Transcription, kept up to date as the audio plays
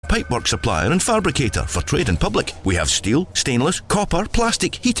pipework supplier and fabricator for trade and public. We have steel, stainless, copper,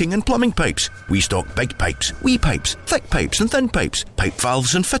 plastic, heating and plumbing pipes. We stock big pipes, wee pipes, thick pipes and thin pipes, pipe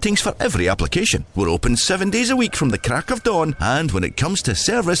valves and fittings for every application. We're open 7 days a week from the crack of dawn, and when it comes to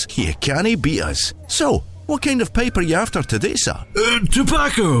service, you can't beat us. So, what kind of pipe are you after today, sir?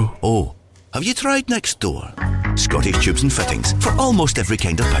 Tobacco. Oh, have you tried next door? Scottish Tubes and Fittings. For almost every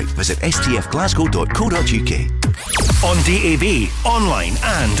kind of pipe, visit stfglasgow.co.uk. On DAB, online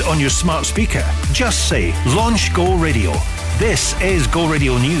and on your smart speaker, just say Launch Go Radio. This is Go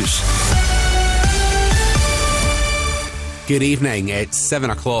Radio News. Good evening, it's 7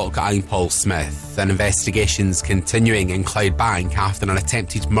 o'clock, I'm Paul Smith. An investigation's continuing in Cloudbank after an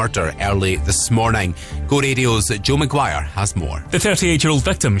attempted murder early this morning. Go Radio's Joe Maguire has more. The 38-year-old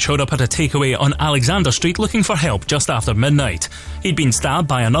victim showed up at a takeaway on Alexander Street looking for help just after midnight. He'd been stabbed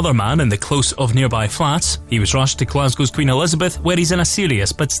by another man in the close of nearby flats. He was rushed to Glasgow's Queen Elizabeth, where he's in a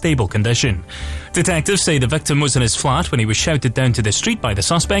serious but stable condition. Detectives say the victim was in his flat when he was shouted down to the street by the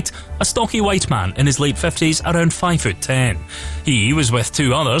suspect, a stocky white man in his late 50s, around 5'10". He was with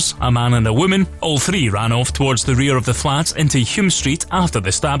two others, a man and a woman. All three ran off towards the rear of the flats into Hume Street after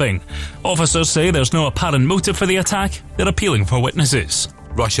the stabbing. Officers say there's no apparent motive for the attack. They're appealing for witnesses.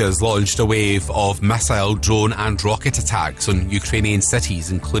 Russia's launched a wave of missile, drone and rocket attacks on Ukrainian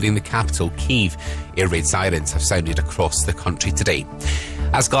cities, including the capital, Kyiv. Air raid sirens have sounded across the country today.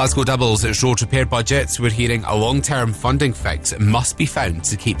 As Glasgow doubles its road repair budget, we're hearing a long-term funding fix must be found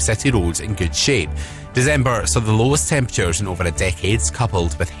to keep city roads in good shape. December saw the lowest temperatures in over a decade,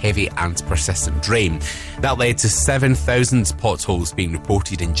 coupled with heavy and persistent rain. That led to 7,000 potholes being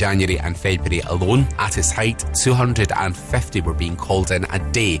reported in January and February alone. At its height, 250 were being called in a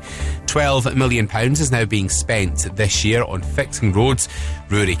day. £12 million is now being spent this year on fixing roads.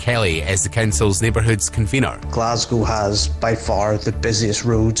 Rory Kelly is the council's neighbourhoods convener. Glasgow has by far the busiest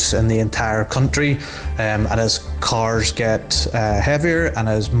roads in the entire country, and as cars get heavier and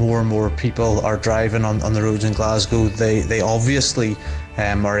as more and more people are driving on the roads in Glasgow, they obviously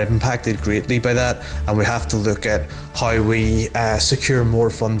are impacted greatly by that, and we have to look at how we secure more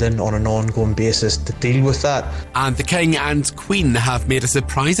funding on an ongoing basis to deal with that. And the King and Queen have made a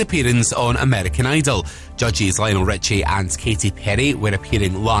surprise appearance on American Idol. Judges Lionel Richie and Katy Perry were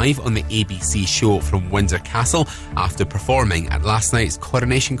appearing live on the ABC show from Windsor Castle after performing at last night's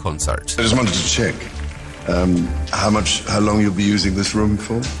coronation concert. I just wanted to check how long you'll be using this room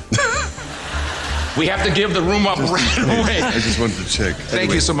for? We have to give the room up right away. I just wanted to check.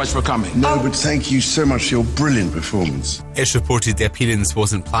 Thank you so much for coming. No, but thank you so much for your brilliant performance. It's reported the appearance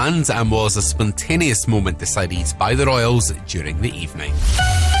wasn't planned and was a spontaneous moment decided by the royals during the evening.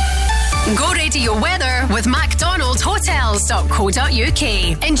 Go Radio weather with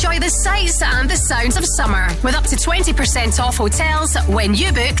McDonaldHotels.co.uk. Enjoy the sights and the sounds of summer with up to 20% off hotels when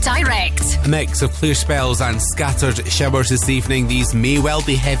you book direct. A mix of clear spells and scattered showers this evening. These may well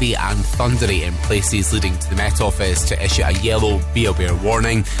be heavy and thundery in places, leading to the Met Office to issue a yellow be-aware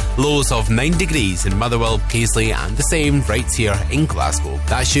warning. Lows of 9 degrees in Motherwell, Paisley and the same right here in Glasgow.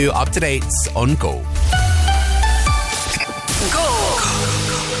 That's you up to date on Go. Go.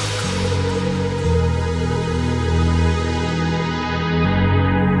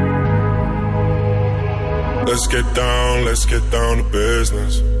 Let's get down to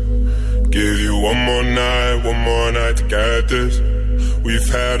business. Give you one more night to get this. We've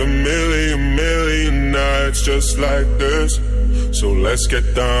had a million nights just like this. So let's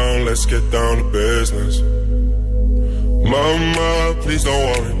get down to business. Mama, please don't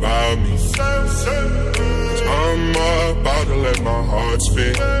worry about me. 'Cause I'm about to let my heart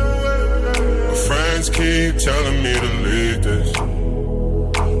speak. My friends keep telling me to leave this.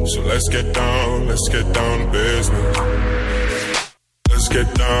 So let's get down to business. Let's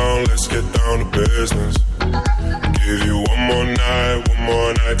get down to business. Give you one more night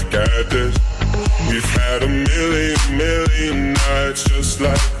to get this. We've had a million nights just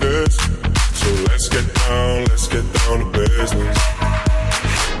like this. So let's get down to business.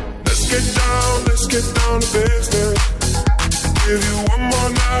 Let's get down to business. Give you one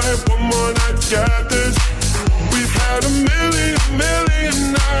more night to get this. We've had a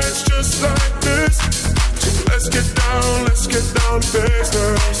million nights just like this. So let's get down to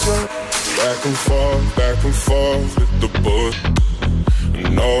business. Back and forth with the book. I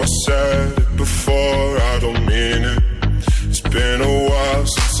know I said it before, I don't mean it. It's been a while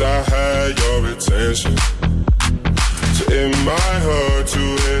since I had your attention, so it might hurt to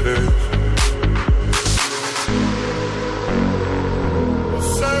hit it.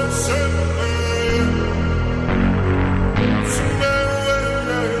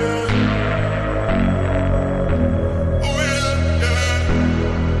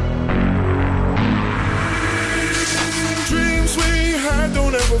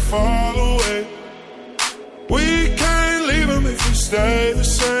 fall away. We can't leave them if we stay the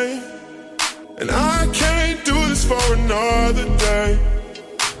same. And I can't do this for another day.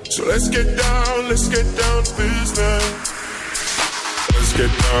 So let's get down to business. Let's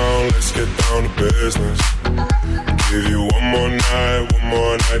get down to business. Give you one more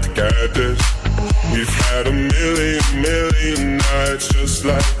night to get this. We've had a million nights just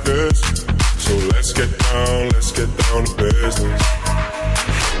like this. So let's get down to business.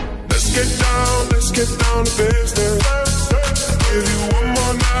 Let's get down to business. Give you one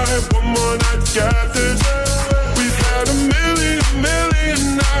more night to get this. We've had a million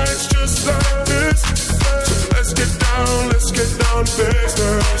nights just like this. So let's get down to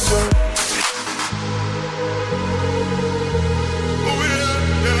business. Oh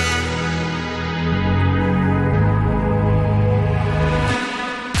yeah, yeah.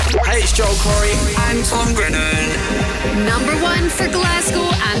 Hey, it's Joel Corey and Tom Grennan. Number 1 for Glasgow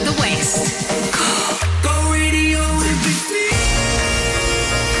and the West. Go radio with me.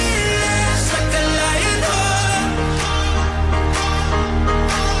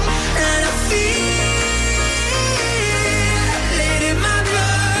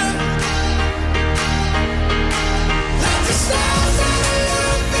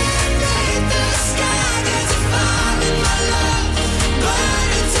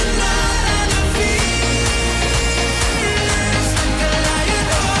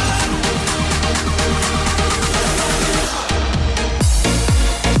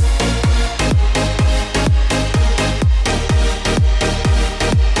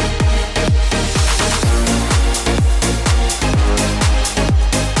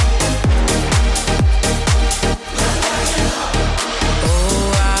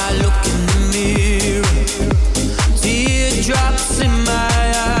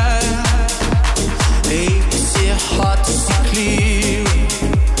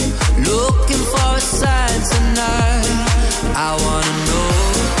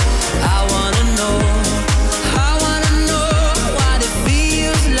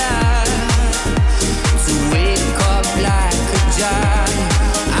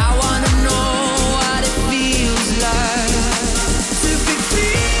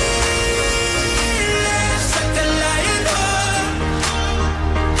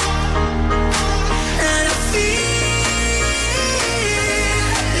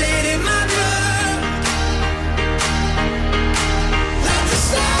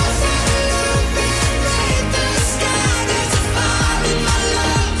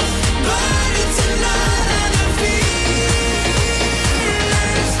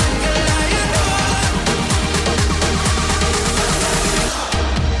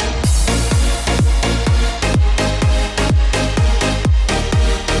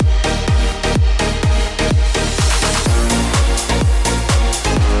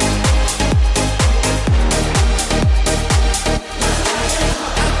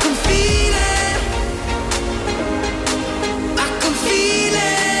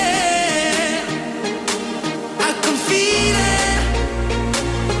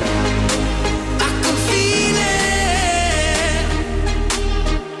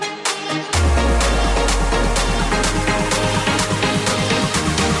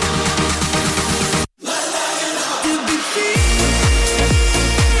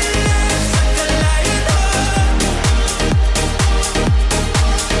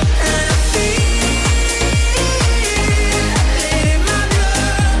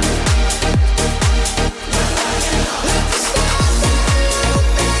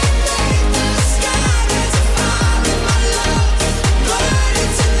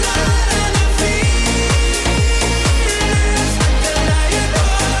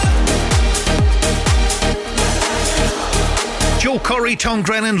 Tom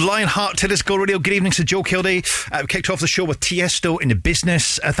Grennan, Lionheart to Disco Radio. Good evening to Joe Kilday. We kicked off the show with Tiesto in the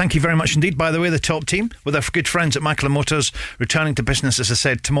Business. Thank you very much indeed, by the way, the top team, with our good friends at Macklin Motors, returning to business, as I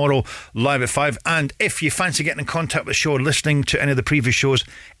said, tomorrow, live at 5. And if you fancy getting in contact with the show, listening to any of the previous shows,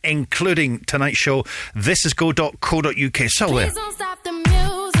 including tonight's show, this is go.co.uk. So there. Please don't stop the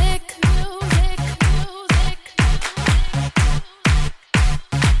music.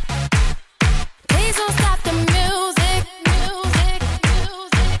 Please don't stop the music.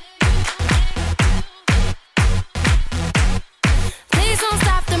 Please don't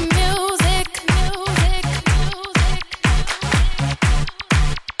stop the music.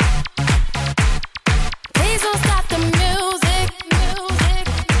 Please don't stop the music.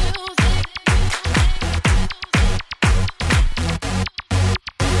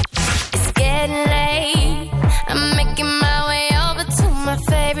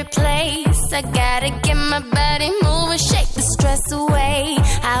 every place. I gotta get my body moving, shake the stress away.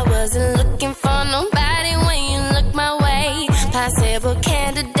 I wasn't looking for nobody when you look my way. Possible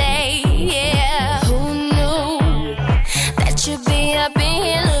candidate, yeah. Who knew that you'd be up in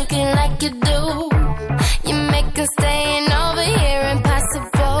here looking like you do? You make us staying over here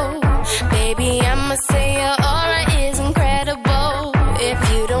impossible. Baby, I'ma say your aura is incredible. If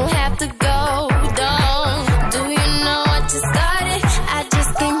you don't have to go, don't. Do you know what you started? I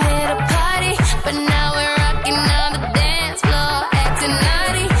just came here to party, but now we're rocking on the dance floor, acting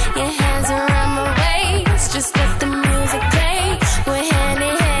naughty. Your hands around my waist, just let the music play. We're hand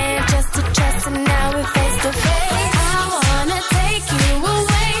in hand, just to trust, and now we're face to face. I wanna take you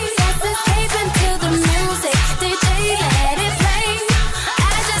away, let's escape into the music. DJ, let it play.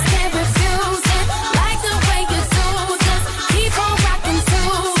 I just can't refuse it, like the way you do. Just keep on rocking to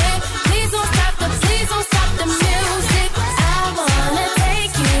it. Please don't stop the music. I wanna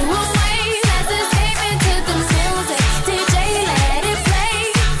take you away, let's escape into the music. DJ, let it play.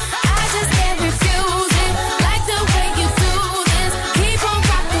 I just can't refuse it, like the way you do this. Keep on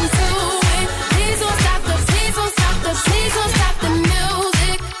rocking to it. Please don't stop the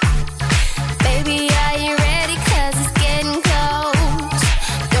music. Baby, are you ready? 'Cause it's getting close.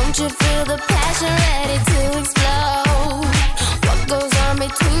 Don't you feel the passion ready to explode? What goes on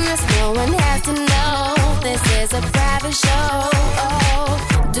between us, no one has to know. This is a private show.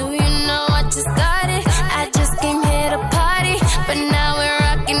 Do you know what you started? I just came here to party, but now we're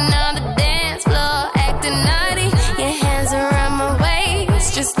rocking on the dance floor, acting naughty. Your hands around my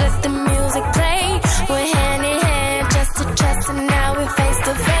waist, just let the music play. We're hand in hand, just to trust, and now we're face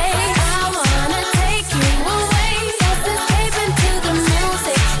to face. I wanna take you away, let's escape into the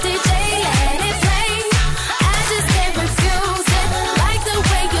music. DJ, let it play. I just can't refuse it, like the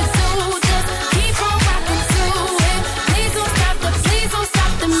way you do. Just keep on rocking to it. Please don't stop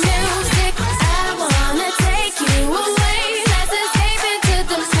the music. I wanna take you away, let's escape into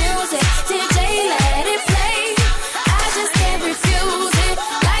the music. DJ, let it play. I just can't refuse it,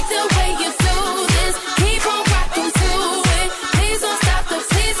 like the way you do this. Keep on rocking to it. Please don't stop the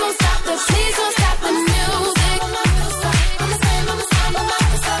music. Please don't stop the music.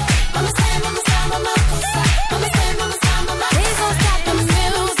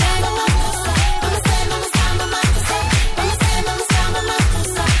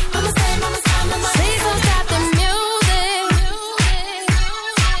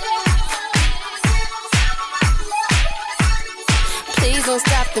 Please don't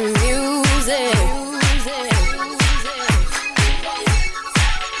stop the music.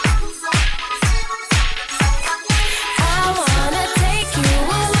 I wanna take you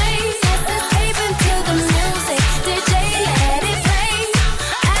away, let's escape into the music. DJ, let it play.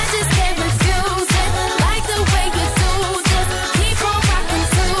 I just can't refuse it, like the way you do. Just keep on rocking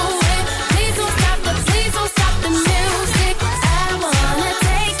to it. Please don't stop the music. I wanna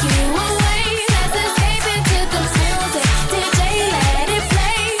take you away, let's escape into the music. DJ, let it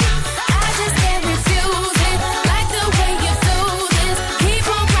play. I just can't refuse it, like the way you do this. Keep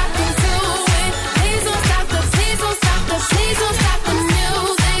on rocking to it. Please don't stop the music.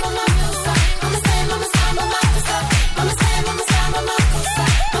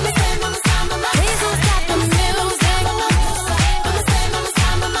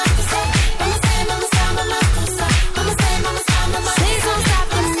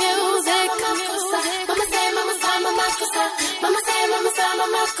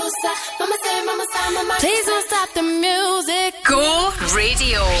 Please don't stop the music. Go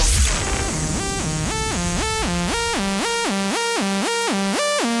Radio.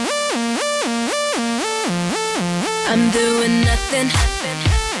 I'm doing nothing,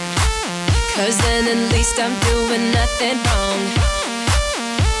 'cause then at least I'm doing nothing wrong.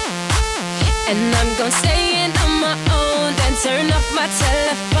 And I'm gonna stay in on my own, then turn off my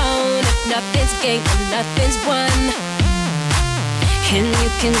telephone. If nothing's gained and nothing's won, and you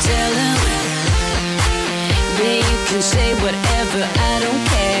can tell her, yeah, you can say whatever, I don't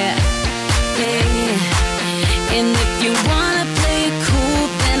care. Yeah. And if you wanna play it cool,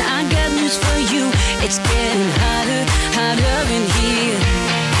 then I got news for you. It's getting hotter, hotter in here.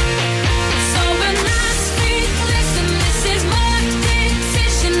 So when I speak, listen, this is my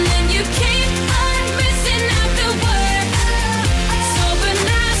decision, and you keep on missing out the word. So when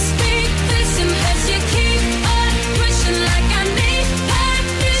I speak, listen, as you keep on pushing like I need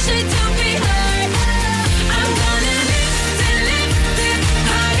permission to be heard. I'm gonna lift it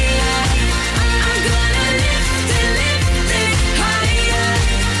higher. I'm gonna lift it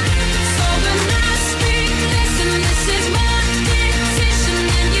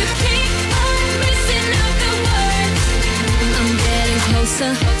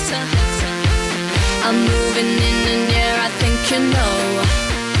I'm moving in and yeah, I think you know.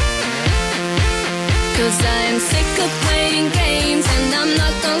 'Cause I am sick of playing games, and I'm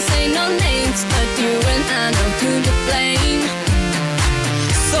not gonna say no names, but you and I know who to blame.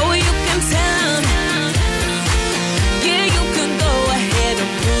 So you can tell them, yeah, you can go ahead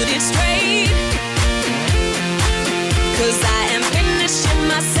and put it straight. 'Cause I am finishing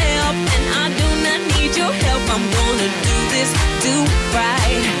myself, and I do not need your help. I'm gonna do this, do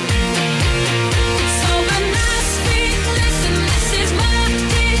right. So when I speak, listen, this is my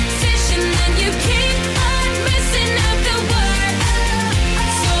decision, and you keep on missing out the word.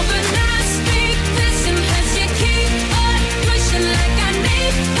 So when I speak, listen, 'cause you keep on pushing like I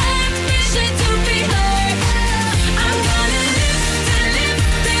need permission to be heard. I'm gonna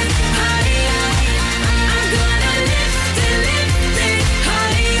lift it higher. I'm gonna lift it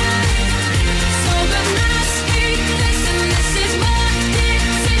higher. So when I speak, listen, this is my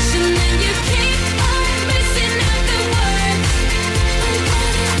decision, and you keep on missing out the words. I'm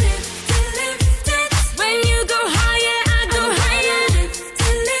gonna lift it. When you go higher, I go higher.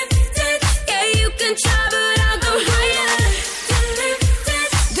 Lift it. Yeah, you can try, but I'll go higher. Lift it.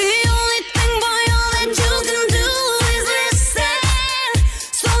 The only thing, boy, all that you can do is listen.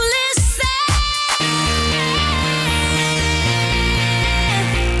 So listen.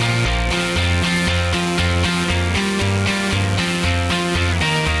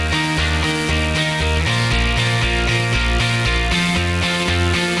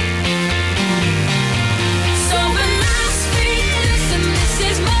 So when I speak, listen, this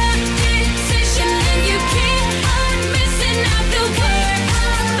is my decision, and you keep on missing out the word.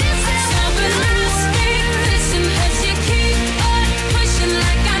 So when I speak, listen, 'cause you keep on pushing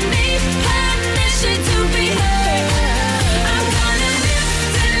like I need permission to be heard. I'm gonna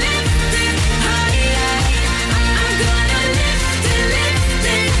lift it higher. I'm gonna lift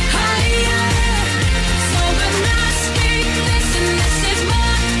it higher. So when I speak, listen, this is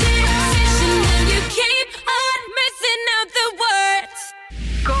my decision, and you keep on missing out the words.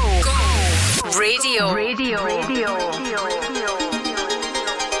 Go. Radio.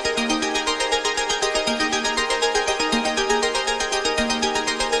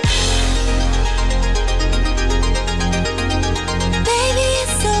 Baby,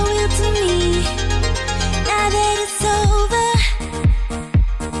 it's so real to me. Now that it's over,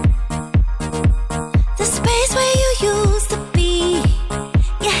 the space where you used to be,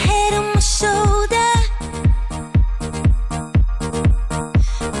 your head on my shoulder.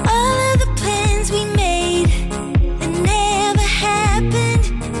 All of the plans we made, they never happened.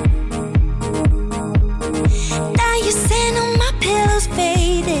 Now you're saying all my pillows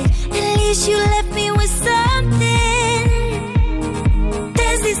faded. At least you left me with something.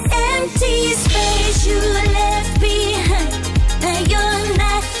 There's this empty space you left behind. Now you're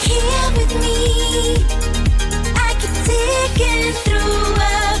not here with me. I keep digging through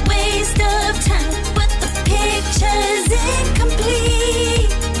a waste of time, but the picture's incomplete.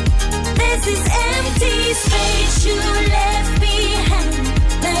 There's this empty space you left behind.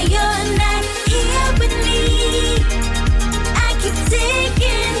 Now you're not here with me. I keep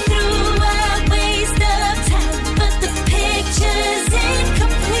digging through a waste of time, but the picture's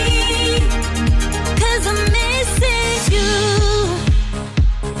incomplete. 'Cause I'm missing you.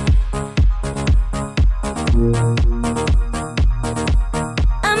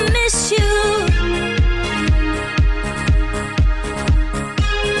 I miss you.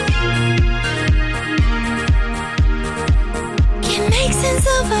 Can't make sense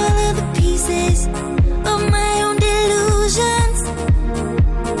of all of the pieces of my own delusions.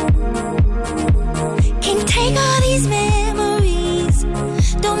 Can't take all these memories,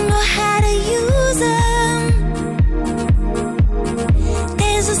 don't know how to use them.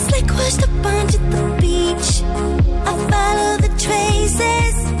 There's a slick washed up onto the beach. I follow the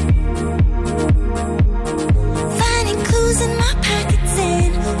traces, finding clues in my pockets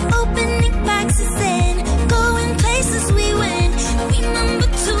and opening boxes and going places we went. Remember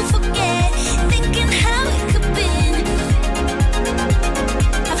to forget, thinking how it could been.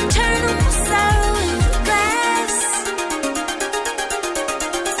 I've turned all my sorrow into glass.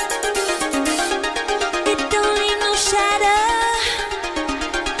 It don't need no shadow.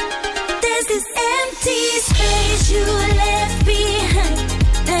 There's this empty space you left behind.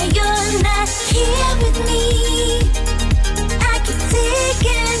 Now you're not here with me. I keep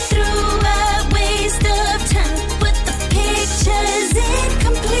digging through a waste of time, but the picture's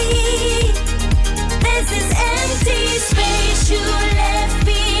incomplete. There's this empty space you left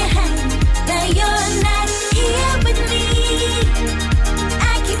behind. Now you're not here with me.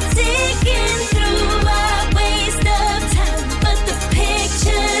 I keep digging through a waste of time, but the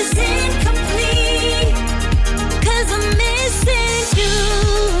picture's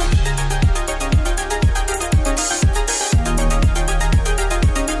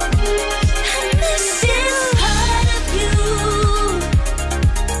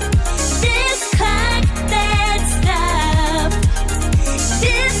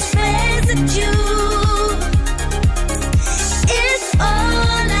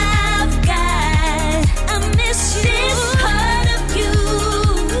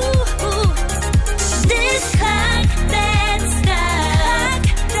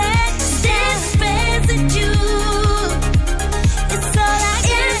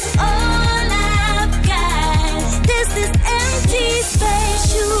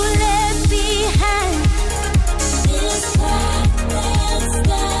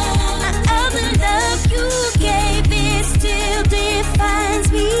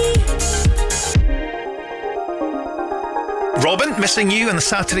missing you and the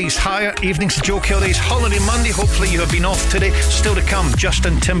Saturday's Higher. Evenings to Joe Kilday's Holiday Monday. Hopefully you have been off today. Still to come,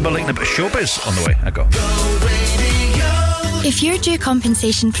 Justin Timberlake and a bit of showbiz on the way. I go. If you're due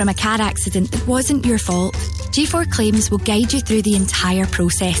compensation from a car accident that wasn't your fault, G4 Claims will guide you through the entire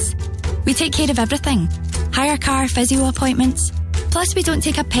process. We take care of everything. Hire car, physio appointments. Plus, we don't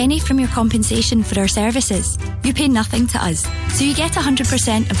take a penny from your compensation for our services. You pay nothing to us, so you get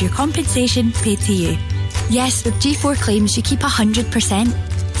 100% of your compensation paid to you. Yes, with G4 Claims, you keep 100%.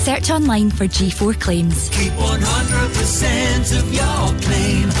 Search online for G4 Claims. Keep 100% of your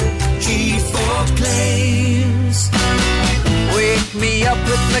claim. G4 Claims. Wake me up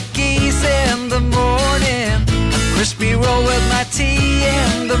with McGee's in the morning. A crispy roll with my tea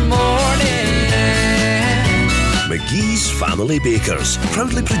in the morning. McGee's Family Bakers,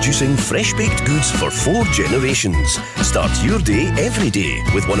 proudly producing fresh-baked goods for 4 generations. Start your day every day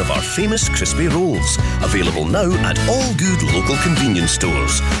with one of our famous crispy rolls. Available now at all good local convenience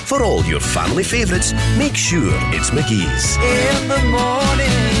stores. For all your family favourites, make sure it's McGee's. In the morning.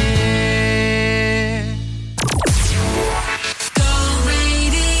 Go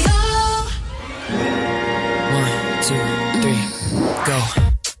Radio. 1, 2, 3, go.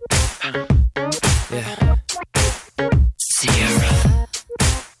 Yeah. Sierra.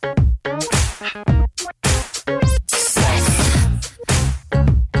 Sex.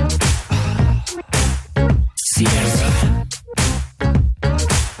 Sierra.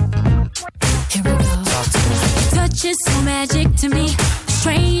 Here we go. Touch is so magic to me. The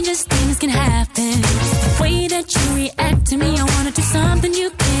strangest things can happen. The way that you react to me, I wanna do something you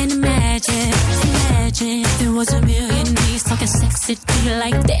can't imagine. Imagine if there was a million ways talking sexy to you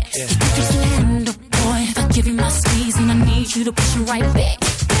like that. You think you can handle, boy, if I give you my squeeze and I need you to push it right back.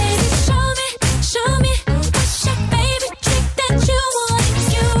 Baby, show me, what's your favorite trick that you want to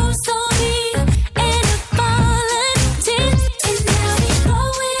use on me? And a volunteer, and now we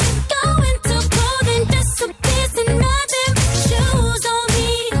going to clothing disappears and nothing but shoes on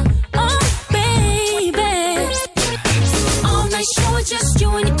me. Oh, baby. All night show, just you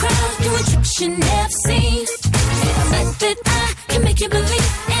and your crowd, doing tricks you never seen. Bet that I can make you believe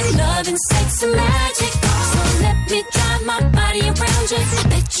in love and sex and magic. So let me drive my body around you. I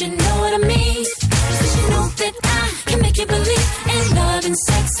bet you know what I mean. Cause you know that I can make you believe in love and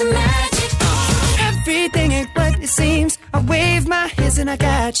sex and magic. Everything ain't what it seems. I wave my hands and I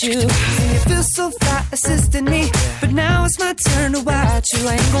got you. And you feel so fly assisting me. But now it's my turn to watch you.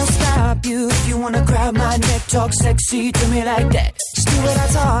 I ain't gonna stop you. If you wanna grab my neck, talk sexy to me like that. Just do what I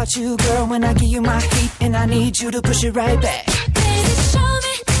taught you, girl, when I give you my heat. And I need you to push it right back. Baby, show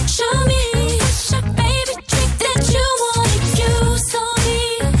me, what's your favorite trick that you want to use on me?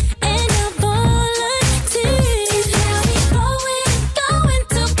 And a volunteer. Now we going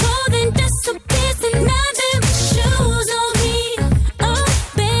to clothing disappears and nothing but shoes on me. Oh,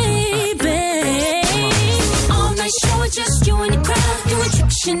 baby. All night show, just you and your crowd, doing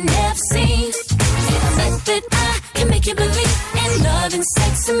tricks you never seen. Bet that I can make you believe in love and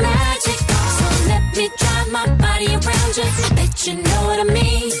sex and magic. So let me drive my body around you. I bet you know what I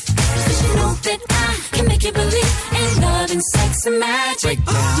mean. Cause you know that I can make you believe in love and sex and magic.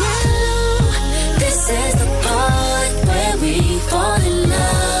 Now, this is the part where we fall in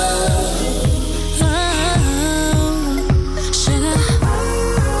love. Oh, sugar,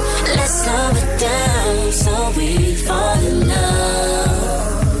 let's slow it down so we fall in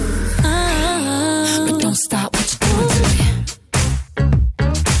love. Oh, but don't stop what you're doing to me.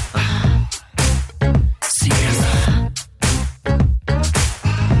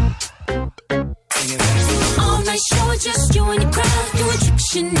 Show just you and your crowd, doing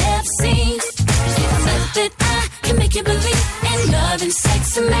tricks you never seen. Bet that I can make you believe in love and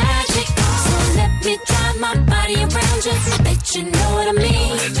sex and magic. So let me drive my body around you. I bet you know what I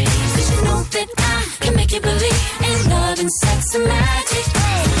mean. Cause you know that I can make you believe in love and sex and magic.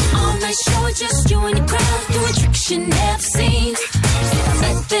 All night show, just you and your crowd, doing tricks you never seen.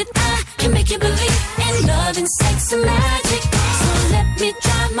 Bet that I can make you believe in love and sex and magic. So let me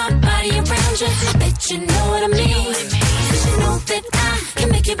drive my body around you. I bet you know what I mean. Cause you know that I can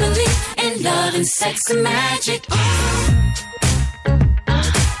make you believe in love and sex and magic. Yeah. I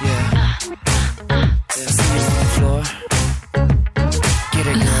see you on the floor. Get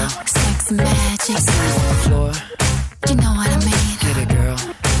it, girl. Sex and magic. I see you on the floor. You know what I mean. Get it, girl.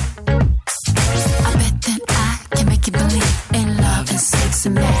 I bet that I can make you believe in love and sex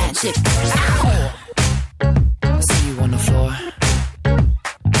and magic. Ow! I see you on the floor.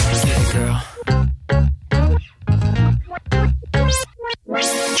 Get it, girl.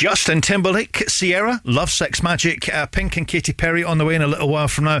 Justin Timberlake, Sierra, Love Sex Magic, Pink and Katy Perry on the way in a little while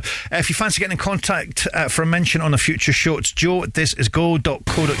from now. If you fancy getting in contact for a mention on a future show, it's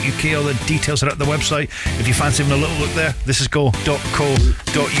joe@thisisgo.co.uk. All the details are at the website. If you fancy having a little look there,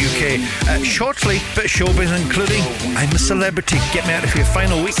 thisisgo.co.uk. Shortly, bit of showbiz, including I'm a Celebrity. Get me out of here.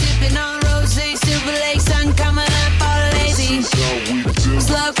 Final week. Sipping on rosé, Silver Lake sun coming up all lazy.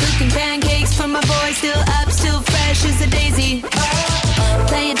 Slow cooking pancakes for my boy, still up, still fresh as a daisy.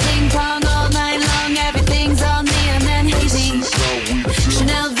 Playing ping pong all night long, everything's all neon and hazy.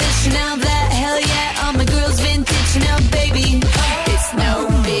 Chanel this, Chanel that, hell yeah, all my girls vintage Chanel baby. It's no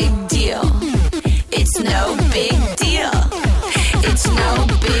big deal. It's no big deal. It's no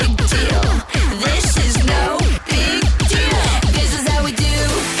big deal. This is no big deal. This is how we do,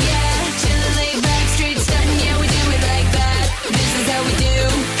 yeah. Chillin' laid back, straight stuntin', yeah, we do it like that. This is how we do,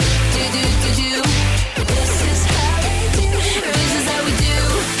 do. This is how we do. This is how we do,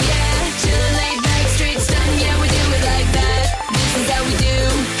 yeah. Chillin' laid back, straight stuntin', yeah, we do it like that. This is how we do,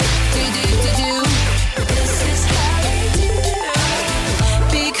 do. This is how we do.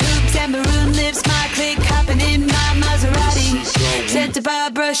 Big hoops and maroon lips, my clique hopping in my Maserati. Santa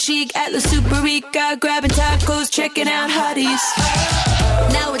Barbara chic, Atlas Super Rica, grabbing tacos, checking out hotties.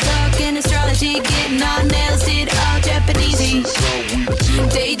 Now we're talking astrology, getting our nails did all Japanesey.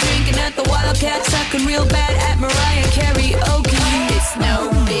 Day drinking at the Wildcat, sucking real bad at Mariah karaoke. It's no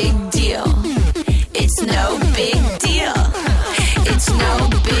big deal. It's no big deal. It's no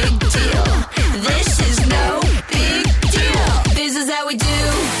big deal. This is no big deal. This is how we do,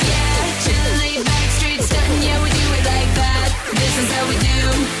 yeah. Chillin' laid back, straight stuntin', yeah, we do it like that. This is how we do,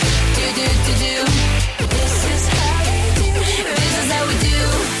 do. This is how we do. This is how we do,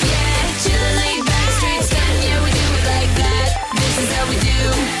 yeah. Chillin' laid back, straight stuntin', yeah, we do it like that. This is how we do,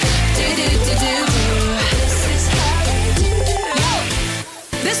 do. This is how we do. Yo,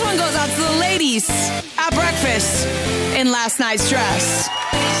 this one goes out to the ladies at breakfast in last night's dress.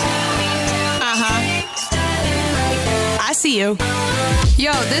 I see you.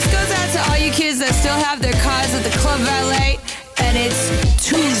 Yo, this goes out to all you kids that still have their cars at the Club Valet, and it's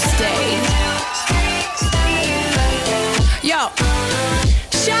Tuesday. Yo,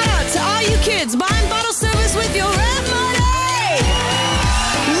 shout out to all you kids buying bottle service with your rent money.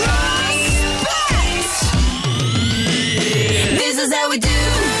 Respect. This is how we do.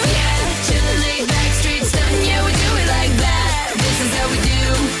 Yeah, chillin' laid back, straight stuntin', yeah, we do it like that. This is how we do.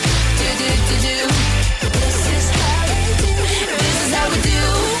 Do. This is how we do. This is how we do.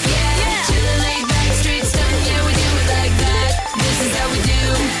 Yeah. Chillin' laid back, straight stuntin', yeah, we do it like that. This is how we do.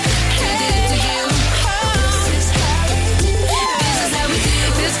 Do. This is how we do. This is how we do.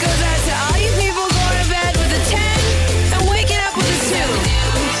 This goes out to all you people going to bed with a 10 and waking up with a 2.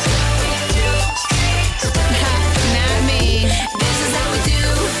 Not me. This is how we do.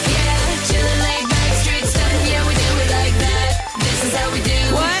 Yeah. Chillin' laid back, straight stuntin', yeah, we do it like that. This is how we do.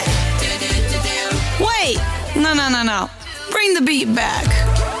 What? Do. Wait. No. Bring the beat back.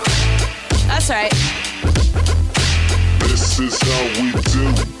 That's right. This is how we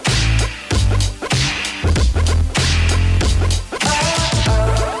do.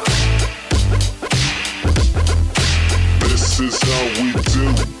 This is how we do.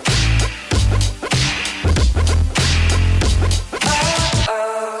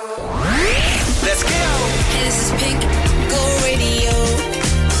 Let's go. This is Pink Go Radio.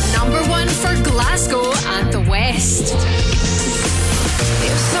 Number 1 for Glasgow and the West.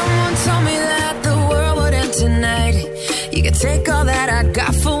 If someone told me that the world would end tonight, you could take all that I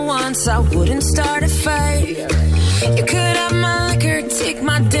got for once, I wouldn't start a fight. You could have my liquor, take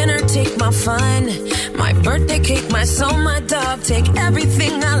my dinner, take my fun, my birthday cake, my soul, my dog, take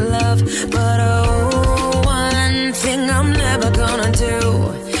everything I love. But oh, one thing I'm never gonna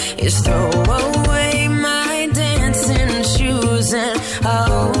do is throw away my dancing shoes. And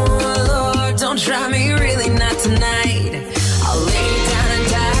oh Lord, don't try me, really not tonight. I'll lay down and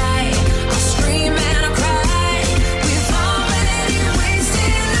die, I'll scream and I'll cry. We've already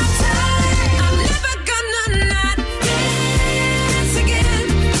wasted enough time. I'm never gonna not dance again.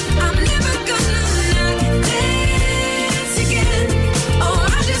 I'm never gonna not dance again. Oh, I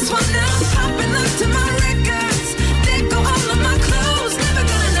just wanna pop and look to my records, let go all of my clothes. Never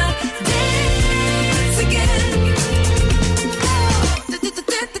gonna not dance again.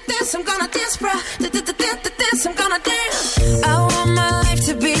 Dance, I'm gonna dance, bruh. Dance, I'm gonna dance. I want my life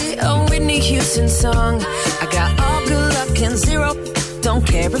to be a Whitney Houston song. I got all good luck and zero. Don't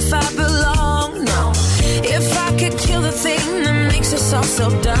care if I belong, no. If I could kill the thing that makes us all so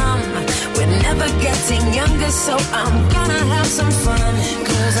dumb, we're never getting younger, so I'm gonna have some fun.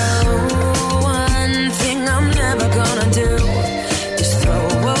 'Cause oh, one thing I'm never gonna do is throw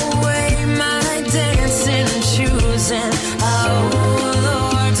away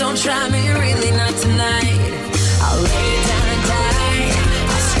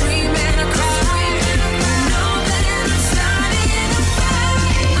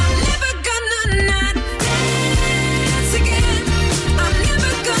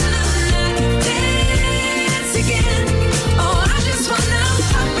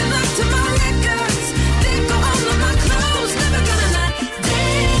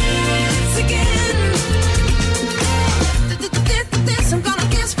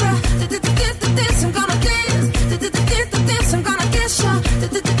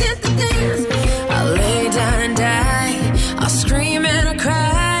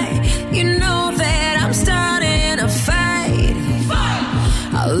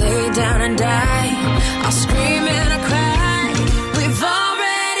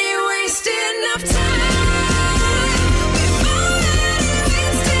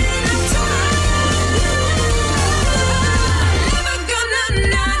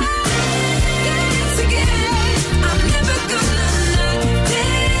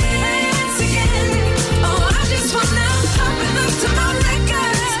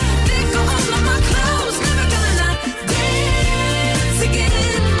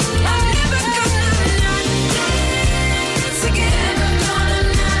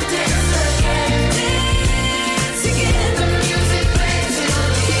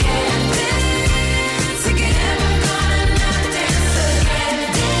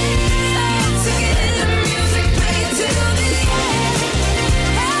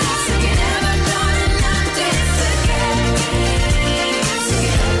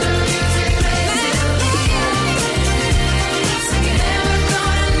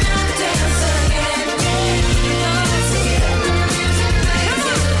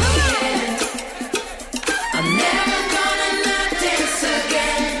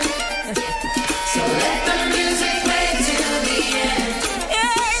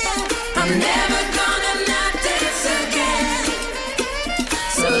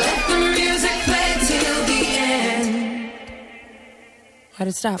How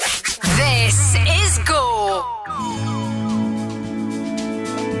to stop. This is Go.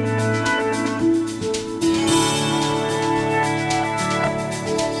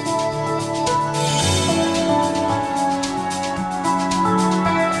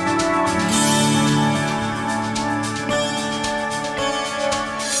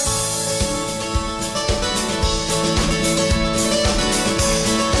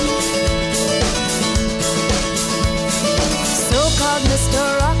 Mr.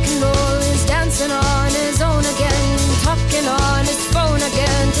 Rock and Roll is dancing on his own again, talking on his phone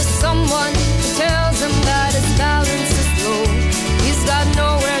again to someone who tells him that his balance is low. He's got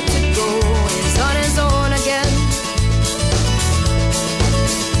nowhere to go, he's on his own again.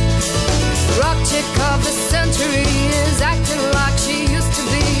 Rock chick of the century is acting like she used to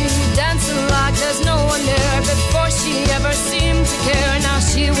be, dancing like there's no one there. Before she ever seemed to care, now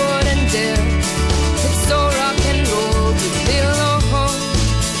she wouldn't dare. It's so rock and roll to feel alone.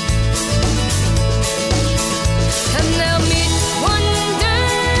 And they'll meet one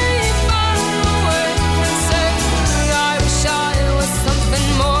day far away and say, I wish I was something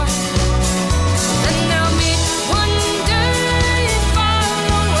more. And they'll meet one day far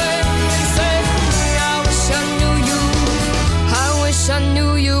away and say, I wish I knew you, I wish I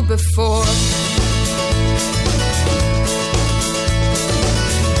knew you before.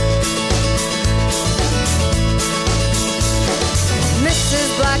 Mrs.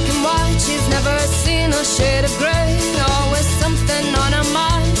 Black and White, she's never seen a shade of grey, always something on her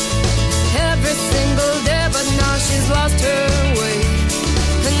mind, every single day, but now she's lost her way,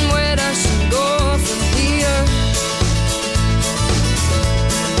 and where does she go from here?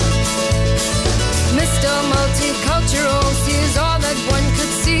 Mr. Multicultural sees all that one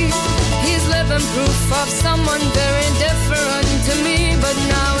could see, he's living proof of someone very different to me, but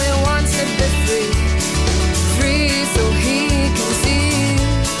now he wants to be free, free so he can see.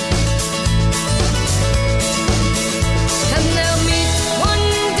 And they'll meet one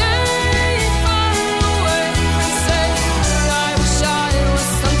day far away and say, I wish I was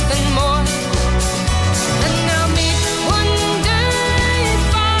something more. And they'll meet one day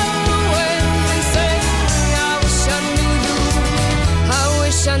far away and say, I wish I knew you, I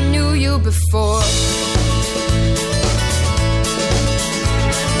wish I knew you before.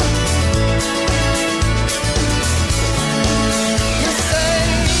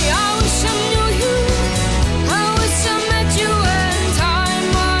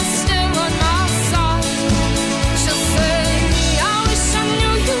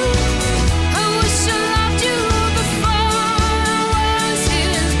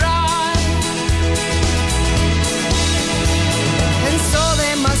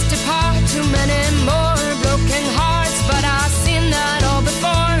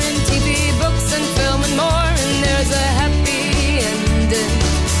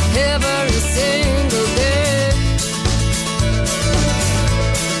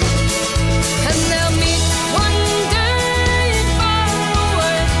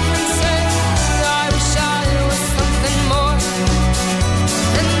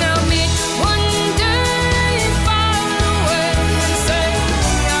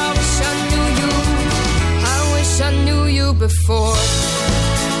 Before.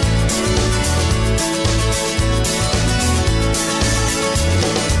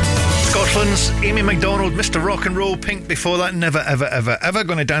 Scotland's Amy MacDonald, Mr. Rock and Roll, Pink before that, Never Ever Ever Ever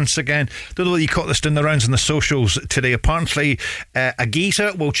Gonna Dance Again. Don't know whether you caught this in the rounds on the socials today. Apparently a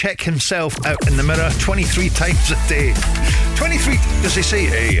geezer will check himself out in the mirror 23 times a day. 23, does he say,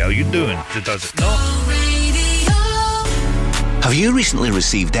 hey, how you doing? Does it? No. Have you recently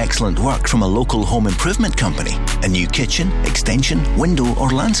received excellent work from a local home improvement company? A new kitchen, extension, window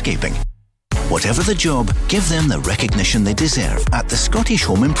or landscaping? Whatever the job, give them the recognition they deserve at the Scottish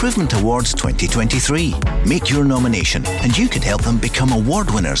Home Improvement Awards 2023. Make your nomination and you could help them become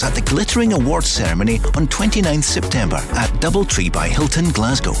award winners at the glittering awards ceremony on 29th September at Doubletree by Hilton,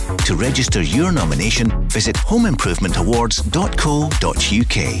 Glasgow. To register your nomination, visit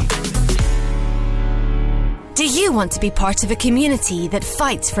homeimprovementawards.co.uk. Do you want to be part of a community that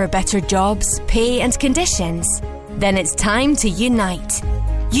fights for better jobs, pay and conditions? Then it's time to unite.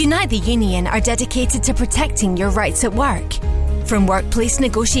 Unite the Union are dedicated to protecting your rights at work. From workplace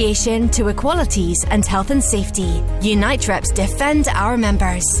negotiation to equalities and health and safety, Unite reps defend our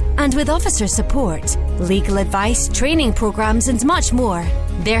members. And with officer support, legal advice, training programmes and much more,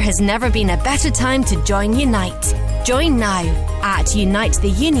 there has never been a better time to join Unite. Join now at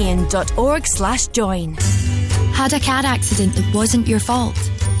unitetheunion.org/join. Had a car accident that wasn't your fault?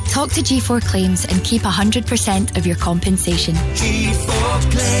 Talk to G4 Claims and keep 100% of your compensation. G4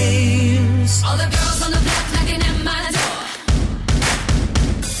 Claims. All the girls on the block knocking at my door.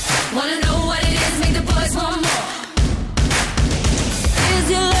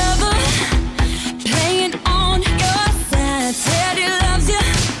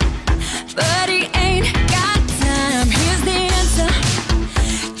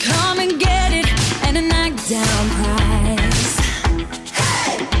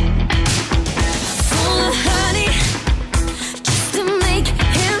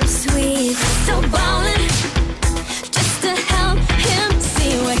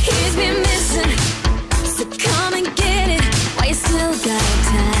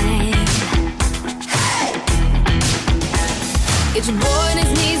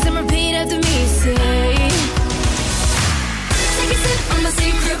 knees and repeat after me. Say, take a sip on my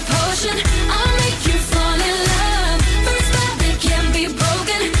secret potion. I'll make you fall in love. First spell that can't be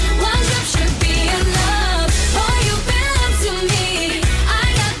broken. One drop should be enough. Boy, you belong to me. I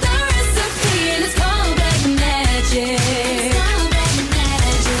got the recipe and it's called black magic.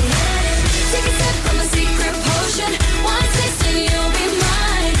 Take a sip on my secret potion. One taste and you'll be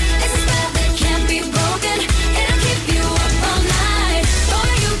mine. It's a spell that can't be broken. It'll keep you up all night.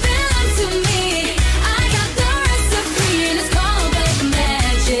 Boy, you belong to me. I got the recipe and it's called black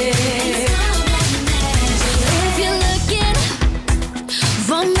magic. If you're looking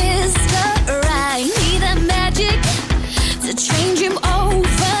for Mr. Right, need that magic to change him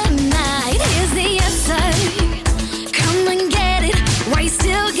overnight. Here's the answer. Come and get it while you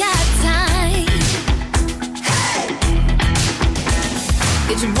still got time.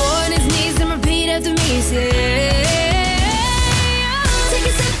 Get your boy on his knees and repeat after me. Say, take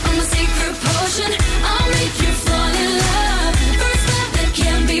a sip on my secret potion. I'll make you fall in love. First love that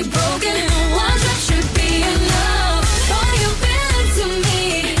can't be broken. One drop should be enough. Boy, you belong to me.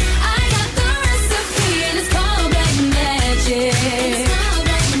 I got the recipe and it's called black magic.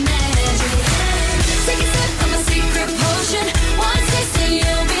 Take a sip on my secret potion. One taste and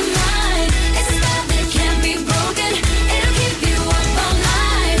you'll be mine. It's a spell that can't be broken. It'll keep you up all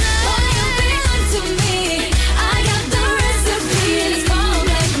night. Boy, you belong to me. I got the recipe and it's called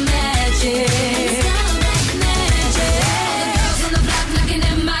black magic. All the girls on the block knocking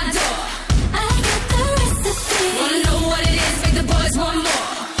at my door. I got the recipe. Wanna know what it is? Make the boys want more.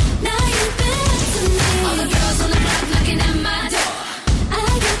 Now you belong to me. All the girls on the block knocking at my door. I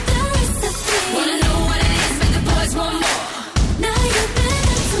got the recipe. Wanna know what it is? Make the boys want more. Now you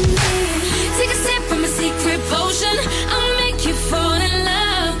belong to me. Take a sip from a secret potion. I'll make you fall in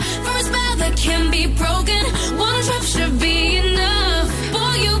love. For a spell that can be broken. One drop should be enough.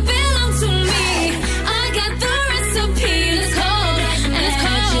 Boy, you belong to me. I got the recipe and it's called black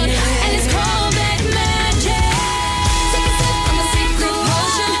magic. Take a sip from a secret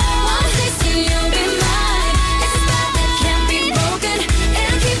potion. One taste and you'll be mine. It's a spell that can't be broken.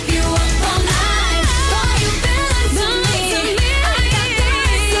 It'll keep you up all night. Boy, you belong to me. I got the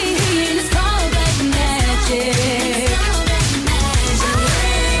recipe and it's called black magic.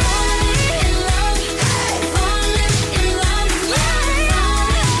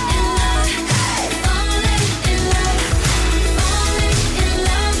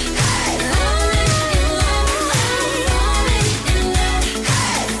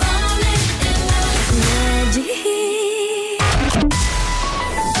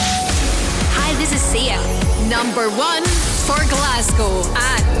 Hi, this is Sia. Number 1 for Glasgow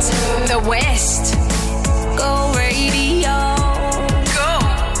and the West. Go radio. Go.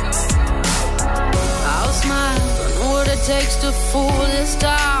 I'll smile, I know what it takes to fool this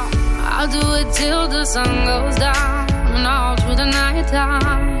town. I'll do it till the sun goes down and all through the night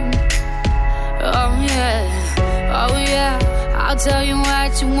time. Oh yeah, I'll tell you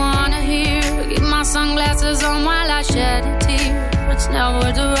what you wanna hear. Keep my sunglasses on while I shed a tear. It's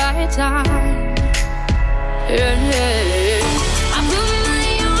never the right time. Yeah. I put my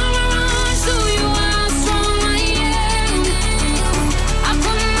arm around, show you how strong I am. I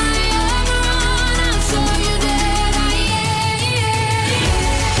put my arm around, I'll show you that I am.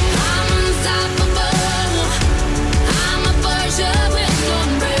 I'm unstoppable. I'm a Persia with no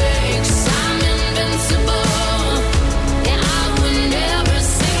brakes. I'm invincible. Yeah, I win every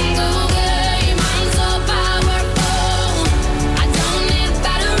single game. I'm so powerful. I don't need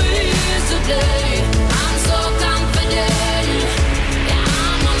batteries today. I'm so confident. Yeah,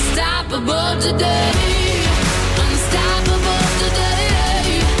 I'm unstoppable today. Unstoppable today.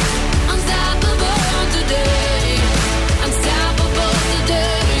 Unstoppable today. Unstoppable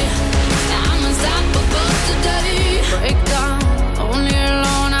today. Yeah, I'm unstoppable today. Break down, only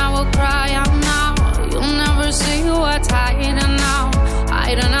alone I will cry out now. You'll never see what's hiding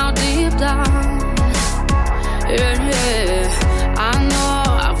out deep down. Yeah, I know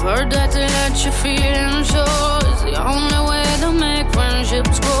I've heard that to let you feel and show is the only way to make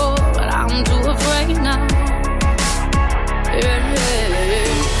friendships grow, but I'm too afraid now. Yeah,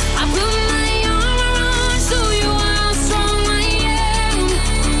 I put my arm around, show you how strong I am.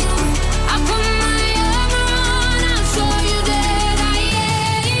 I put my arm around, I'll show you that I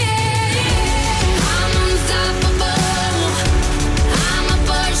am. I'm unstoppable. I'm a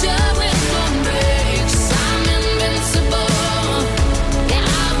Persia with no brakes. I'm invincible. Yeah,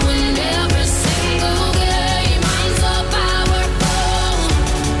 I win every single game. I'm so powerful.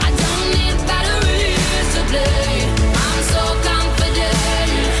 I don't need batteries to play. I'm so confident.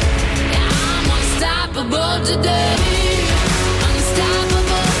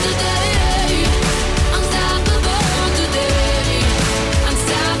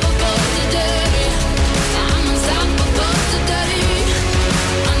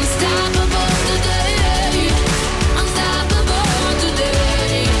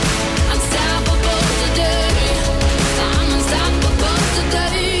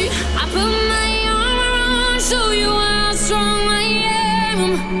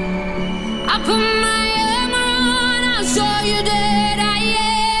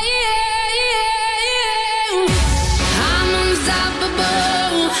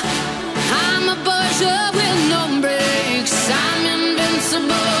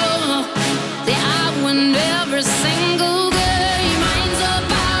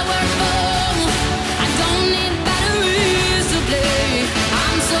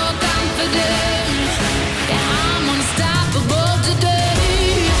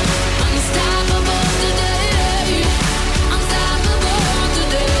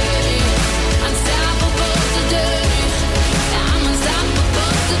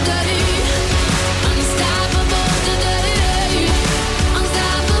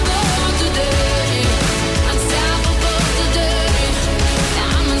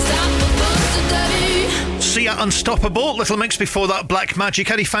 Sia, Unstoppable. Little Mix before that, Black Magic.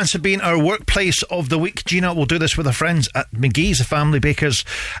 How do you fancy being our workplace of the week? Gina will do this with her friends at McGee's, the Family Bakers,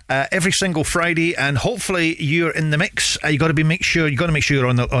 every single Friday, and hopefully you're in the mix. You got to make sure you're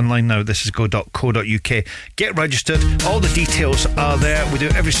online now. This is go.co.uk. Get registered. All the details are there. We do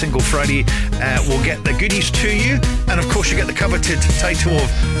it every single Friday. We'll get the goodies to you, and of course you get the coveted title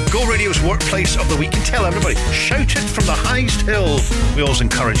of Go Radio's Workplace of the Week. And tell everybody, shout it from the highest hill. We always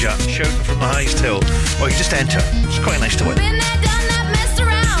encourage that. Shout it from the highest hill. Or you just enter. It's quite nice to win. Been there, done that, messed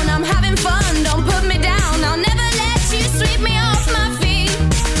around. I'm having fun, don't put me down. I'll never let you sweep me off my feet.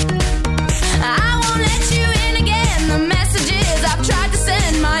 I won't let you in again. The messages I've tried to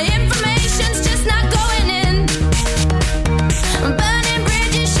send, my information's just not going in. Burning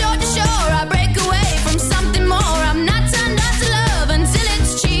bridges shore to shore, I break away from something more. I'm not turned on to love until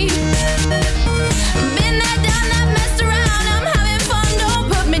it's cheap. Been there, done that, messed around. I'm having fun, don't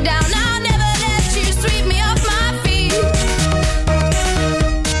put me down. I'll never let you sweep me off my feet.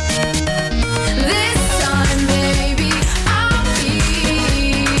 This time, baby, I'll be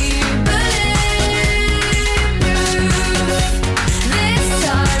bulletproof. This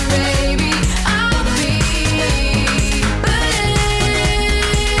time, baby, I'll be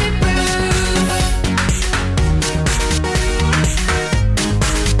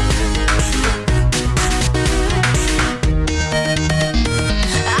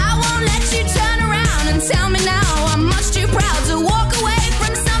I won't let you turn around and tell me now I'm much too proud to walk away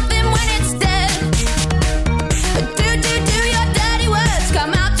from something when it's dead. Do your dirty words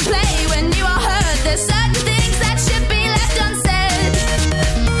come out to play when you are hurt? There's certain things that should be left unsaid.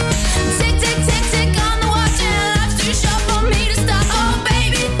 Tick, tick, tick, tick on the watch and life's too short for me to stop. Oh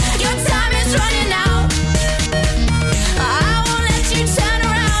baby, your time is running out. I won't let you turn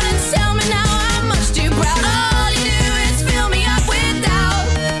around and tell me now I'm much too proud. All you do is fill me up with doubt.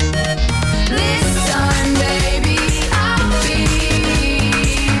 This time, baby, I'll be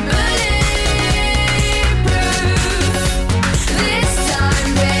bulletproof. This time,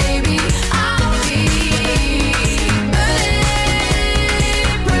 baby, I'll be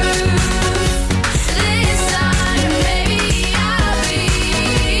bulletproof. This time, baby, I'll be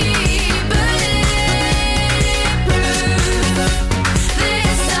bulletproof.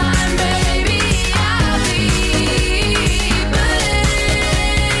 This time, baby, I'll be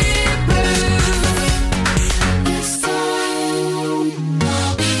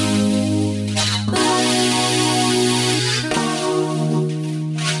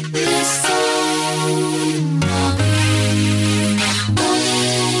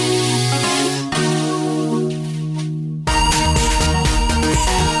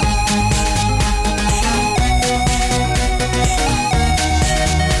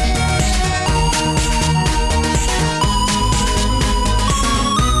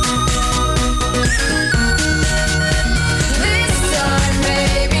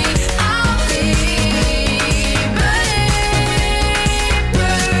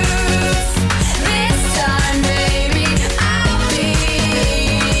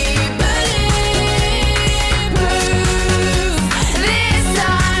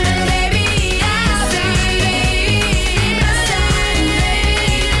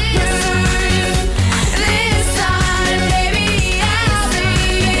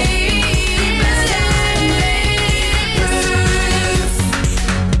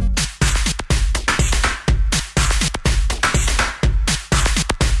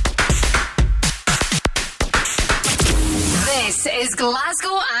This is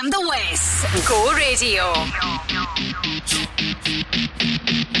Glasgow and the West. Go Radio.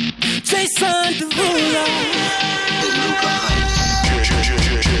 Jason Derulo.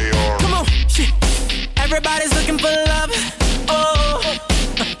 Come on, shit. Everybody's looking for love. Oh,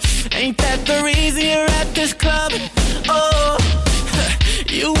 ain't that the reason you're at this club? Oh,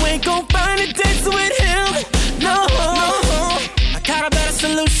 you ain't gon' find a date with him. No, I got a better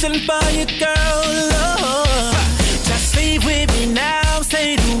solution for you, girl. Oh, just leave with me now.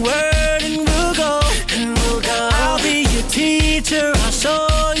 Say the word and we'll go. I'll be your teacher. I'll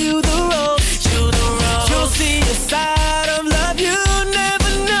show you the ropes. You'll see a side of love you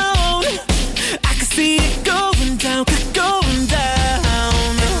never known. I can see it going down, going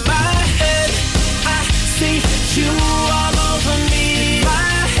down. In my head, I see you all over me.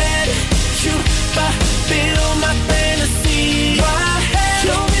 My head, you fulfill my fantasy. My head,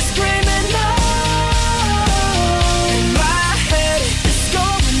 you'll be screaming, no.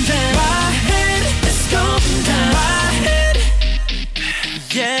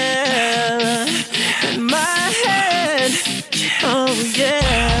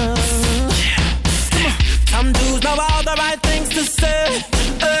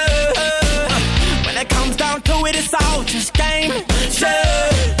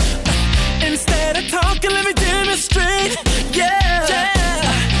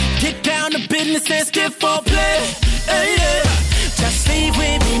 foreplay. Hey, yeah. Just sleep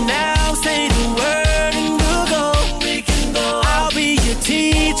with me now, say the word and we'll go. I'll be your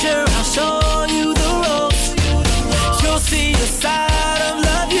teacher, I'll show you the ropes. You'll see a side of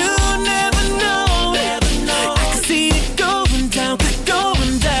love you never know. I can see it going down,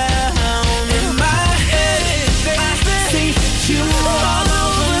 going down. In my head, I see you all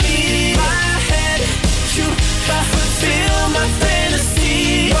over me. My head, you fulfill my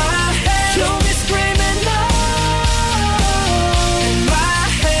fantasy. My head, you'll be screaming no. In my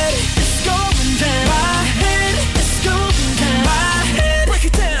head, it's going down. My head, it's going down. My head, break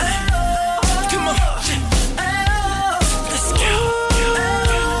it down. Come on, let's go.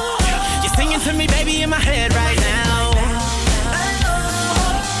 You're singing to me, baby, in my head right now.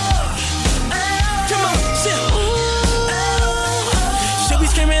 Come on, she'll be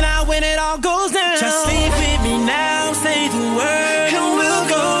screaming out when it all goes down. Just sleep with me now, say the word and we'll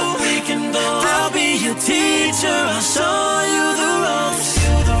go. I'll be your teacher, I'll show you the ropes.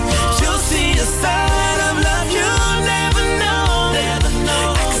 You'll see a side of love you never know.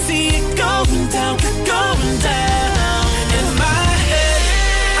 I can see it going down, going down. In my head,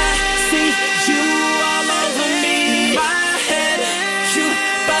 I see you all over me. My head, you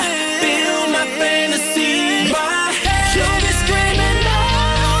fulfill my fantasy. My head, you'll be screaming no.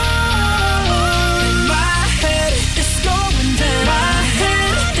 In my head, it's going down. My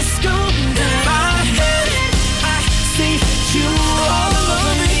head, it's going down. My head, I see you all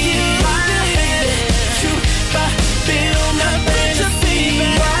over me. My head, you fulfill my fantasy.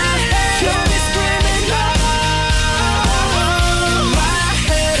 My head, you'll be screaming no. My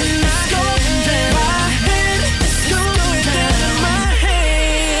head, it's going down. My head, it's going down. My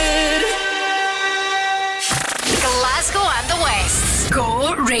head. Glasgow and the West. Go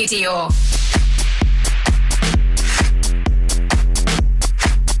Radio.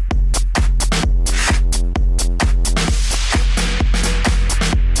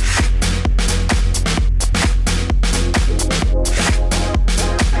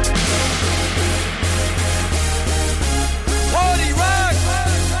 Party rock.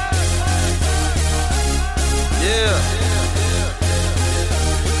 Yeah.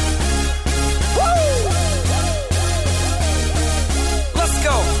 Woo. Let's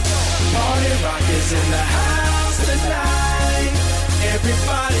go. Party rock is in the house tonight.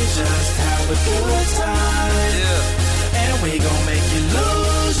 Everybody just have a good time. Yeah. And we gon' make you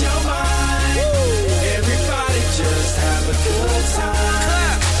lose your mind. Everybody just have a good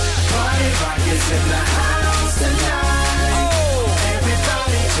time. Party rock is in the house tonight.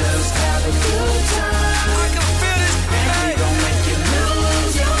 Everybody just have a good time. I can feel this. And we gon' make you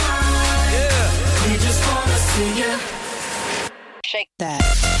lose your mind. Yeah. We just wanna see you shake that.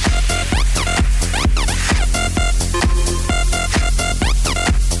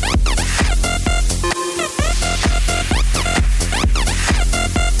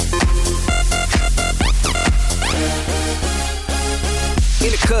 In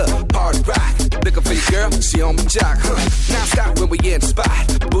the club, party rock. Looking for your girl, she on my jock. Now stop when we in the spot.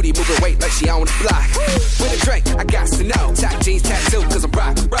 Booty moving weight like she on the block. With a drink, I got to know. Top jeans tattoo, cause I'm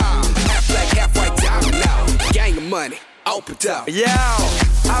rock, rock. Half black, half white, diamond now. Gang of money, open up. Yo,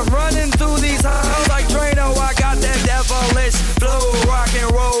 I'm running through these halls like Drano. I got that devilish flow, rock and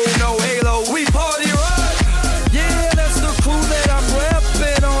roll, no halo. We party rock. Yeah, that's the crew that I'm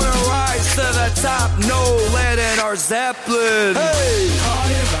repping on a rise to the top. No lead in our Zeppelin. Hey,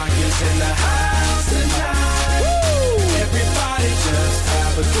 party rock is in the house tonight. Woo. Everybody just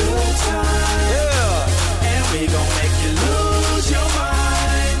have a good time. Yeah, and we gon' make you lose your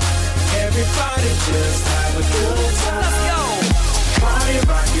mind. Everybody just have a good time. Let's go. Party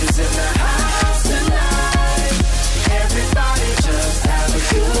rock is in the house tonight. Everybody just have a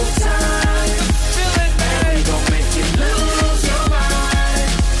good time. Feel it, man. And we gon' make you lose your mind.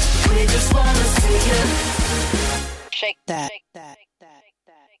 We just wanna see you shake that.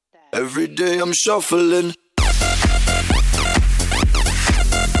 Every day I'm shuffling.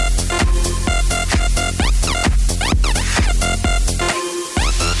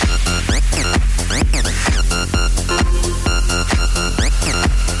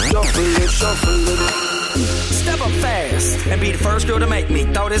 Shuffling. Step up fast and be the first girl to make me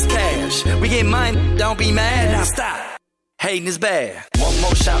throw this cash. We get mine, don't be mad. Now stop. Hating is bad. One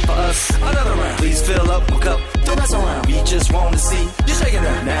more shot for us, another round. Please fill up my cup, don't mess around. We just wanna see you shaking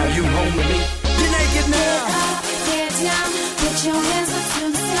up. Now you home with me. You're naked now. Get up, get down, put your hands up to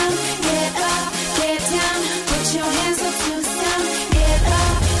the sun. Get up, get down, put your hands up to the sun. Get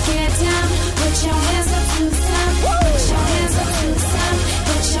up, get down, put your hands up to the sun. Put your hands up to the sun.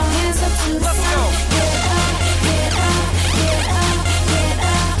 Put your hands up to the sun. Get up, get up, get up, get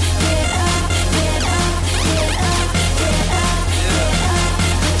up, get up, get up.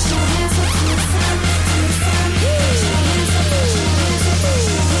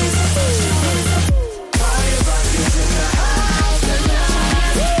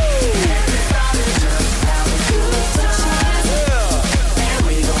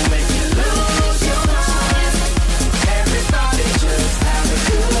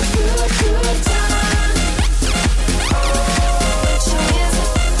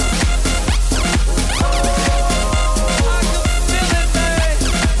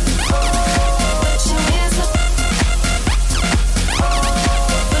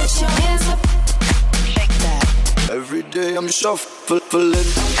 shuffling.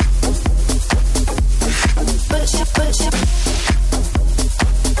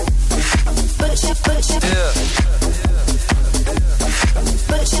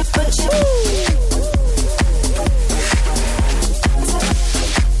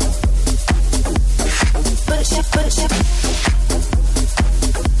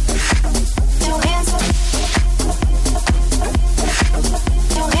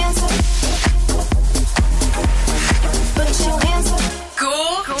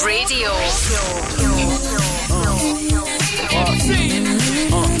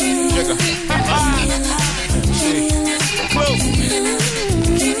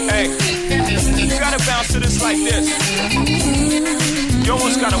 To this like this. You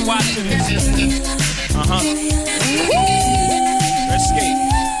almost gotta watch to this. Let's skate.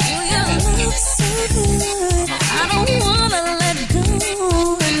 I don't wanna let go.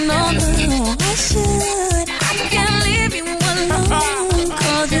 No, I should. I can't leave you alone.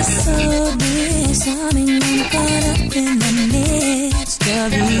 'Cause you're so disarming. I'm caught up in the midst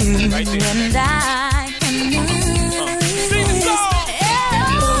of you. Right there. And I cannot resist.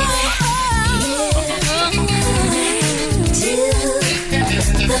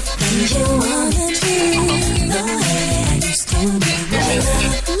 The things you wanna do, the way I used to be.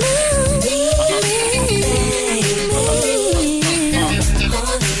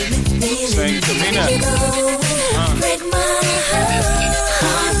 Sing to me now. Break my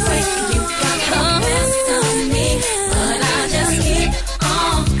heart, break you got the best of me, but I just keep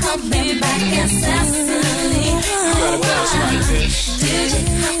on coming back incessantly. You gotta bounce like this. Did you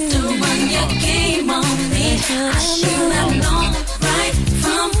have to run your game on me? I should have known right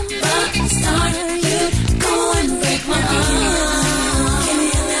from the start. You'd go and break my heart. Give me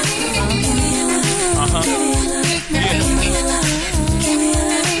a love, give me a love, give me a love, give me a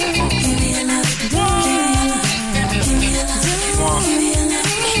love, give me a love, give me a love, give me a love.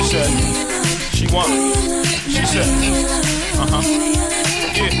 She said, she want. She said,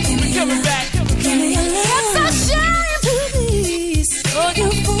 yeah, we coming back. It's a shame to be so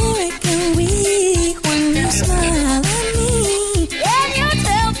euphoric and weak when you smile at me and you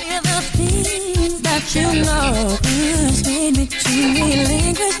tell me the things that you know persuade me to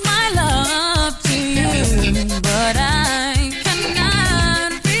relinquish my love to you, but I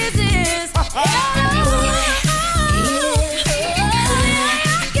cannot resist.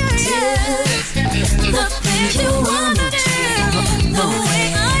 The things you wanna do, the way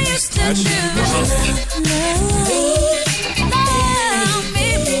I used to do. Love me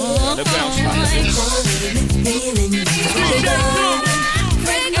more. The bounce like this.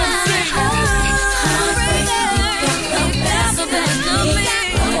 Break my heart, break the best of me.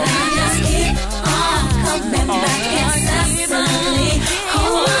 I just keep on coming back incessantly.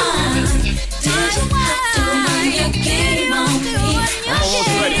 Oh, did you have to run your game on me? I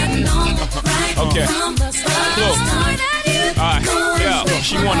should have known right from the start. Alright, yeah,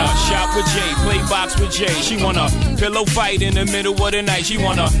 she wanna shop with Jay, play box with Jay. She wanna pillow fight in the middle of the night. She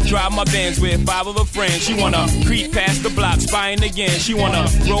wanna drive my Benz with 5 of her friends. She wanna creep past the block, spying again. She wanna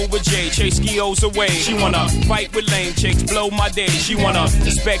roll with Jay, chase skios away. She wanna fight with lame chicks, blow my day. She wanna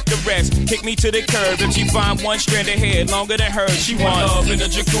inspect the rest, kick me to the curb. If she find one strand of hair longer than hers, she want love in the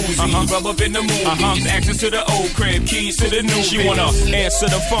jacuzzi, rub up in the movies, access to the old crib, keys to the new. She wanna answer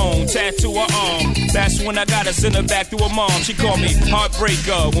the phone, tattoo her arm. That's when I gotta send her back to her mom. She call me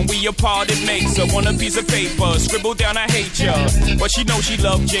heartbreaker. When we apart, it makes her want a piece of paper. Scribble down, I hate ya. But she knows she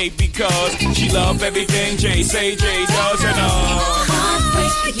love Jay because she love everything Jay say Jay does. And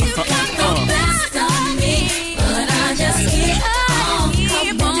heartbreaker, you got the best of me, but I just keep on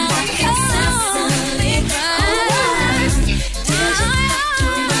coming back incessantly. Did you have to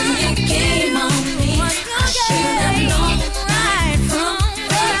run your game on me? I should have known right from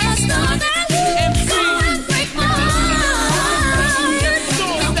the start. Go and break my heart.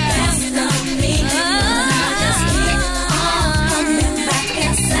 The best of me, but I just keep on coming back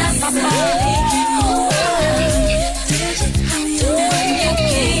incessantly. Did you have to run your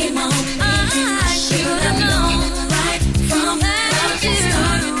game on me? I should have known right from the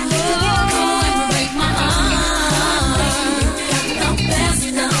start. Go and break my heart. You got the best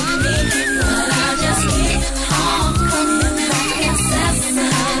of me, but I just keep on coming back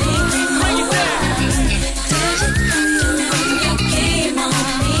incessantly. Did you have to run your game on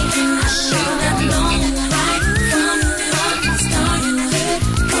me? I should have known right from the start.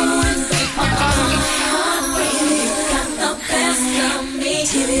 Go and break my heart. You got the best of me,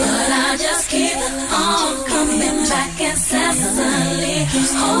 but I just keep on coming back incessantly.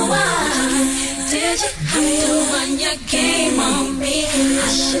 Oh, why did you have to run your game on me? I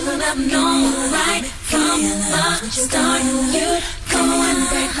should have known right from superstar. You go and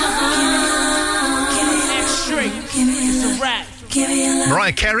break my heart. Next straight, it's a rap.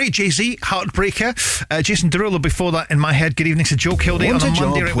 Mariah Carey, Jay-Z, Heartbreaker. Jason Derulo before that in my head. Good evening to Joe Kilday Want on a a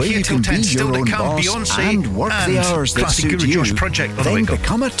job Monday right where here you till can 10. be Still your to own come, boss Beyonce and work the hours that Classic suit Guru you. Josh Project. On the way Then go.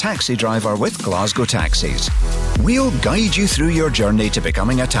 become a taxi driver with Glasgow Taxis. We'll guide you through your journey to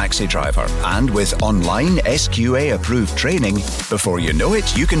becoming a taxi driver, and with online SQA approved training, before you know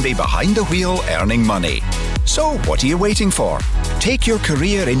it, you can be behind the wheel earning money. So what are you waiting for? Take your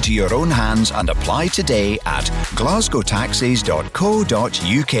career into your own hands and apply today at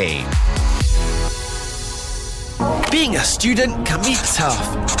glasgowtaxis.co.uk. Being a student can be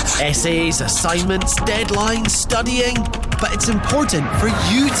tough. Essays, assignments, deadlines, studying. But it's important for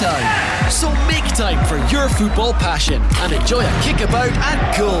you time. So make time for your football passion and enjoy a kickabout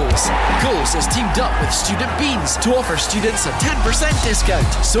at Goals. Goals has teamed up with Student Beans to offer students a 10% discount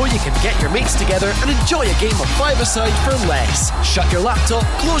so you can get your mates together and enjoy a game of five-a-side for less. Shut your laptop,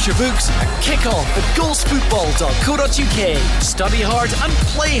 close your books and kick off at goalsfootball.co.uk. Study hard and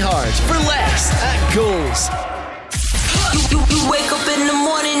play hard for less at Goals. You wake up in the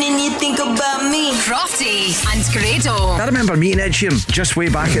morning and you think about me. Crofty and Grado. I remember meeting Ed Sheeran just way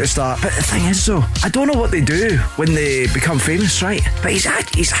back at the start. But the thing is though, I don't know what they do when they become famous, right? But he's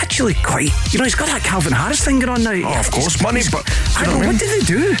actually quite, he's got that Calvin Harris thing going on now. Oh, of course, money, but I don't know, what do they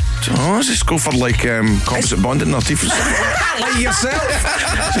do? Oh, let's just go for like composite bonding in their teeth. Like yourself.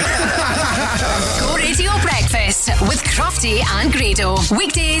 Go Radio Breakfast with Crofty and Grado.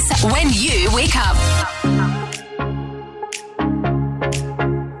 Weekdays when you wake up.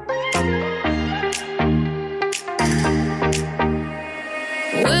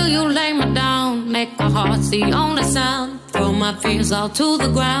 Will you lay me down, make my heart the only sound, throw my fears all to the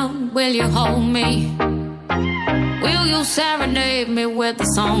ground? Will you hold me? Will you serenade me with the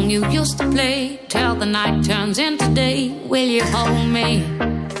song you used to play till the night turns into day? Will you hold me?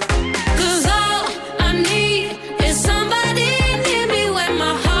 'Cause all I need is somebody near me when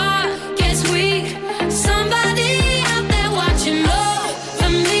my heart gets weak. Somebody out there watching over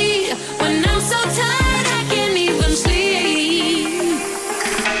me when I'm so tired I can't even sleep.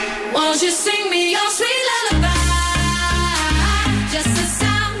 Won't you sing me your sweet lullaby? Just the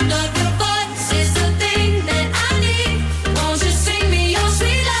sound of your voice is the thing that I need. Won't you sing me your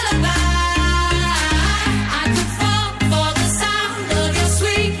sweet lullaby? I could fall for the sound of your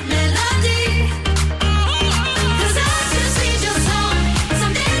sweet melody. 'Cause I just need your song,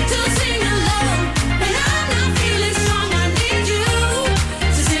 something to sing along. When I'm not feeling strong, I need you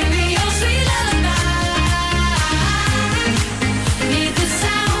to sing me your sweet lullaby. Need the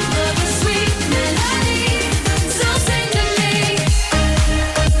sound of your sweet melody, so sing to me.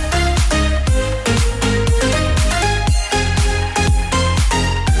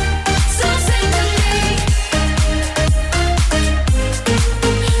 So sing to me.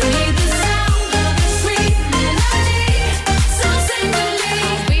 Need the sound of your sweet melody, so sing to me.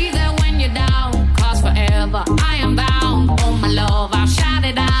 I'll be there when you're down, 'cause forever I am bound. Oh my love, I'll shout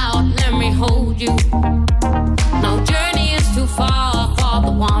it out, let me hold you. No journey is too far for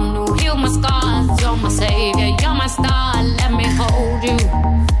the one who healed my scars. You're my savior, you're my star, let me hold you.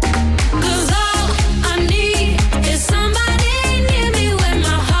 'Cause all I need is somebody near me when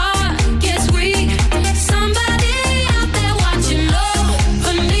my heart gets weak. Somebody out there watching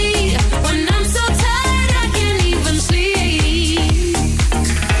over me when I'm so tired I can't even sleep.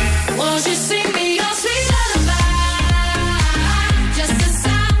 Won't you sing me your sweet lullaby? Just the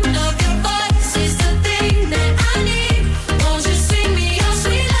sound of your voice is the thing that I need. Won't you sing me your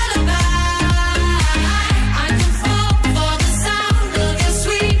sweet lullaby? I can fall for the sound of your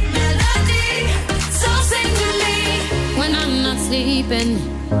sweet melody, so sing to me. When I'm not sleeping,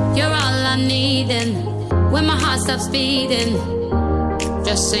 you're all I need, and when my heart stops beating,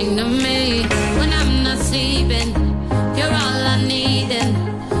 just sing to me. When I'm not sleeping, you're all I need, and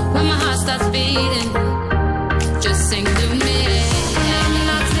when my heart starts beating, just sing to me. When I'm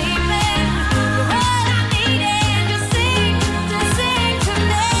not sleeping, you're all I need, and just sing to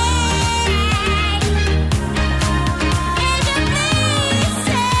me. And you please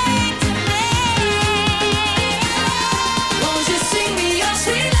sing to me. Won't you sing me your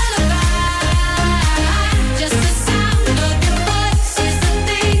sweet lullaby? Just the sound of your voice is the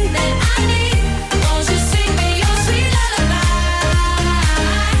thing that I need. Won't you sing me your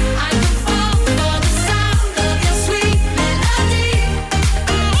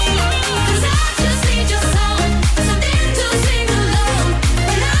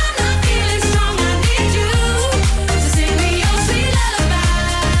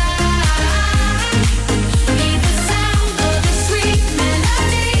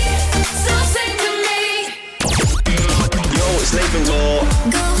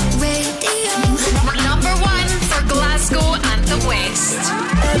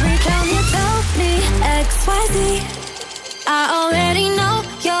XYZ. I already know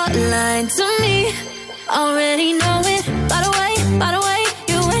you're lying to me. Already know it. By the way,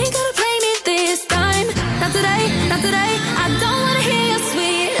 you ain't gonna play me this time. Not today, not today. I don't wanna hear your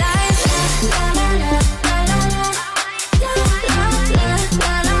sweet lies. La la la la la la la la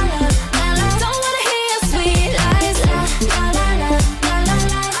la la la la. Don't wanna hear your sweet lies. La la la la la la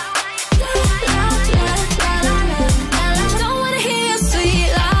la la la la la. Don't wanna hear your sweet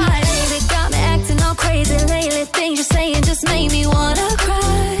lies. Baby, got me acting all crazy lately. Things you're saying just made me wanna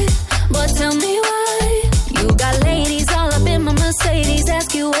cry. But tell me why. You got ladies all up in my Mercedes.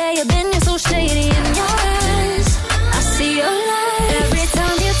 Ask you where you been, you're so shady in your eyes. I see your lies. Every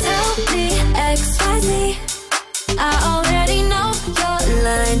time you tell me XYZ, I already know you're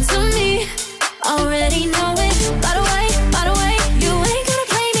lying to me. Already know it. By the way, you ain't gonna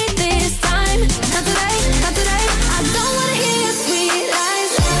play me this time. Not today, not today. I don't wanna hear your sweet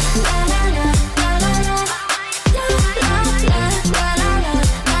lies. La la la la la la la la la la la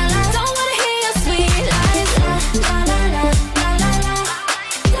la. Don't wanna hear your sweet lies. La la la la la la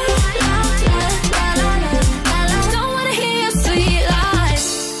la la la la. Don't wanna hear your sweet lies.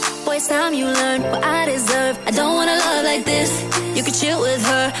 Boy, it's time you learn what I deserve. I don't wanna love like this. You can chill with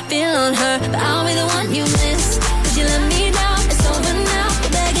her, feel on her, but I'll be the one you miss. Cause you let me down, it's over now.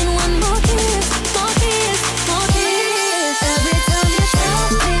 You're begging one more kiss, more kiss, more kiss. Every time you tell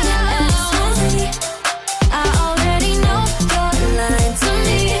me XYZ, I already know you're lying to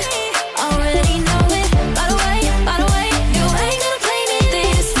me. Already know it. By the way, you ain't gonna play me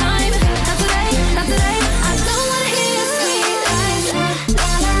this time. Not today, not today. I don't wanna hear your sweet lies.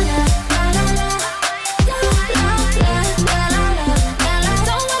 La la la la la la la la la la la.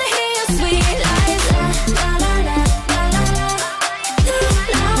 Don't wanna hear your sweet lies. La la la la la la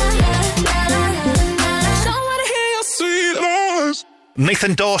la la. Don't wanna hear your sweet lies.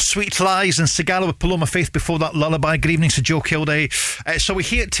 Nathan Doss, Sweet Lies, and Sigala with Paloma Faith before that lullaby. Good evening to Joe Kilday. So we're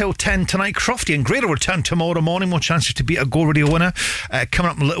here till 10 tonight. Crofty and Grey will return tomorrow morning. More chances to beat a Go Radio winner.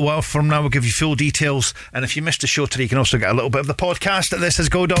 Coming up in a little while from now, we'll give you full details. And if you missed the show today, you can also get a little bit of the podcast at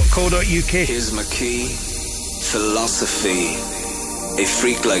thisisgo.co.uk. Here's my key, philosophy. A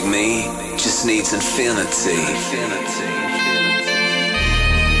freak like me just needs infinity.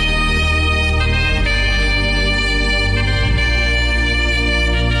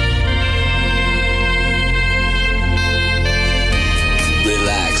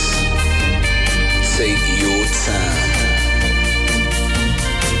 Relax, take your time.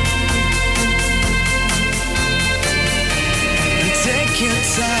 Take your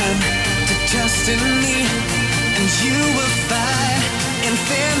time to trust in me, and you will find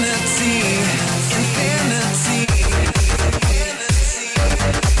infinity, infinity.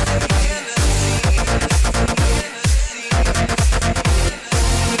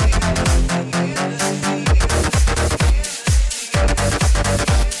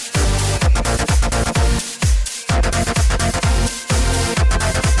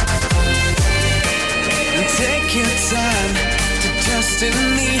 Take your time to trust in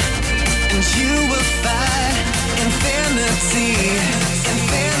me, and you will find infinity,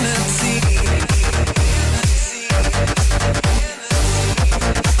 infinity.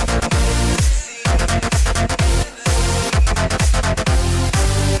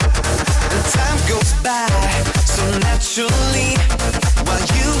 And time goes by so naturally while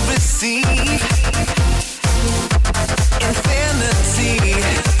you receive infinity.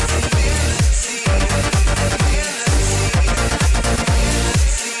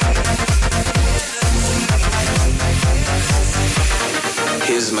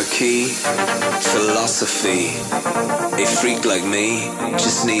 Here's my key, philosophy. A freak like me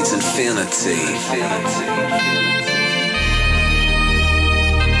just needs infinity.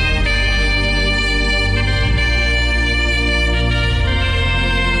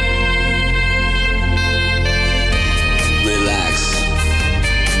 Relax,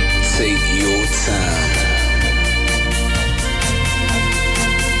 take your time.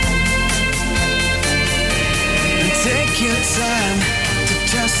 Take your time to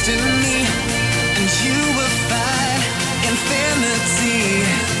trust in me, and you will find infinity,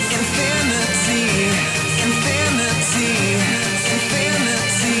 infinity, infinity,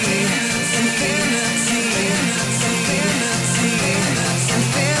 infinity, infinity, infinity,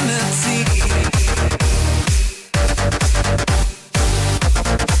 infinity.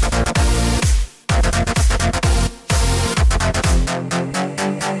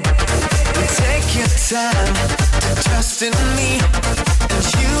 Take your time. Trust in me, and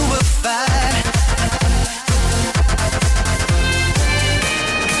you will find.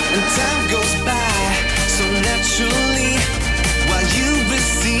 And time goes by so naturally while you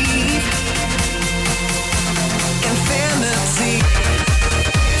receive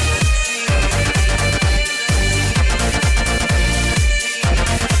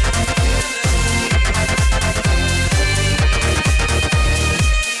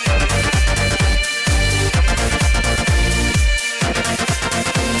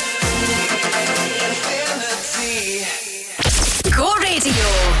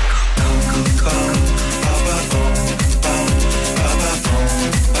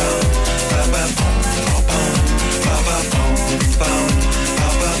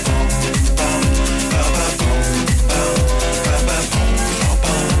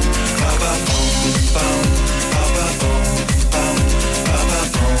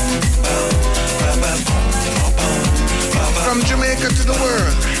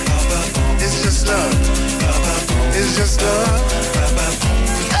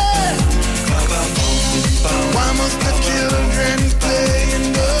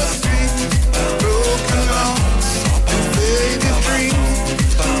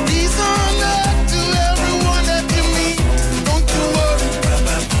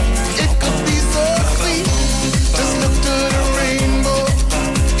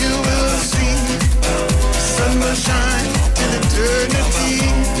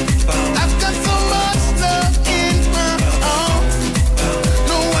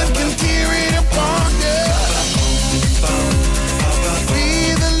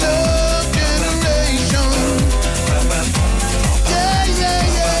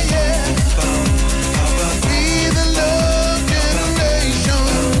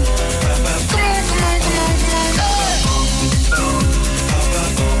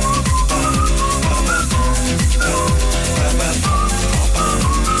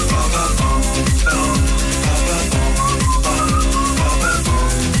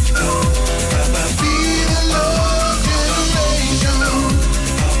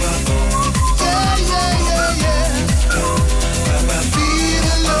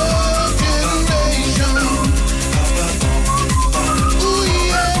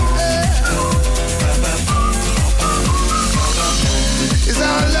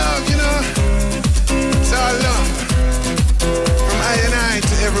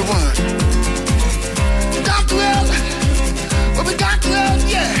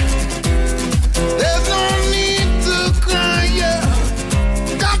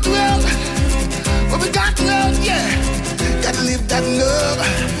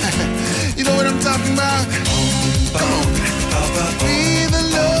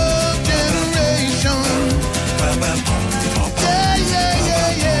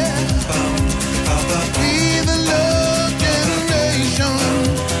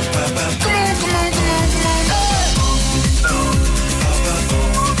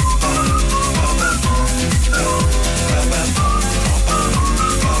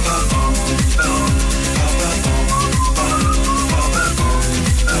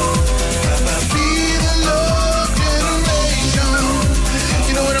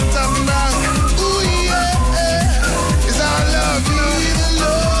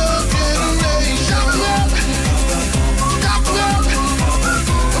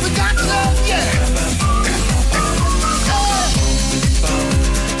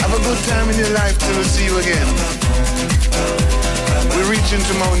to see you again. We're reaching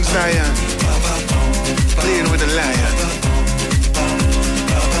to Mount Zion, playing with the lion.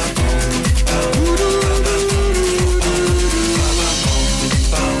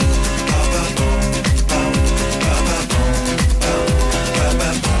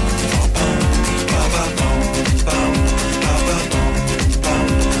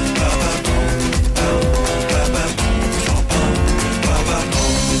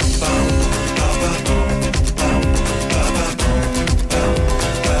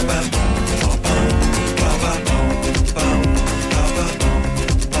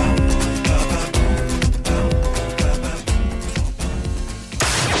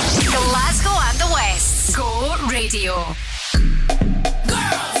 Radio.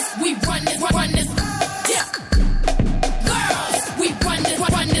 Girls, we run this, yeah. Girls, we run this,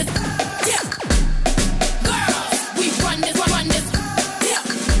 yeah. Girls, we run this, yeah.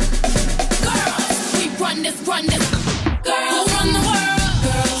 Girls, we run this. Girls, who run the world?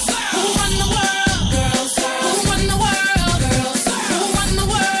 Girls, who run the world? Girls, who run the world? Girls, who run the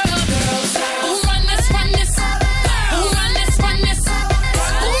world? Girls, who run this? Who run this? Who run this?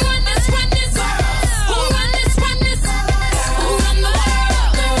 Who run this? Who run this? Who run this? Who run the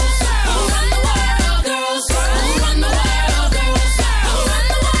world? Girls, who run the world? Girls, who run the world? Girls, who run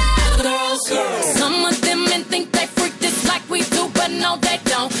the world? Girls. Some of them men think they freak this like we do, but no they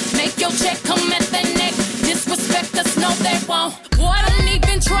don't. Make your check come at their neck. Disrespect us, no they won't. Boy, don't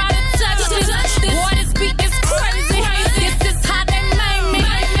even try to touch this. Boy, this beat is crazy. This is how they made me.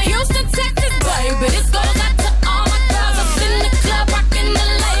 Houston, Texas, baby. This goes out to all my girls up in the club, rocking the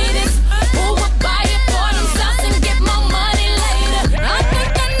ladies. Who would buy it for themselves and get more money later? I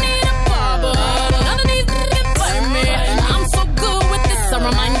think I need a barber. None of these niggas play me. I'm so good with this. I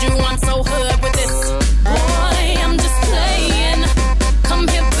remind you I'm so hood with this. Boy, I'm just playing. Come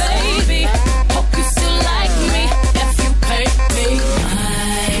here, baby. Hope you still like me if you pay me.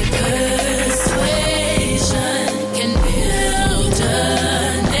 My persuasion can build a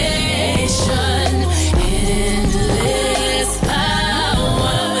nation. Endless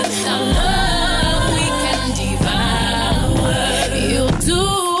power. Without love, we can devour. You'll do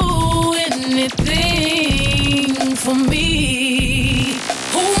anything for me.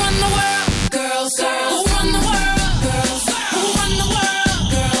 Who run the world? Girls, who run the world? Girls, who run the world?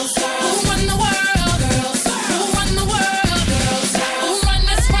 Girls, who run the world? Girls, who run the world? Girls, who run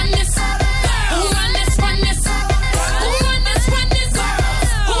this? Who run this? Who run this? Who run this?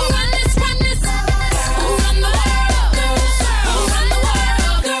 Who run this? Who run this? Who run the world? Girls, who run the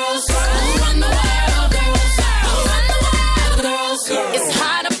world? Girls, who run the world? Girls, who run the world? Girls. It's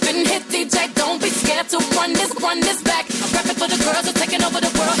hot up in here, DJ. Don't be scared to run this back. I'm rapping for the girls who are taking over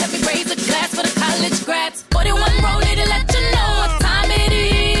the world. Help me raise a glass for the college grads. 41 rolling to let you know what time it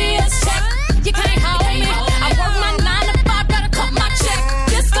is. Check, you can't hold me. I work my 9 to 5, gotta cut my check.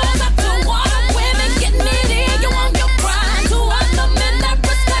 This goes up to all the women getting it in. You want your grind. To all the men that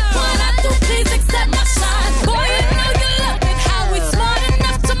respect what I do, please accept my shine. Boy, you know you love it. How we smart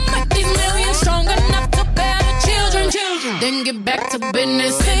enough to make these millions, strong enough to bear the children. Then get back to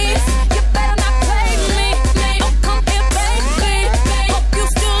business. Please, you better not play me. Oh, come here, baby. Hope you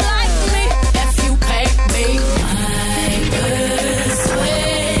still like me if you pay me. My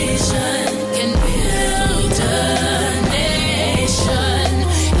persuasion can build a nation.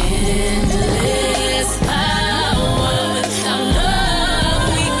 Endless power. Without love,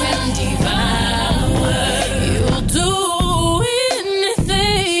 we can devour. You'll do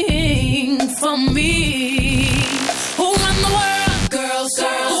anything for me. Who run the world? Girls, who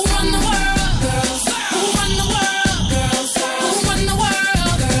run the world? Girls, who run the world? Girls, who run the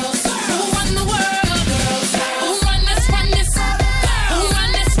world? Girls, who run the world? Girls, who run this? Who run this? Who run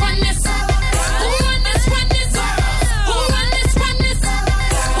this? Who run this? Who run this? Who run this?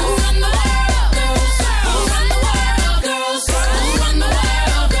 Who run the world? Girls, who run the world? Girls, who run the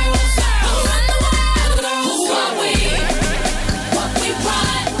world? Girls, who run the world? Who are we? What we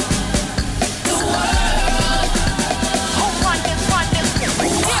run? The world. Who run this?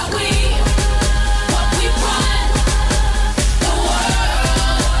 Who are we? What we run? The world.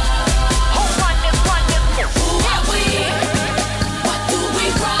 Who run this? Who are we? What do we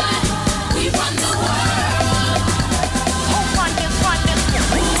run? We run the world. Who run this?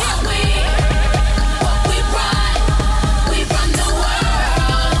 Who are we? What we run? We run the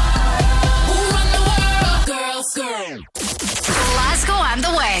world. Who run the world? Girls. Glasgow and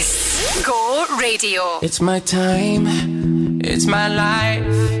the West. Go Radio. It's my time, it's my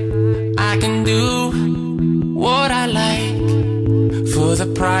life. I can do what I like for the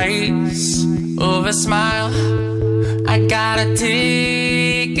price of a smile. I got a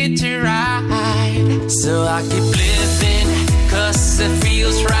ticket to ride. So I keep living, cause it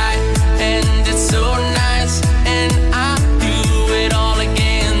feels right, and it's so nice, and I do it all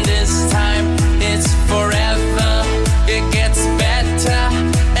again this time. It's forever, it gets better,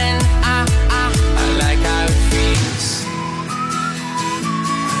 and I like how it feels.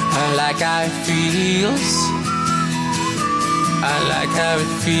 I like how it feels. I like how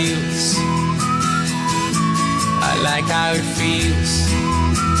it feels. I like how it feels.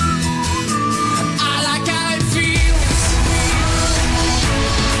 I like how it feels.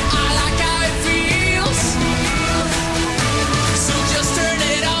 I like how it feels. So just turn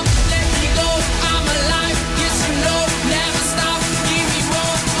it up, let me go. I'm alive, yes you know, never stop. Give me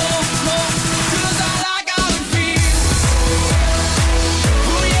more, more, more. 'Cause I like how it feels.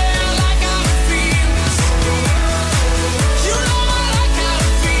 Oh yeah, I like how it feels. You know I like how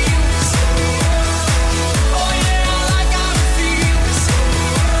it feels. Oh yeah, I like how it feels.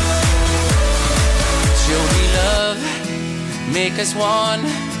 Show me love, make us one.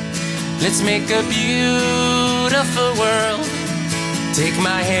 Let's make a beautiful world. Take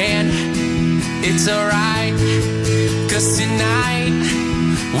my hand, it's alright. 'Cause tonight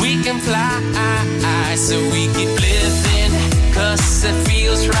we can fly. So we keep living, 'cause it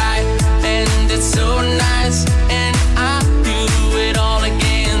feels right, and it's so nice, and I do it all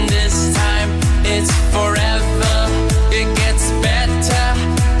again this time. It's forever, it gets better,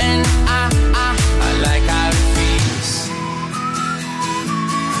 and I like how it feels.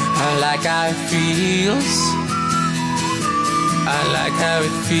 I like how it feels. I like how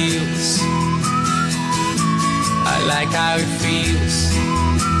it feels. I like how it feels.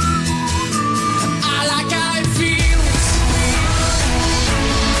 I like how it feels.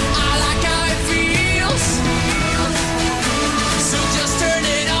 I like how it feels. So just turn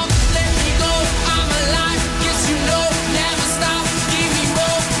it up, let me go. I'm alive, yes you know, never stop. Give me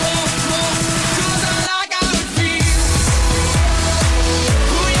more, more, more. 'Cause I like how it feels.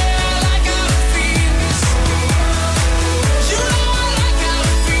 Oh yeah, I like how it feels. You know I like how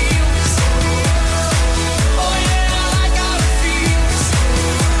it feels. Oh yeah, I like how it feels.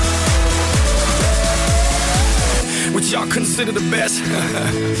 What y'all consider the best?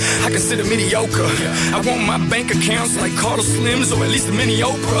 I consider mediocre. I want my bank accounts like Carter Slims, or at least a mini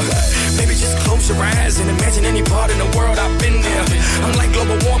Oprah. Maybe just close your eyes and imagine any part in the world I've been there. I'm like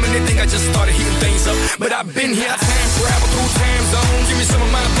global warming, they think I just started heating things up, but I've been here. I time travel through time zones. Give me some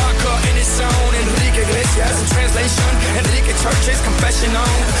of my vodka and it's on. Enrique Iglesias in translation, Enrique Church's confession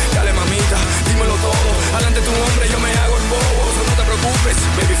on. Dale mamita, dímelo todo. Adelante tu hombre, yo me hago el bobo. So no te preocupes,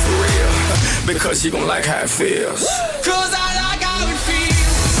 baby, for real, because you gon' like how it feels. 'Cause I like how it feels.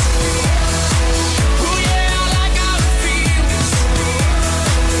 Oh yeah, I like how it feels.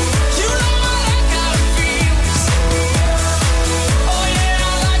 You know I like how it feels. Oh yeah,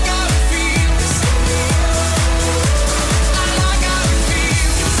 I like how it feels. I like how it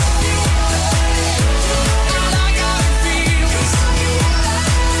feels. I like how it feels.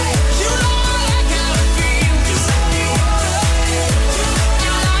 You know I like how it feels.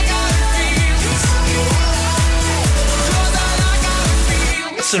 I like how it feels. 'Cause I like how it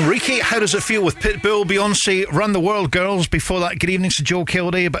feels. It's Enrique. How does it feel with Pitbull, Beyonce, Run the World Girls? Before that, good evening to Joe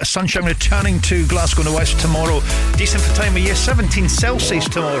Kilday. A bit of sunshine returning to Glasgow and the West tomorrow. Decent for time of year, 17 Celsius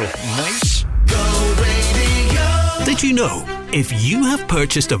tomorrow. Nice. Did you know, if you have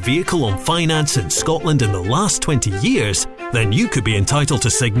purchased a vehicle on finance in Scotland in the last 20 years, then you could be entitled to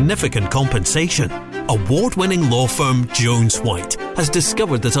significant compensation. Award-winning law firm Jones White has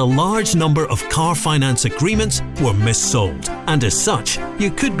discovered that a large number of car finance agreements were missold, and as such,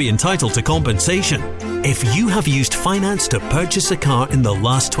 you could be entitled to compensation. If you have used finance to purchase a car in the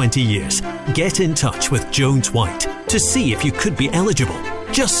last 20 years, get in touch with Jones White to see if you could be eligible.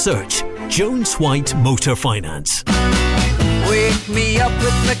 Just search Jones White Motor Finance. Wake me up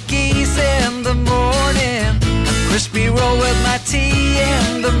with McGee's in the morning. A crispy roll with my tea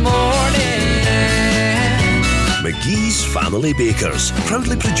in the morning. McGee's Family Bakers,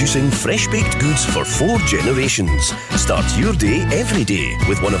 proudly producing fresh-baked goods for 4 generations. Start your day every day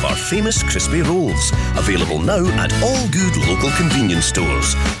with one of our famous crispy rolls. Available now at all good local convenience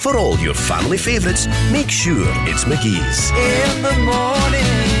stores. For all your family favourites, make sure it's McGee's. In the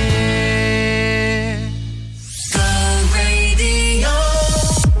morning.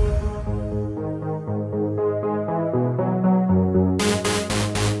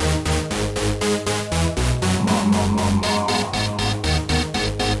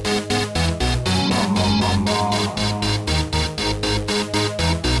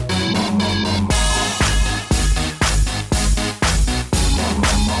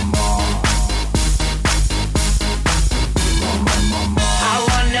 I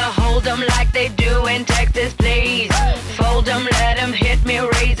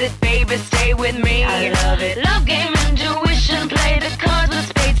with me. I love it. Love game, intuition, play the cards with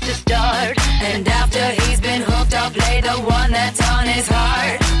spades to start. And after he's been hooked, I'll play the one that's on his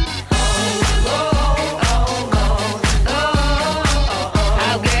heart.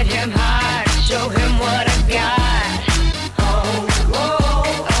 I'll get him hard, show him what I got.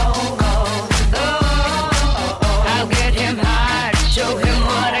 I'll get him hard, show him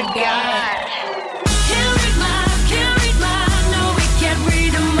what I got. Can't read my, no, we can't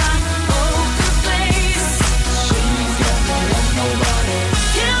read my poker face. She's got no love, nobody.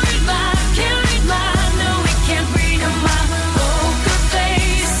 Can't read my, no, we can't read my poker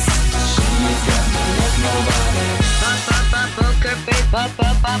face. She's got no love, nobody. Poker face,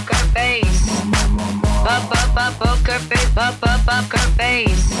 poker face. Poker face, poker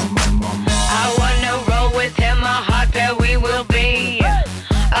face. I wanna roll with him, a hot pair we will be.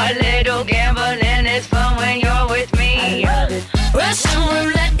 A little gambling is fun when you're with me. Russian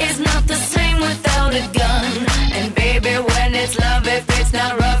roulette is not the same without a gun. And baby, when it's love, if it's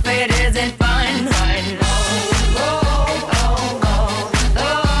not rough, it isn't fun.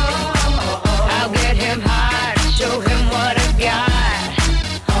 I'll get him hard, show him what I got.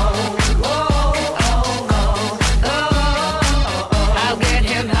 I'll get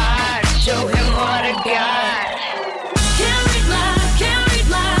him hard, show him what I got. Can't read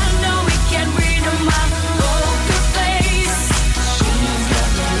my, no, we can't read my poker face. She's got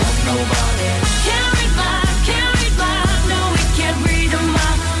no love, nobody. Can't read my, no, we can't read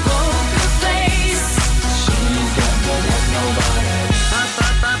my poker face. She's got no love, nobody.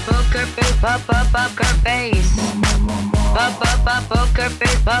 Poker face, poker face. Poker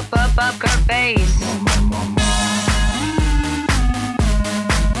face, poker face.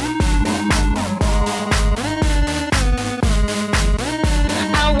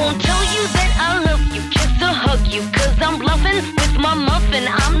 I won't tell you that I love you, kiss or hug you, 'cause I'm bluffing with my muffin.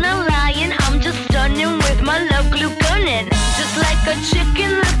 I'm not lying, I'm just stunning with my love glue gunning. Just like a chick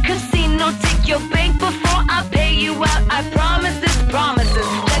in the casino, take your bank before I pay you out. I promise this promises.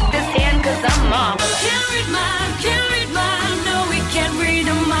 Check this hand 'cause I'm marvelous. Can't read my, no, we can't read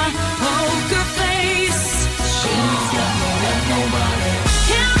my poker face. She's got no love, nobody.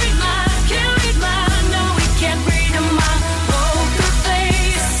 Can't read my, no, we can't read my poker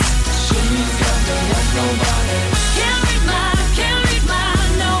face. She's got no love, nobody. Can't read my,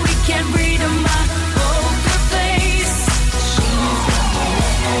 no, we can't read my poker face. She's got no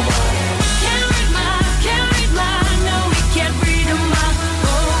love, nobody. Can't read my, no, we can't read my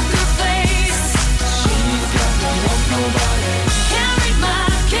poker face. She's got no love, nobody. Can't read my,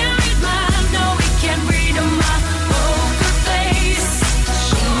 no, we can't read my poker face.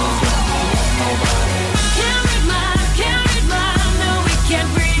 She's got no love, nobody. Can't read my, no, we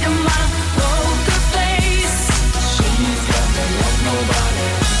can't read my poker face. She's got no love, nobody.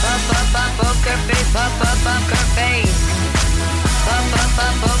 Poker face, poker face. Poker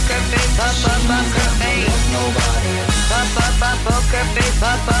face, poker face. Nobody. Poker face,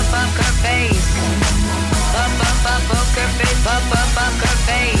 poker face. Poker face, poker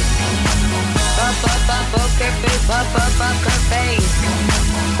face. Poker face, poker face.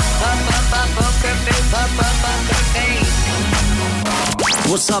 Poker face, poker face.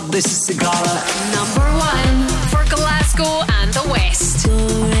 What's up, this is Sigala. Number 1 for Glasgow and the West.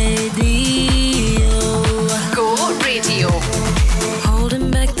 Go Radio. Holding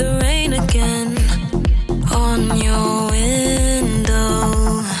back the rain again on your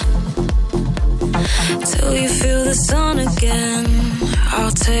window. Till you feel the sun again,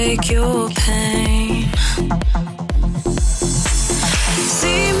 I'll take your pain.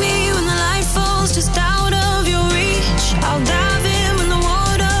 See me when the light falls just out of your reach. I'll dive in when the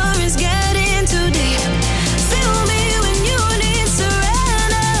water is getting too deep. Feel me when you need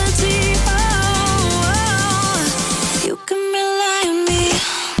serenity. Oh, you can rely on me.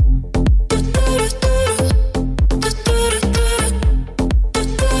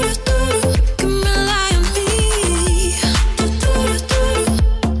 Can rely on me.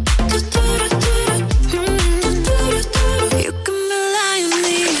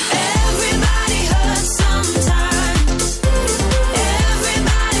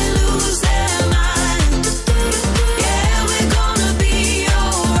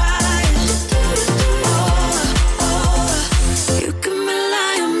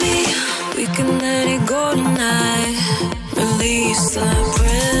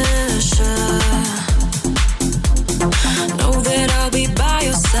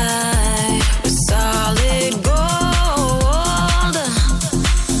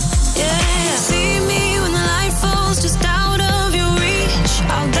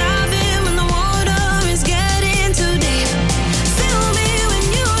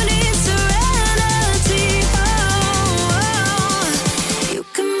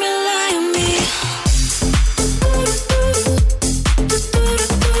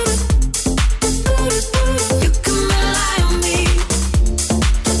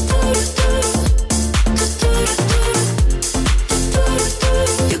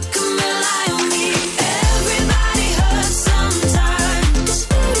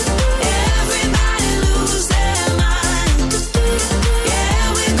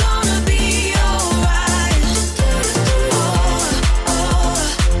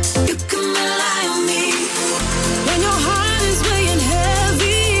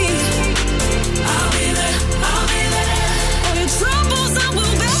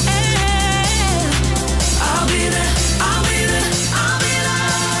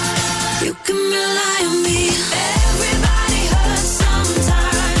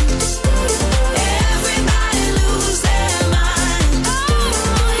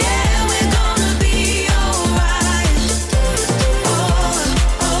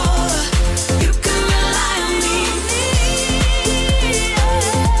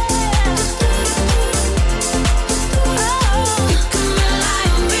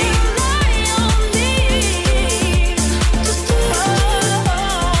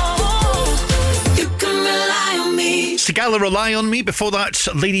 Gala Rely on Me. Before that,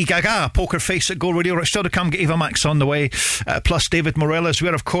 Lady Gaga, Poker Face at Go Radio. Right, still to come, get Eva Max on the way. Plus David Morales.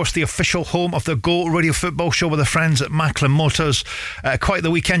 We're, of course, the official home of the Go Radio Football Show with our friends at Macklin Motors. Quite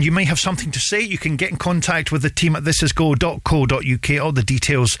the weekend. You may have something to say. You can get in contact with the team at thisisgo.co.uk. All the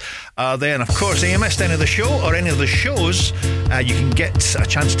details are there. And, of course, you missed any of the show or any of the shows, you can get a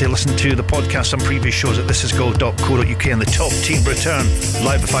chance to listen to the podcast on previous shows at thisisgo.co.uk. And the top team return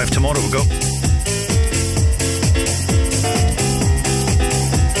live at 5 tomorrow. We'll go.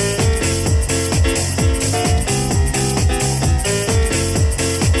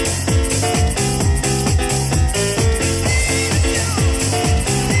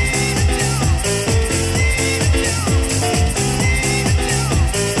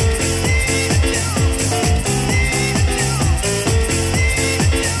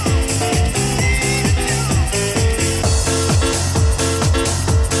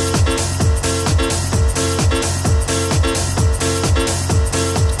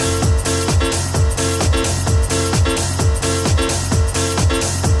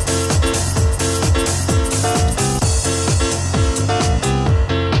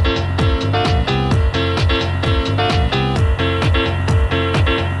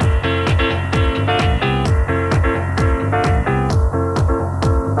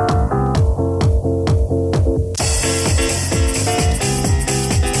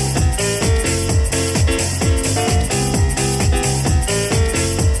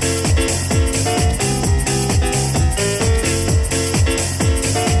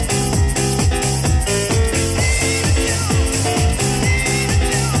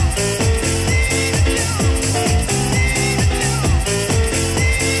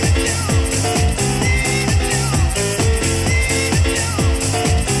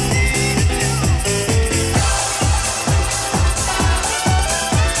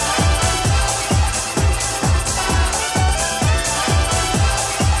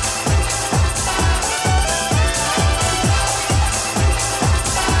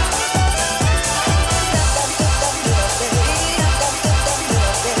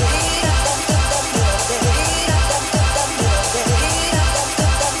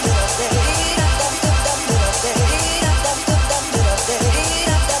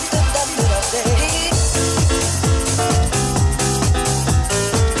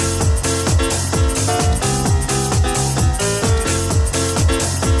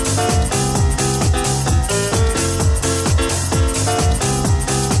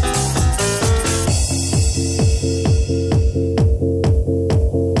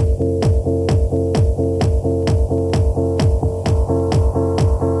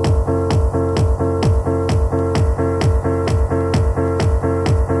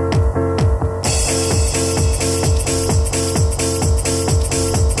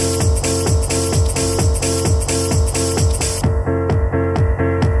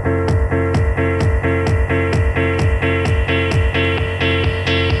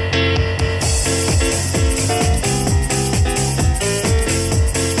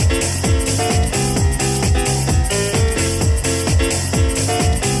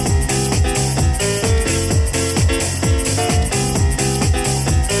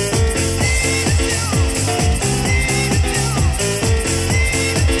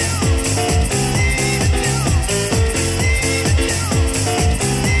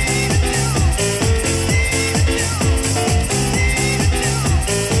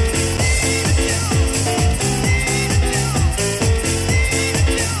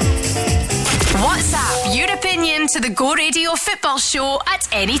 To the Go Radio Football Show at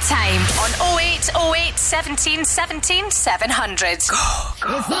any time on 0808 17 17 700. If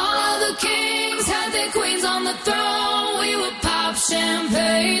all of the kings had their queens on the throne, we would pop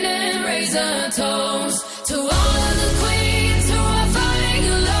champagne and raise a toast to all of the queens who are fighting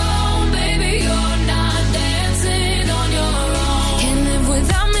alone. Baby, you're not dancing on your own. Can't live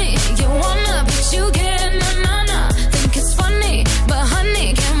without me. You wanna, but you can't. Nah. Think it's funny, but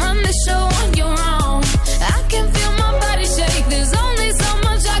honey, can't run the show on your own. I can feel my body shake. There's only so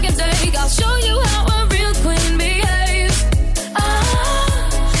much I can take. I'll show you how a real queen behaves.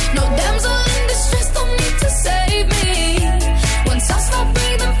 No damsel in distress, don't need to save me. Once I start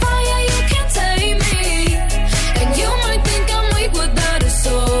breathing fire, you can't tame me. And you might think I'm weak without a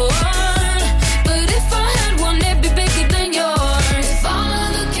sword, but if I had one, it'd be bigger than yours. If all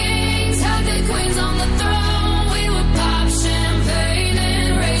of the kings had their queens on the throne, we would pop champagne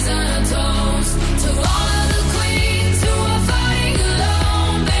and raise a toast to all of the queens who are fighting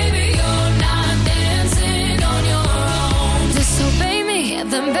alone. Baby, you're not dancing on your own. Disobey me,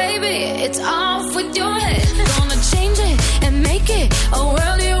 then baby, it's off with your head. Gonna change it and make it a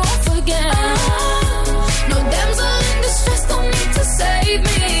world you won't forget. No damsel in distress. save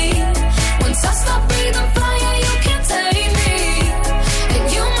me. Once I stop breathing fire, you can't take me. And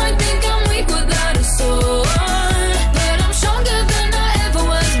you might think I'm weak without a sword, but I'm stronger than I ever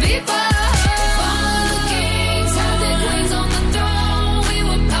was before. If all the kings had their queens on the throne, we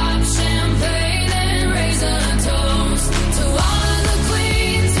would pop champagne and raise a toast to all of the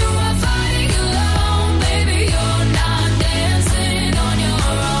queens who are fighting alone. Baby, you're not dancing on your own.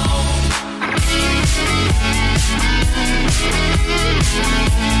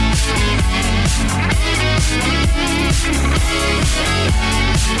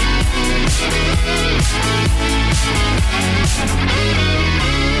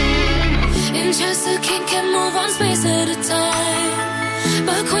 In just a king can move one space at a time,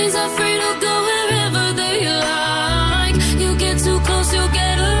 but queens are free to go wherever they like. You get too close, you'll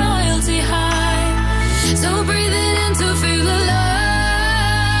get a royalty high. So breathe it in to feel alive.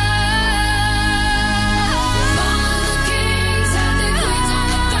 All the kings have their queens on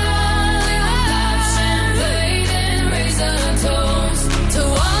the throne. We will pop champagne and raise a toast to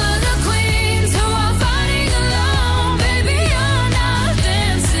all of the queens who are fighting alone. Baby, you're not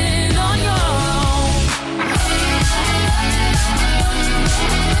dancing on your own.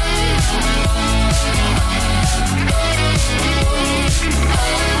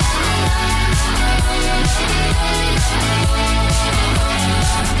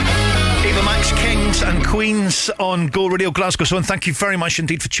 Ava Max, Kings and Queens on Go Radio Glasgow. So, and thank you very much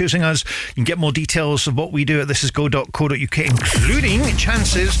indeed for choosing us. You can get more details of what we do at thisisgo.co.uk, including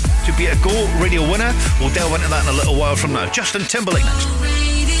chances to be a Go Radio winner. We'll delve into that in a little while from now. Justin Timberlake next.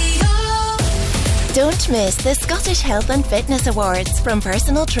 Don't miss the Scottish Health and Fitness Awards. From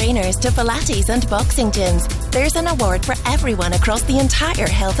personal trainers to Pilates and boxing gyms, there's an award for everyone across the entire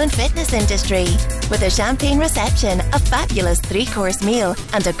health and fitness industry. With a champagne reception, a fabulous 3-course meal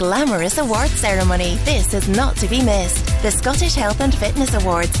and a glamorous award ceremony, this is not to be missed. The Scottish Health and Fitness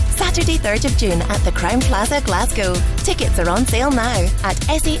Awards, Saturday 3rd of June at the Crown Plaza, Glasgow. Tickets are on sale now at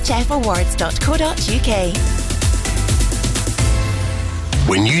shfawards.co.uk.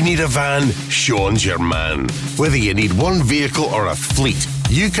 When you need a van, Sean's your man. Whether you need one vehicle or a fleet,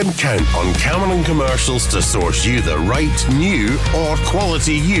 you can count on Cameron Commercials to source you the right new or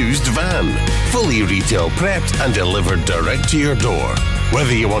quality used van. Fully retail prepped and delivered direct to your door.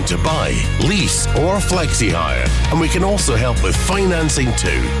 Whether you want to buy, lease or flexi-hire. And we can also help with financing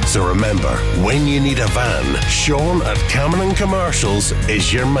too. So remember, when you need a van, Sean at Cameron Commercials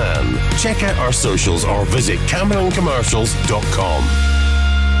is your man. Check out our socials or visit CameronCommercials.com.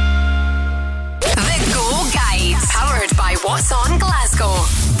 Powered by What's On Glasgow.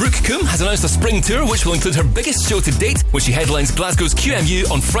 Brooke Coombe has announced a spring tour which will include her biggest show to date, when she headlines Glasgow's QMU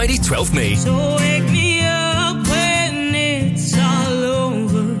on Friday 12th May. So wake me up when it's all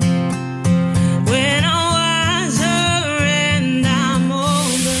over, when I'm wiser and I'm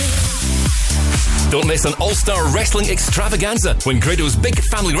older. Don't miss an all-star wrestling extravaganza when Grado's Big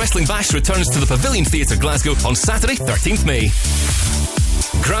Family Wrestling Bash returns to the Pavilion Theatre Glasgow on Saturday 13th May.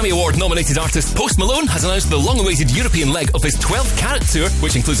 Grammy Award nominated artist Post Malone has announced the long-awaited European leg of his 12 Carat Tour,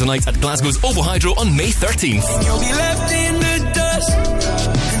 which includes a night at Glasgow's Ovo Hydro on May 13th. You'll be left in the dust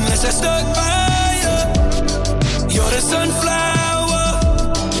unless I stuck by you. You're the sunflower.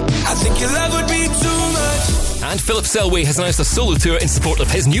 I think your love would be too much. And Philip Selway has announced a solo tour in support of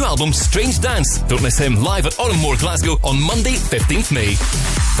his new album Strange Dance. Don't miss him live at Oranmore, Glasgow on Monday 15th May.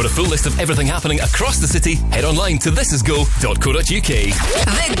 For a full list of everything happening across the city, head online to thisisgo.co.uk.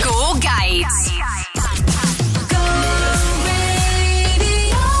 The Go Guides.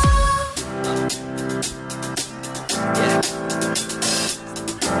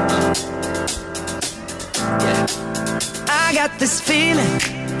 I got this feeling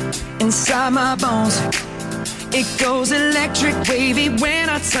inside my bones. It goes electric wavy when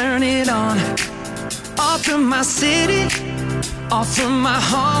I turn it on. All through my city, all through my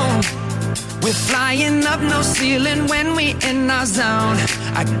home. We're flying up, no ceiling when we in our zone.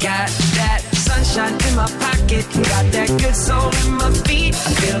 I got that sunshine in my pocket, got that good soul in my feet.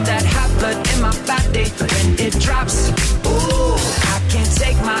 I feel that hot blood in my body when it drops. Ooh, I can't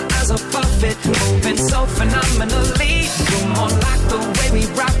take my eyes off of it, moving so phenomenally. You're more like the way we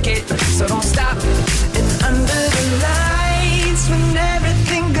rock it, so don't stop. And under the lights, when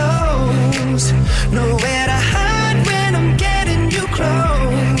everything goes, nowhere to hide when I'm getting you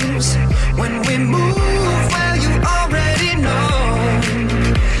close. When we move, well, you already know.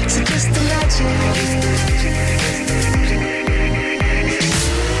 So just imagine.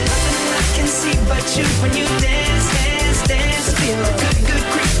 Nothing I can see but you when you dance, dance, dance. Feel good, good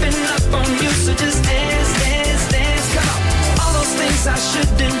creeping up on you. So just dance, dance, dance. Come on. All those things I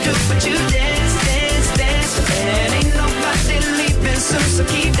shouldn't do, but you dance, dance.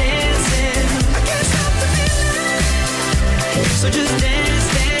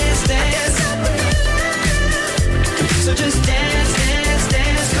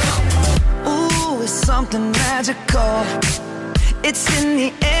 something magical. It's in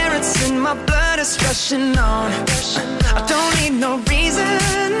the air, it's in my blood, it's rushing on. I don't need no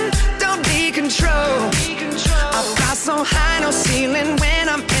reason, don't be control. I fly so high, no ceiling when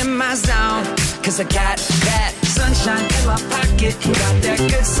I'm in my zone. Cause I got that sunshine in my pocket, got that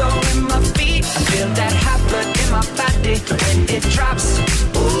good soul in my feet. I feel that hot blood in my body when it drops.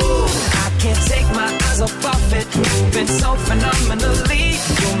 Ooh, I can't take my eyes off of it, moving so phenomenally.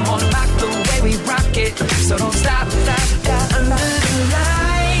 You're more like the way we rock it, so don't stop, stop, stop. Under the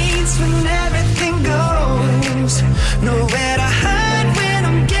lights when everything goes, nowhere to hide when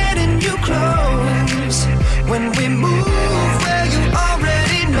I'm getting you close. When we move, well you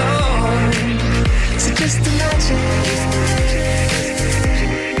already know. So just imagine.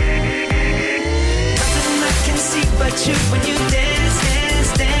 Nothing I can see but you when you dance,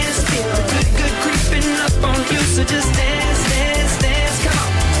 dance, dance. Feel the good, good creeping up on you. So just dance, dance, dance. Come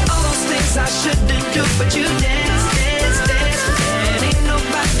on. All those things I shouldn't do, but you dance, dance, dance. And ain't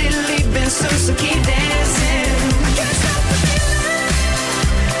nobody leaving soon, so keep dancing. I can't stop the feeling.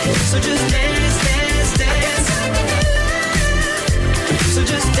 So just dance, dance, dance. So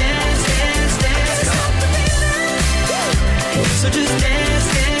just dance, dance, dance. So just dance,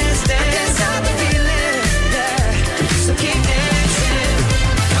 dance, dance. I can't stop the feeling, yeah. So keep dancing.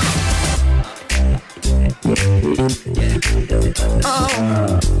 Oh,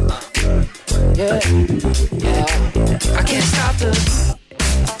 yeah, yeah. I can't stop the.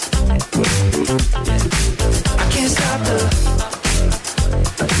 I can't stop the.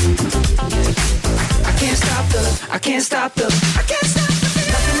 I can't stop the. I can't stop the. I can't stop the.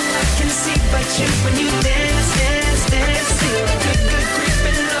 Nothing I can see but you when you dance, dance, dance. Feel good, good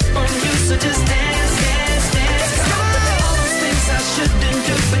creeping up on you. So just dance, dance, dance. Come on. All those things I shouldn't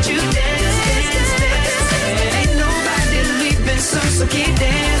do, but you dance, dance, dance. And ain't nobody leaving soon, so keep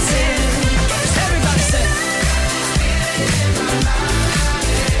dancing. Everybody say.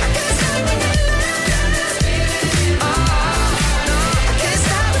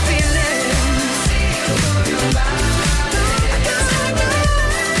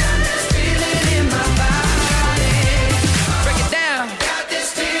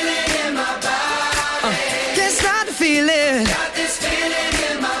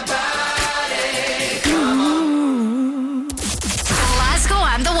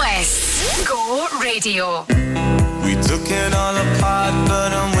 Radio. We took it all apart,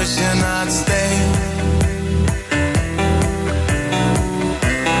 but I'm wishing I'd stay.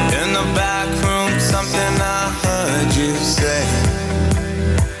 In the back room, something I heard you say.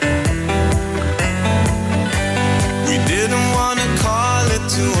 We didn't want to call it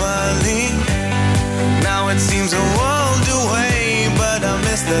too early. Now it seems a world away, but I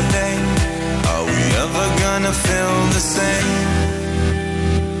miss the day. Are we ever gonna feel the same?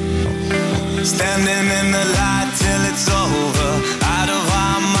 Standing in the light till it's over, out of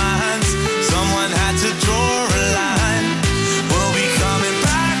our minds. Someone had to draw a line. We'll be coming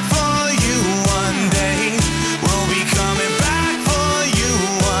back for you one day. We'll be coming back for you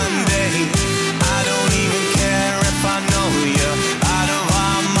one day. I don't even care if I know you're out of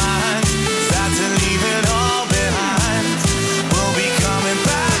our minds. Sad to leave it all behind. We'll be coming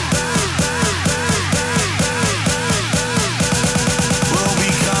back, back, back, back, back, back, back. We'll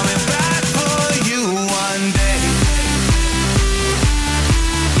be coming back for you one day.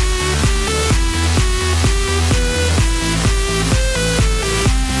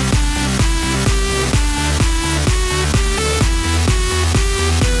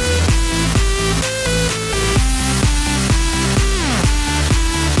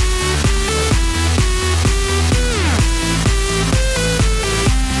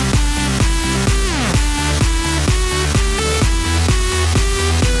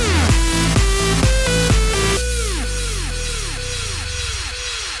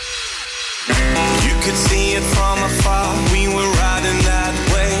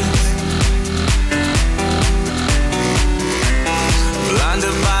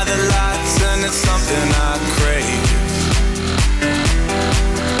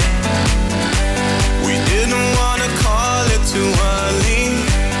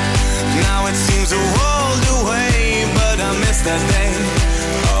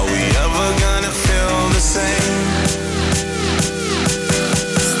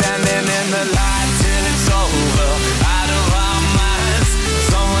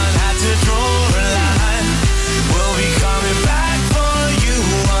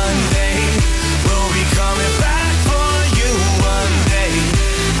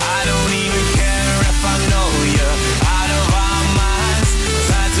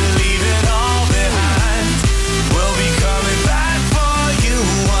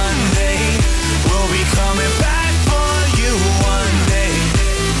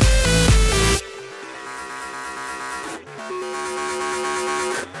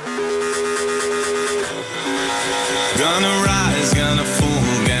 Gonna rise, gonna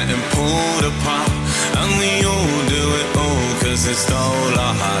fall, getting pulled apart. And we all do it all, cause it stole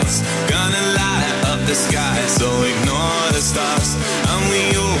our hearts. Gonna light up the sky, so ignore the stars. And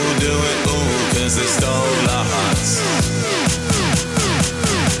we all do it all, cause it stole our hearts.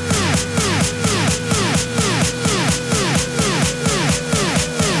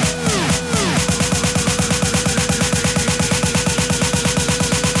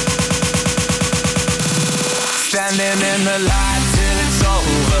 Standing in the light till it's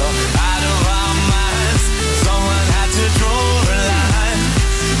over, out of our minds. Someone had to draw a line.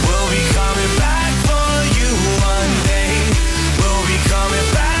 We'll be coming back for you one day. We'll be coming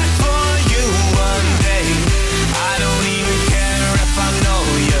back for you one day. I don't even care if I know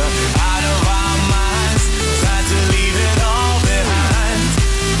you. Out of our minds, time to leave it all behind.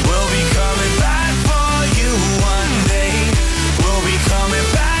 We'll be coming back for you one day. We'll be coming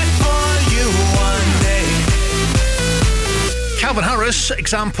back for you one day. Calvin Harris,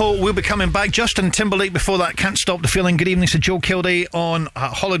 example, we'll be coming back. Justin Timberlake before that, Can't Stop the Feeling. Good evening to Joe Kilday on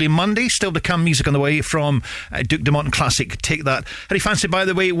Holiday Monday. Still to come, music on the way from Duke Dumont Classic, Take That. How do you fancy, by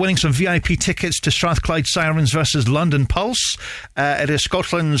the way, winning some VIP tickets to Strathclyde Sirens versus London Pulse? It is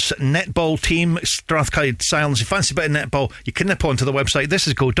Scotland's netball team, Strathclyde Sirens. If you fancy a bit of netball, you can nip onto the website. This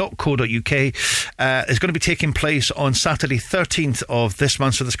is go.co.uk. It's going to be taking place on Saturday 13th of this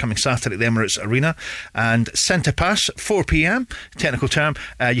month, so this coming Saturday at the Emirates Arena. And Centre Pass, 4pm, technical term.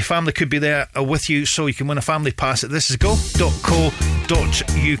 Your family could be there with you, so you can win a family pass. This is go.co.uk.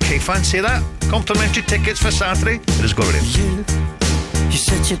 Fancy that? Complimentary tickets for Saturday. It is Go Radio. You're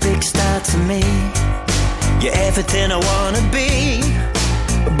such a big star to me. You're everything I wanna be,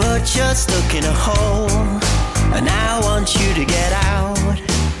 but you're stuck in a hole, and I want you to get out.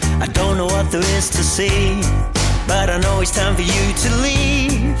 I don't know what there is to see, but I know it's time for you to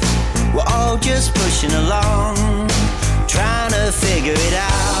leave. We're all just pushing along, trying to figure it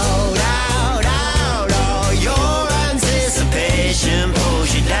out, out, out. All your anticipation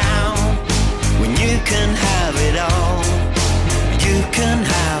pulls you down when you can have it all. You can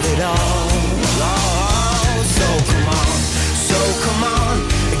have it all. Oh, so come on,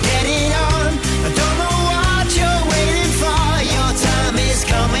 get it on. I don't know what you're waiting for. Your time is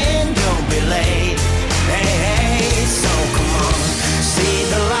coming, don't be late. Hey, hey, so come on, see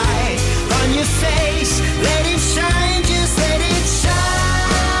the light on your face, let it shine, just let it shine.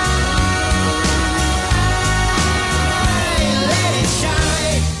 Let it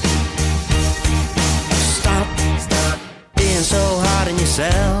shine. Stop being so hard on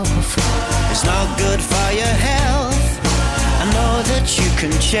yourself. It's not good for your health. I know that you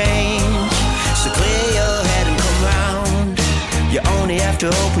can change, so clear your head and come round. You only have to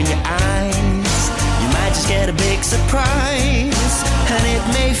open your eyes. You might just get a big surprise, and it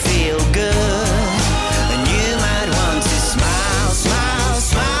may feel good, and you might want to smile, smile,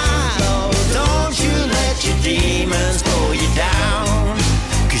 smile. Oh, don't you let your demons pull you down,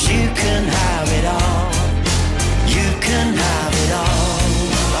 'cause you can have it all. You can have it all.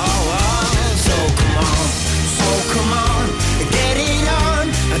 Oh, oh. So come on, get it on.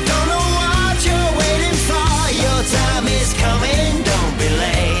 I don't know what you're waiting for. Your time is coming, don't be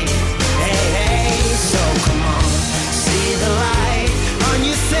late. Hey, hey, so come on, see the light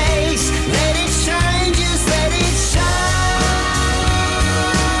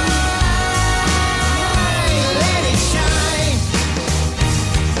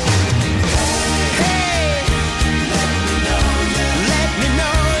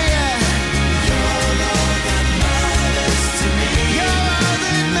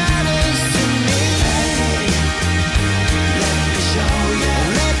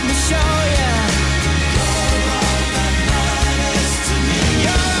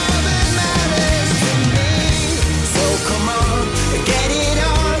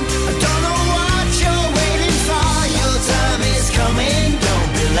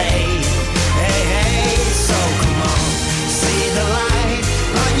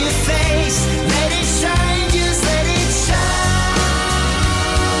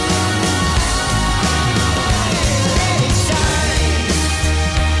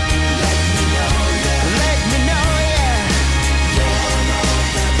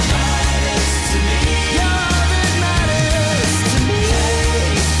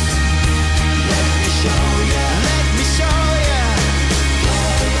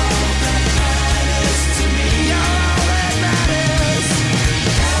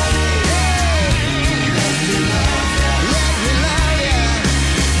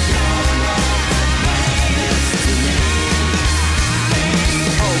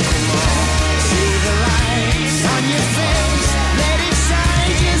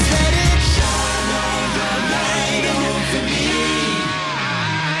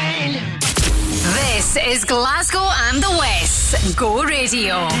is Glasgow and the West. Go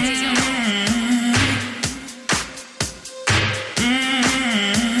Radio.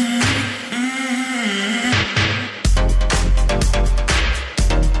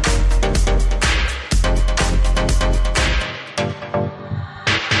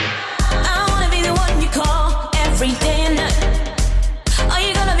 I wanna be the one you call every day and night. Are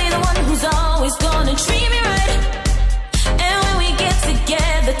you gonna be the one who's always gonna treat me right? And when we get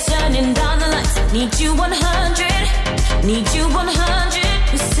together, turning down the lights, need you 100, need you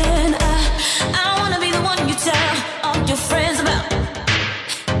 100%. I wanna be the one you tell all your friends about.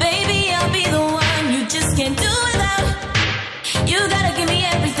 Baby, I'll be the one you just can't do without. You gotta give me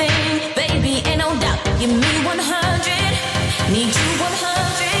everything, baby, ain't no doubt. Give me 100, need you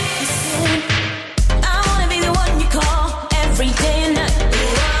 100%. I wanna be the one you call every day and night.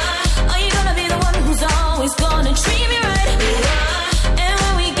 Are you gonna be the one who's always gonna treat me right? And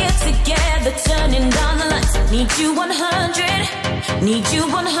when we get together, turning down the lights, need you 100, need you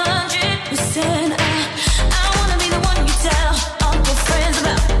 100%. I wanna be the one you tell all your friends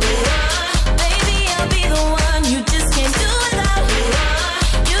about. Baby, I'll be the one you just can't do without.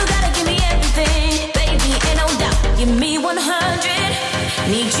 You gotta give me everything, baby, ain't no doubt. Give me 100,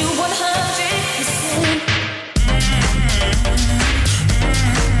 need you 100%.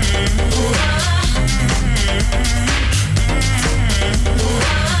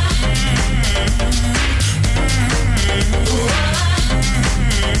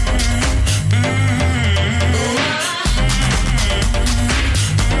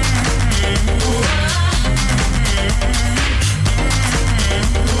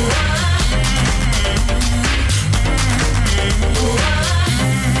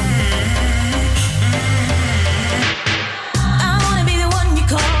 I wanna be the one you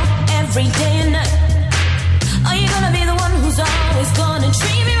call every day and night. Are you gonna be the one who's always gonna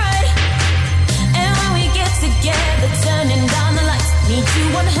treat me right? And when we get together, turning down the lights, need you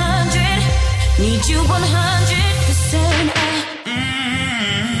 100, need you 100%.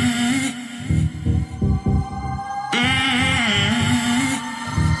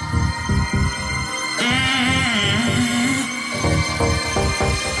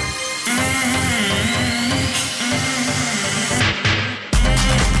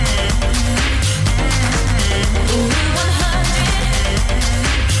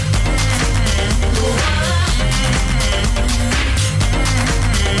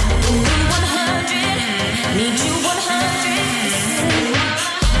 Need you 100%.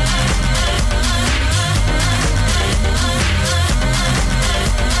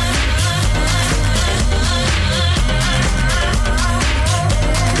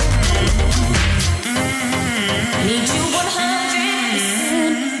 Need you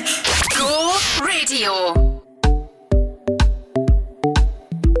 100%. Go Radio.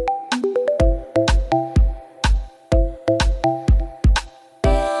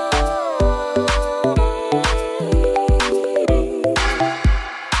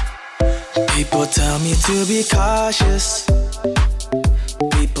 People tell me to be cautious.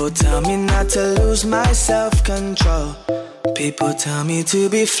 People tell me not to lose my self-control. People tell me to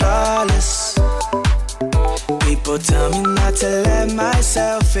be flawless. People tell me not to let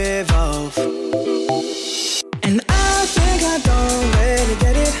myself evolve. And I think I don't really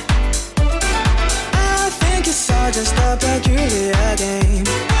get it. I think it's all just a peculiar game.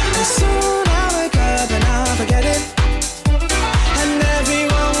 And soon I'll wake up and I'll forget it. And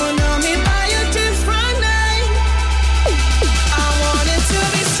everyone will know me by a different name. I want it to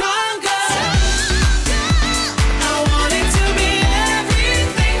be stronger. I want it to be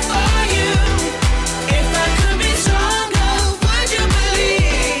everything for you. If I could be stronger, would you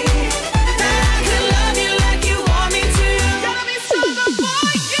believe that I could love you like you want me to? Gotta be stronger for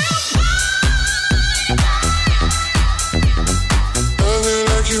you. Love you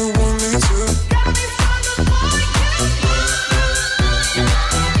like you want me to. Gotta be stronger for you.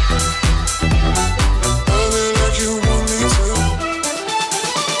 Love you like you want me to.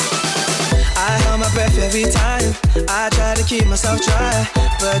 I held my breath every time. I tried to keep myself dry,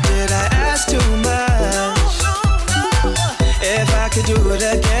 but did I ask too much? If I could do it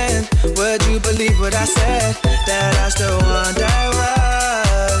again, would you believe what I said? That I still want that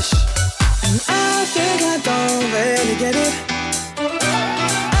rush. And I think I don't really get it.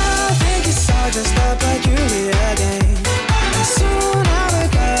 I think it's all just a peculiar game. And soon I'll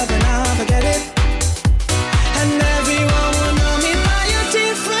wake up and I'll forget it. And everyone will know me by a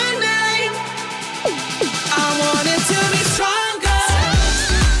different name. I want it to be stronger.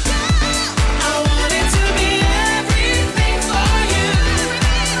 I want it to be everything for you.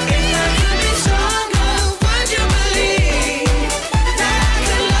 If I could be stronger, would you believe that I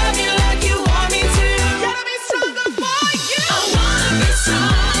could love you like you want me to?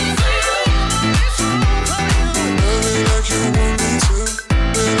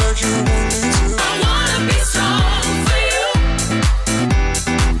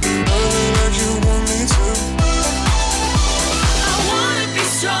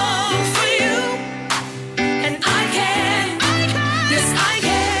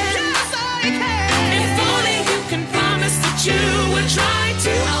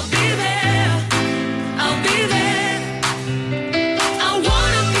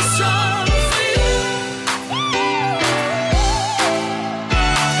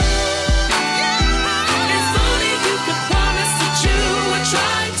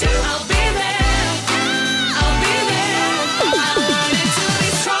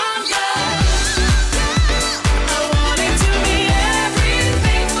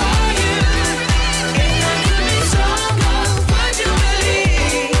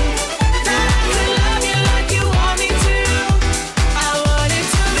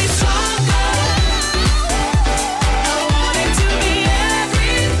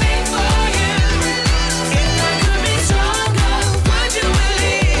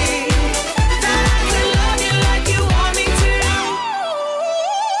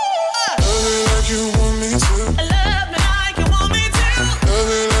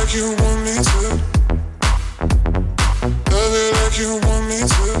 like you want me to. Love it like you want me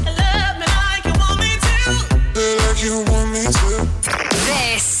to. Love me like you want me to. Love it like you want me to.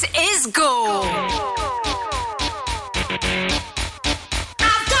 This is Go.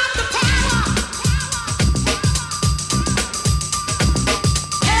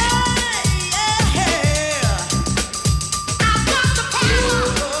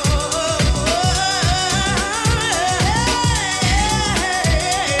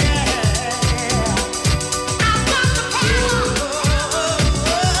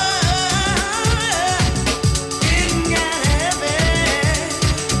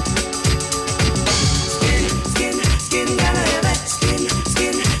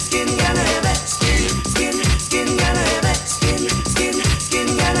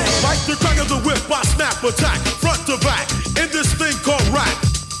 Attack, front to back, in this thing called rap.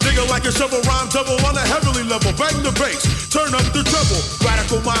 Nigga like a shovel, rhyme double on a heavenly level. Bang the bass, turn up the treble.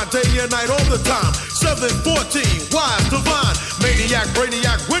 Radical mind, day and night, all the time. 714, wise, divine. Maniac,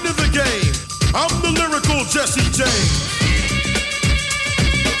 brainiac, winning the game. I'm the lyrical Jesse James.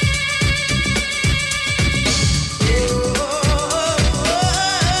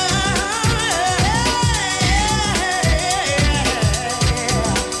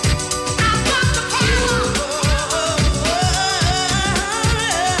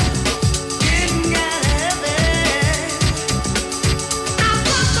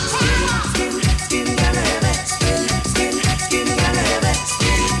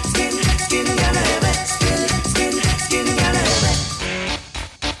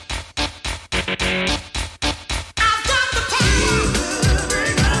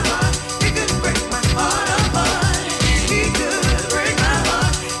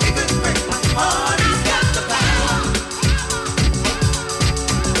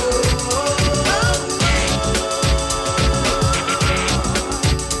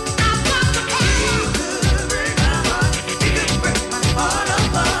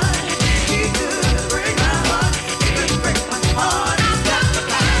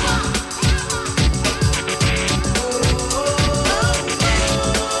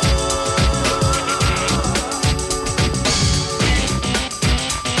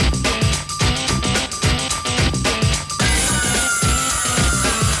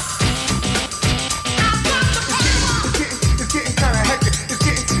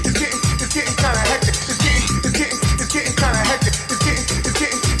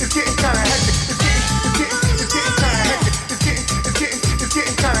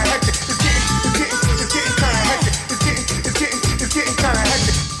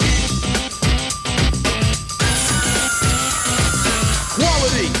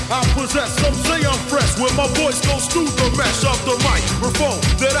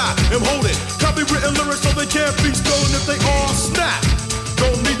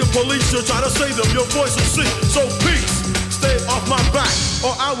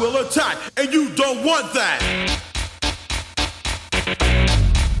 Attack, and you don't want that.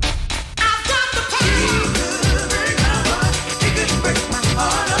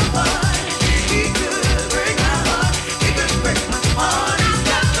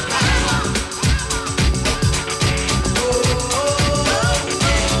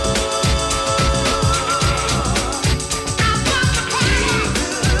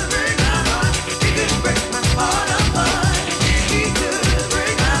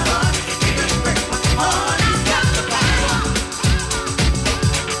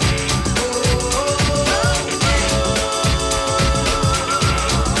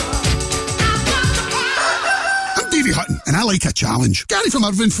 Like a challenge. Gary from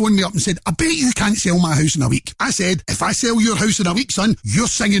Irvine phoned me up and said, I bet you can't sell my house in a week. I said, if I sell your house in a week, son, you're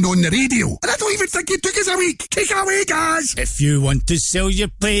singing on the radio. And I don't even think it took us a week. Take it away, guys. If you want to sell your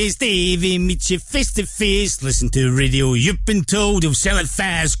place, Davey meets you face to face. Listen to radio, you've been told he'll sell it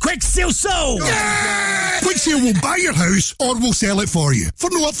fast. Quick sale sold! Yeah! Quick Sale will buy your house or we'll sell it for you.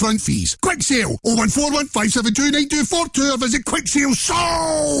 For no upfront fees. Quick Sale, 0141 572 9242 or visit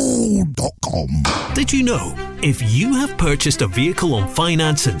quicksalesold.com. Did you know, if you have purchased a vehicle on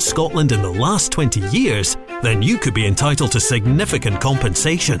finance in Scotland in the last 20 years, then you could be entitled to significant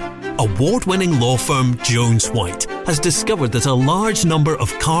compensation. Award-winning law firm Jones White has discovered that a large number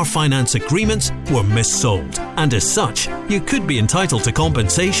of car finance agreements were missold, and as such, you could be entitled to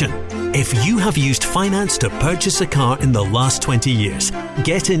compensation. If you have used finance to purchase a car in the last 20 years,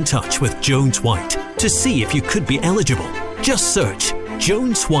 get in touch with Jones White to see if you could be eligible. Just search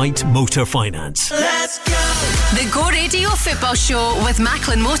Jones White Motor Finance. Let's go! The Go Radio Football Show with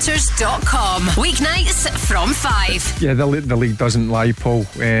MacklinMotors.com. Weeknights from 5. Yeah, the league doesn't lie, Paul.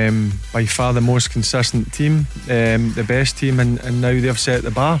 By far the most consistent team, the best team, and now they've set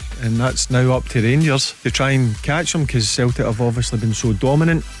the bar, and that's now up to Rangers to try and catch them, because Celtic have obviously been so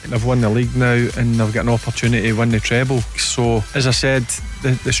dominant. They've won the league now, and they've got an opportunity to win the treble. So, as I said,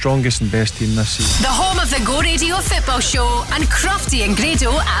 the strongest and best team this season. The home of the Go Radio Football Show and Crofty and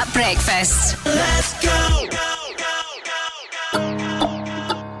Grado at breakfast. Let's go.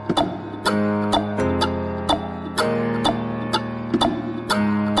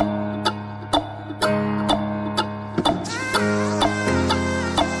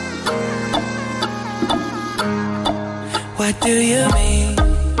 What do you mean?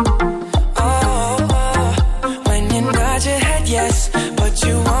 Oh, when you nod your head yes, but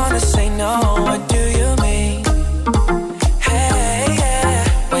you wanna say no. What do you mean? Hey, yeah,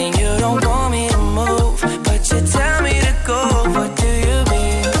 when you don't want me to move, but you tell me to go. What do you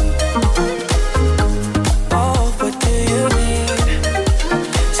mean? Oh, what do you mean?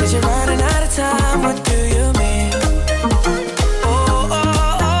 Said you're running out of time. What do you mean?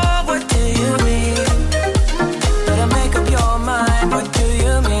 Oh, what do you mean? Better make up your mind. What do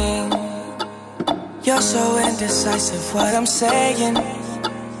you mean? You're so indecisive. What I'm saying,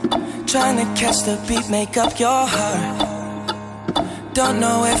 trying to catch the beat, make up your heart. Don't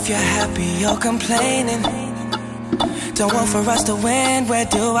know if you're happy or complaining. Don't want for us to win, where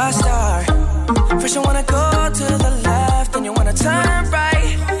do I start? First you wanna go to the left, then you wanna turn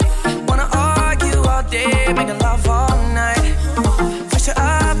right. Wanna argue all day, making love all night. First you're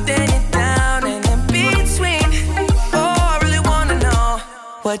up, then you're down, and in between. Oh, I really wanna know,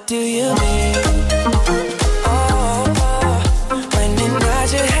 what do you mean? When you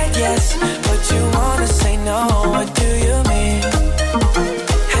nod your head yes, but you wanna say no. What do you mean?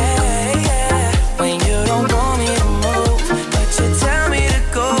 Hey, yeah, when you don't want me to move, but you tell me to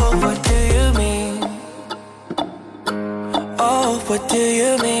go. What do you mean? Oh, what do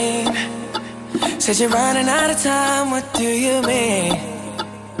you mean? Said you're running out of time. What do you mean?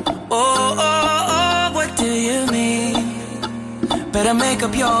 Oh, what do you mean? Better make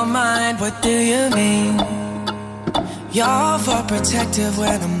up your mind. What do you mean? You're overprotective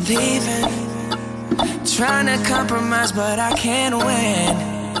when I'm leaving. Trying to compromise, but I can't win.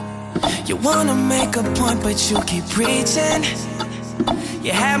 You wanna make a point, but you keep preaching.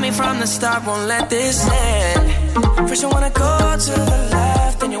 You had me from the start, won't let this end. First you wanna go to the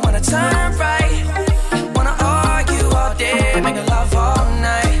left, then you wanna turn right. Wanna argue all day, making love all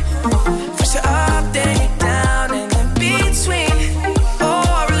night. First you're up, then you're down, and in between. Oh,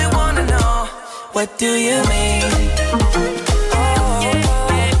 I really wanna know, what do you mean?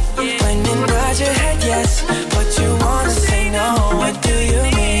 When you nod your head yes, but you wanna say no. What do you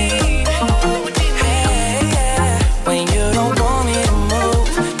mean? Hey, yeah, when you don't want me to move,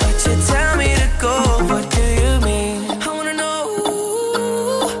 but you tell me to go. What do you mean? I wanna know.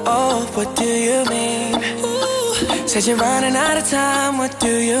 Oh, what do you mean? Said you're running out of time. What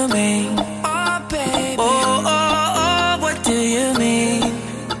do you mean? Oh, baby. Oh, what do you mean?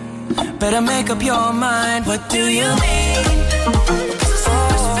 Better make up your mind. What do you mean?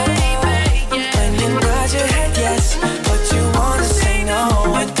 When you nod your head yes, but you wanna say no.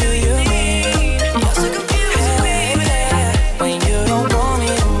 What do you mean? You're so confused, baby. When you don't want me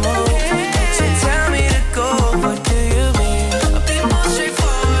to move, but you tell me to go. What do you mean? I'll be more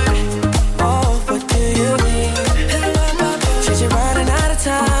straightforward. Oh, what do you mean? Said you're running out of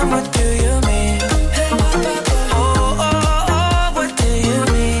time. What do you mean? Oh, what do you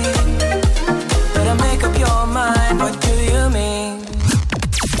mean? Better make up your mind. What do you mean?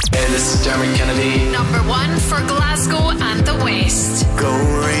 Hey, this is Dermot Kennedy. Number 1 for Glasgow and the West. Go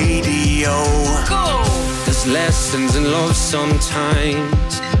radio. Go! There's lessons in love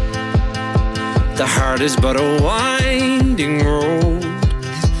sometimes. The heart is but a winding road.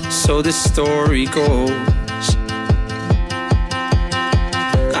 So the story goes.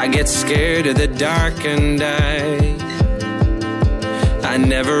 I get scared of the dark and I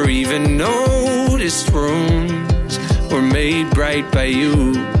never even noticed rooms were made bright by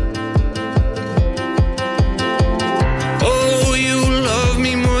you. Oh, you love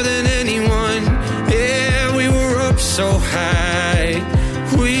me more than anyone. Yeah, we were up so high.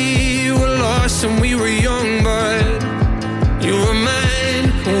 We were lost and we were young, but you were mine.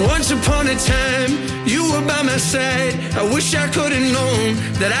 Once upon a time, you were by my side. I wish I could have known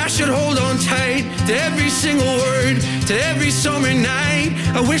that I should hold on tight to every single word, to every summer night.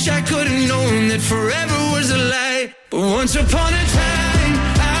 I wish I could have known that forever was a lie. But once upon a time,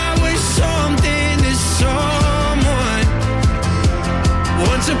 I was something to someone.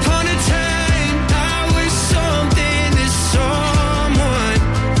 Once upon a time, I was so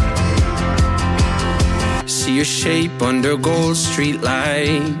see your shape under gold street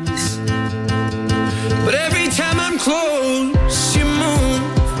lights. But every time I'm close, you move,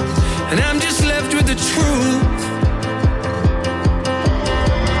 and I'm just left with the truth.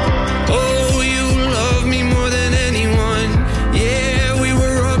 Oh, you love me more than anyone. Yeah, we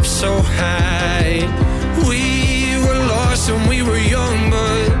were up so high. We were lost when we were young,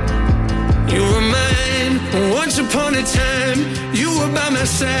 but you were mine. Once upon a time, you were by my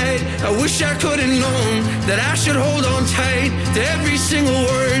side. I wish I could have known that I should hold on tight to every single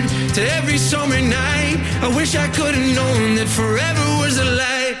word, to every summer night. I wish I could have known that forever was a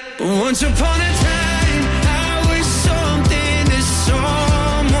lie. But once upon a time, I was something to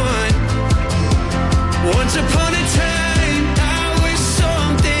someone. Once upon a time, I was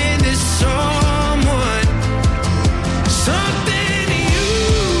something to someone. Something to you.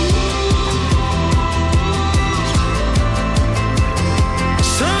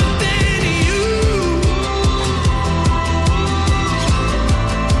 Something to you.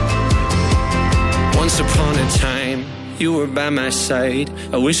 Once upon a time, you were by my side.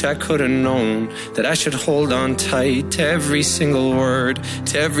 I wish I could have known that I should hold on tight to every single word,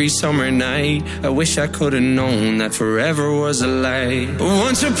 to every summer night. I wish I could have known that forever was a lie. But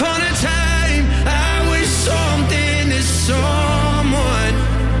once upon a time, I was something to someone.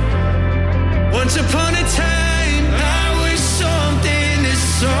 Once upon a time, I was something to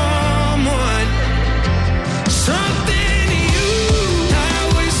someone. Something to you. I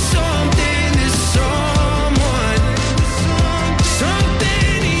was something to someone.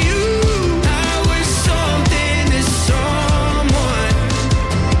 Something to you. I was something to someone.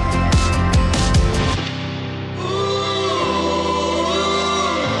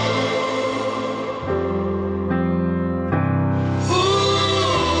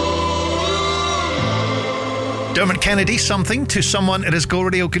 Dermot Kennedy, something to someone. It is Go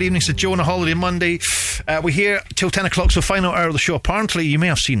Radio. Good evening to Joe on a holiday Monday. We're here till 10 o'clock, so final hour of the show. Apparently, you may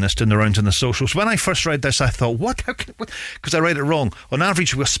have seen this in the rounds in the socials. When I first read this, I thought, what? Because I read it wrong. On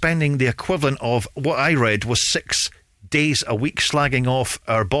average, we're spending the equivalent of what I read was 6 days a week slagging off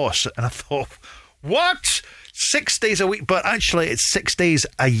our boss. And I thought, what? 6 days a week? But actually, it's 6 days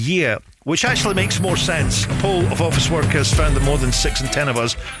a year, which actually makes more sense. A poll of office workers found that more than 6 in 10 of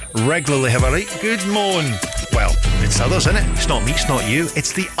us regularly have a right good moan. Well, it's others, isn't it? It's not me, it's not you,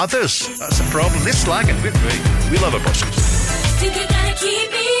 it's the others. That's the problem. They're slagging. We love our bosses. Think you gotta keep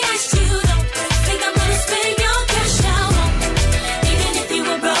me as you don't think I'm gonna spend your cash out on. Even if you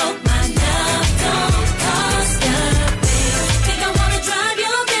were broke, my love don't cost a thing. Think I wanna drive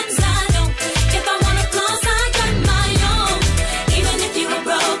your Benz, I don't. If I wanna floss, I got my own. Even if you were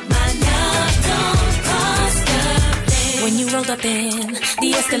broke, my love don't cost a thing. When you rolled up in the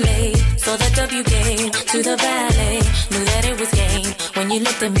Escalade, saw the W game to the valet, knew that it was game. When you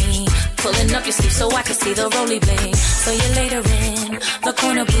looked at me, pulling up your sleeve so I could see the roly bling. So you later in the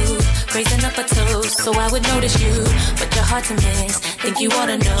corner booth, raising up a toast so I would notice you. But you're hard to miss, think you ought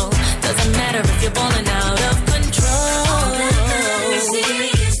to know. Doesn't matter if you're balling out of control. All that matters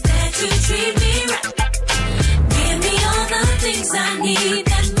is that you treat me right. Give me all the things I need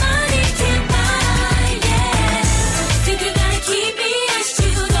that money can buy, yeah. Think you gotta keep me as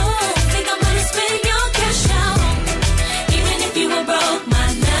you don't think I'm gonna spend your cash out on. Even if you were broke, my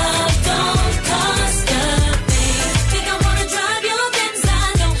love don't cost a thing. Think I wanna drive your Benz, I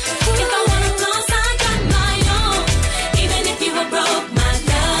don't. If I wanna floss, I got my own. Even if you were broke, my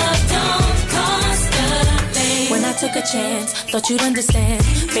love don't cost a thing. When I took a chance, thought you'd understand.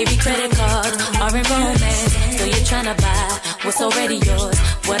 Baby, credit cards aren't romance. So you're trying to buy what's already yours.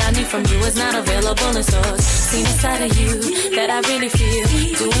 What I need from you is not available in stores. Seen a side of you that I really feel.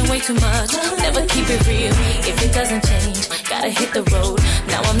 Doing way too much, never keep it real. If it doesn't change, gotta hit the road.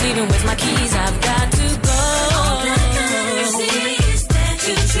 Now I'm leaving with my keys, I've got to go. All that matters is that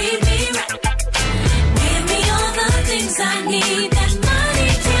you treat me right. Give me all the things I need that money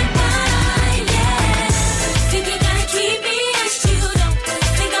can buy, yeah. Think you gotta keep me as you don't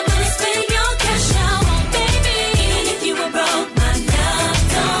think I'm gonna spend your cash out on, baby. Even if you were broke, my love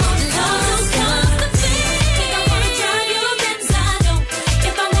don't cost a thing. Think I wanna drive your Benz, I don't.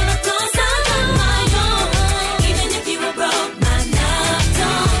 If I wanna floss, I got my own. Even if you were broke, my love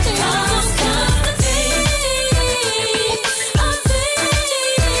don't cost a thing.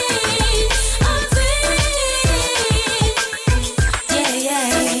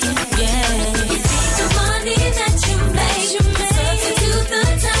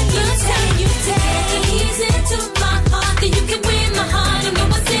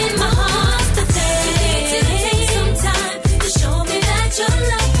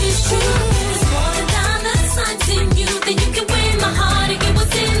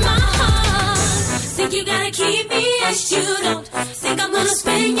 Christ, you don't think I'm gonna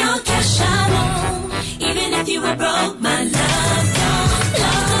spend your cash. I won't, even if you were broke. My love don't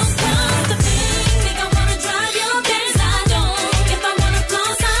cost a thing. Think I wanna drive your Benz? I don't. If I wanna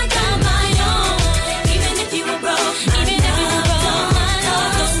floss, I got my own. Even if you were broke, my love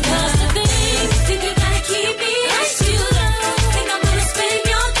don't cost a thing. Think you gotta keep me? Christ, you don't think I'm gonna spend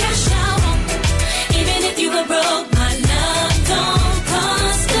your cash. I won't, even if you were broke. My love don't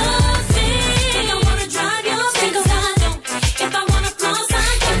cost a thing. Think I wanna drive your Benz? I don't. If I wanna floss, I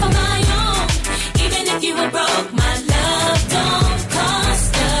got my own. Even if you were broke, my love don't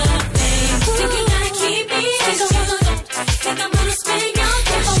cost a thing. Think you gotta keep me? Christ, you don't think I'm gonna spend your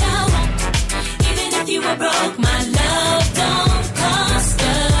cash. I won't, even if you were broke. My love don't cost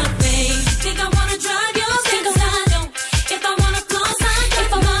a thing. Think I wanna drive your Benz? I don't. If I wanna floss, I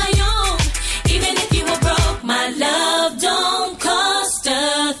got my own. Even if you were broke, my love don't cost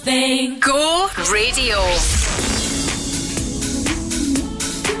a thing. Go Radio.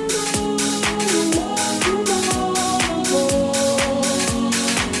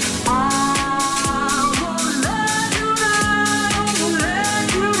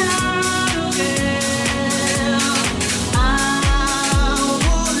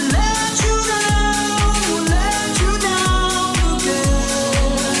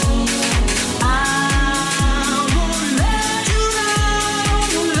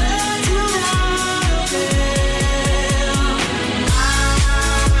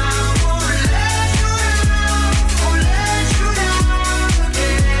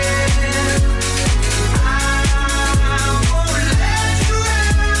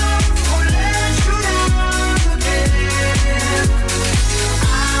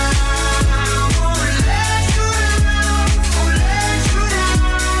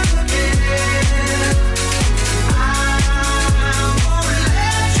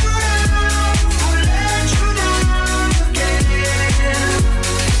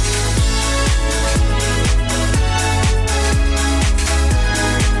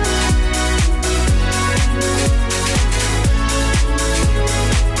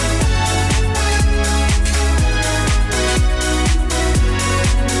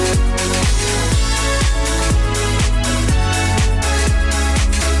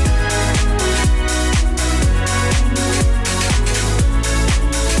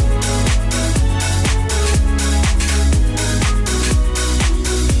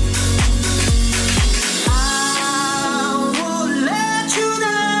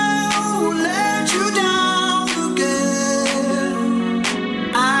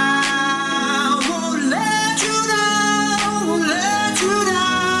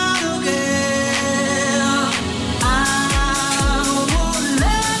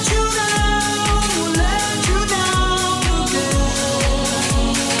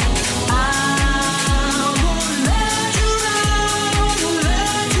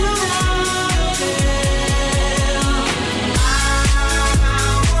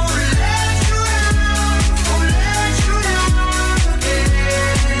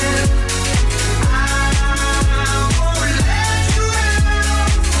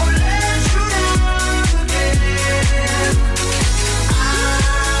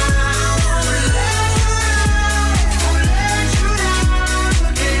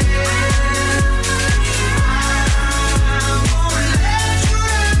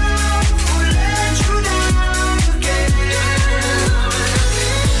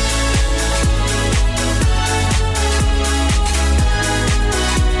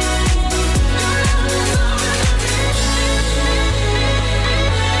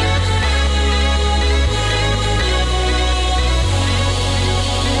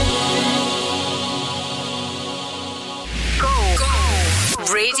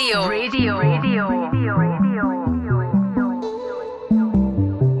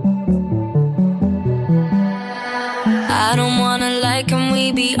 I don't wanna lie, can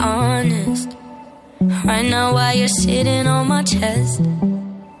we be honest? Right now while you're sitting on my chest,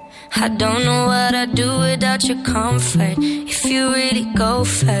 I don't know what I'd do without your comfort. If you really go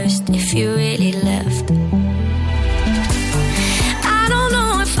first, if you really left, I don't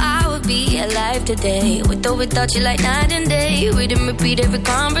know if I would be alive today, with or without you, like night and day. We didn't repeat every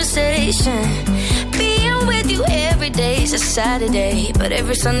conversation. Being with you every day is a Saturday, but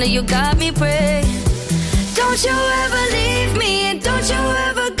every Sunday you got me praying. Don't you ever leave me, and don't you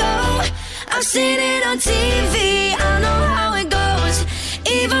ever go. I've seen it on TV, I know how it goes.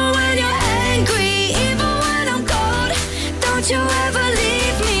 Even when you're angry, even when I'm cold, don't you ever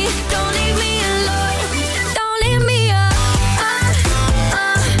leave me, don't leave me alone. Don't leave me alone.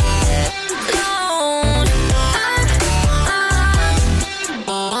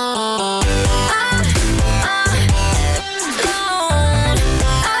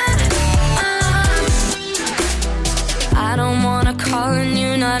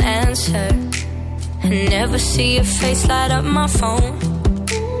 answer. I never see your face light up my phone.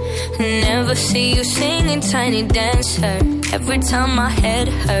 Never see you singing Tiny Dancer. Every time my head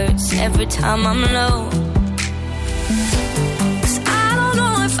hurts, every time I'm low. 'Cause I don't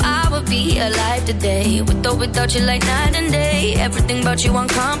know if I would be alive today, with or without you like night and day. Everything about you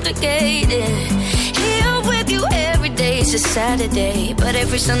uncomplicated. Here with you every day is a Saturday, but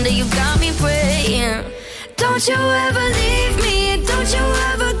every Sunday you got me praying. Don't you ever leave me, don't you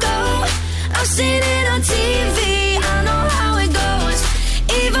ever go. I've seen it on TV, I know how it goes.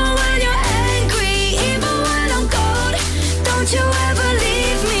 Even when you're angry, even when I'm cold. Don't you ever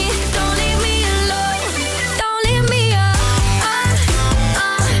leave me, don't leave me alone. Don't leave me alone.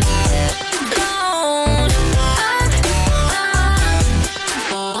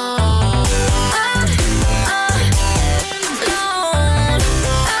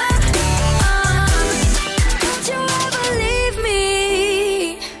 Don't you ever leave me.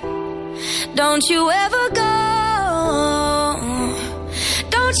 Don't you ever go.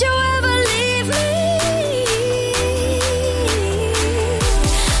 Don't you ever leave me.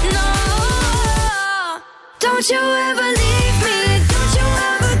 No. Don't you ever leave me. Don't you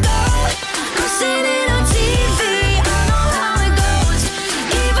ever go. I've seen it on TV. I know how it goes.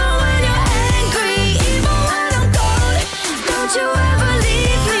 Even when you're angry, even when I'm cold. Don't you ever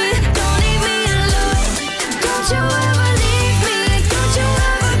leave me. Don't leave me alone. Don't you ever leave me. Don't you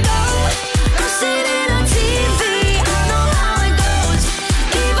ever go. I've seen it on TV. I know how it goes.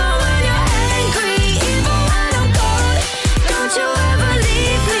 Even when you're angry, even when I'm cold. Don't you ever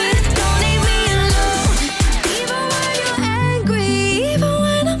leave me. Don't leave me alone. Even when you're angry, even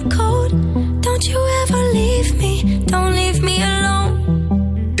when I'm cold. Don't you ever leave me. Don't leave me alone.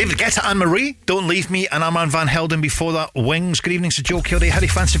 David Guetta and Marie, Don't Leave Me, and Armand Van Helden before that, Wings. Good evening to Joe Kilday. How do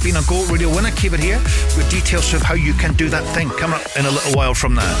you fancy being a Go Radio winner? Keep it here with details of how you can do that thing coming up in a little while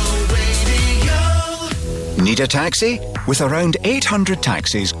from now. Need a taxi? With around 800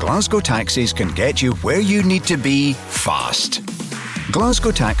 taxis, Glasgow Taxis can get you where you need to be fast.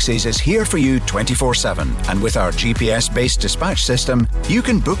 Glasgow Taxis is here for you 24/7, and with our GPS-based dispatch system, you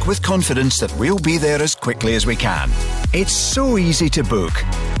can book with confidence that we'll be there as quickly as we can. It's so easy to book.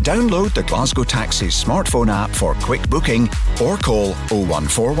 Download the Glasgow Taxis smartphone app for quick booking or call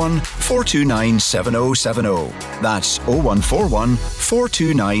 0141 429 7070. That's 0141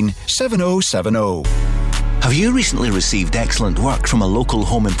 429 7070. Have you recently received excellent work from a local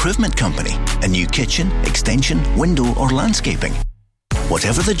home improvement company? A new kitchen, extension, window or landscaping?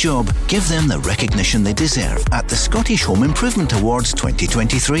 Whatever the job, give them the recognition they deserve at the Scottish Home Improvement Awards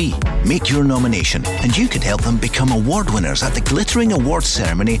 2023. Make your nomination and you could help them become award winners at the glittering awards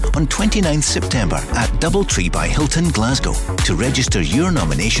ceremony on 29th September at Doubletree by Hilton, Glasgow. To register your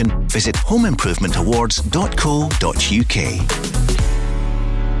nomination, visit homeimprovementawards.co.uk.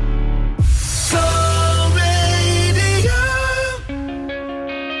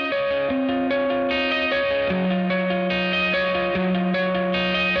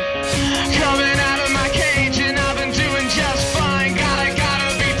 Coming out of my cage and I've been doing just fine. Gotta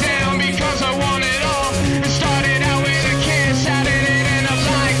be down because I want it all. It started out with a kiss, how did it end up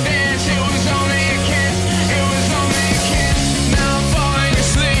like this? It was only a kiss, it was only a kiss. Now I'm falling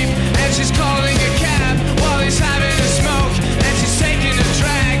asleep and she's calling a cab while he's having a smoke. And she's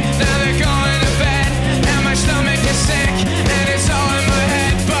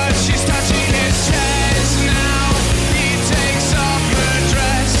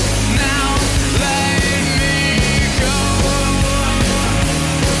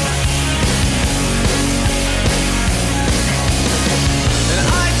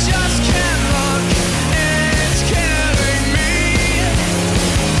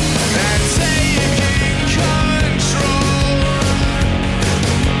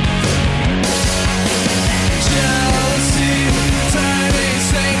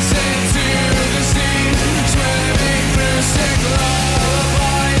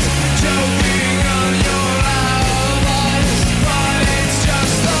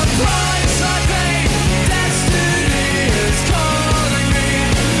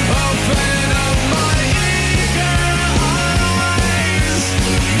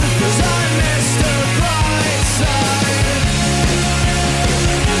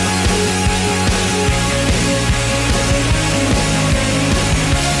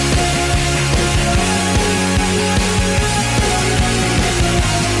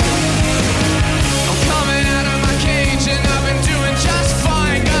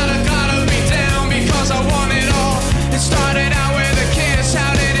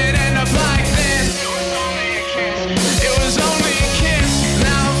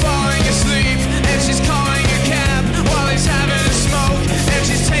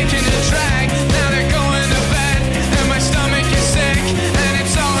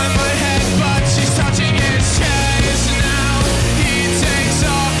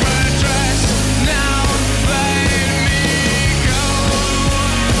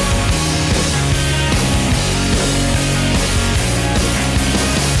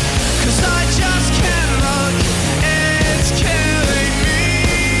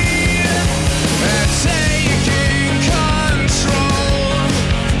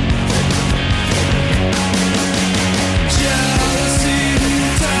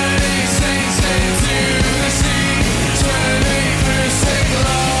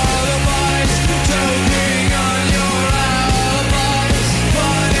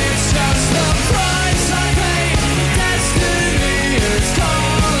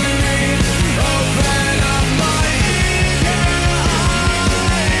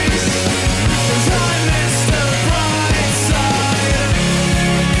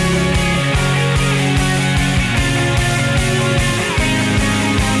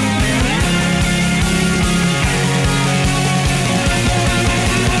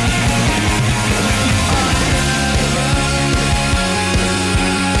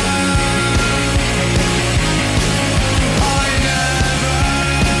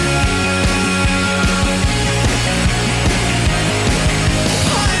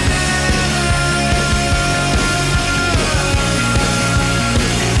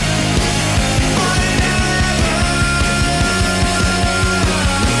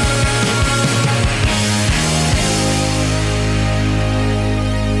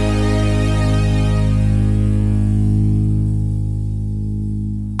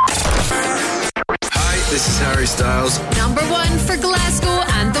this is Harry Styles. Number 1 for Glasgow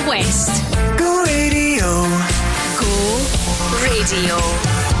and the West. Go radio. Go radio.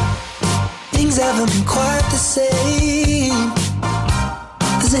 Things haven't been quite the same.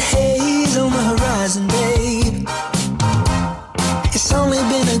 There's a haze on the horizon, babe. It's only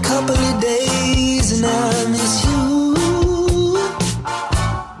been a couple of days and I miss you.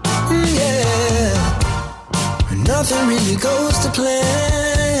 Yeah. Nothing really goes to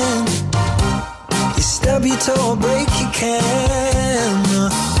plan. You stub your toe or break your can.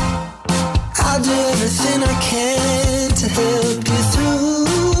 I'll do everything I can to help you through.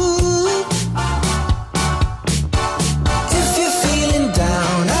 If you're feeling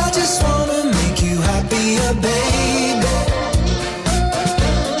down, I just wanna make you happier, baby.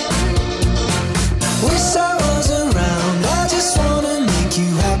 Wish I was around, I just wanna make you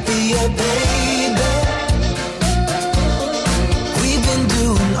happier, baby. We've been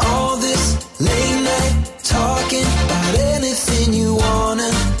doing all this late night talking about anything you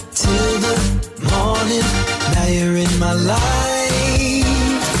wanna till the morning. Now you're in my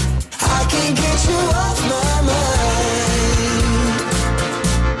life. I can't get you off my mind.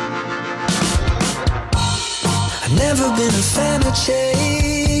 I've never been a fan of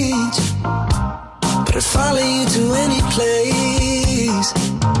change, but I'd follow you to any place.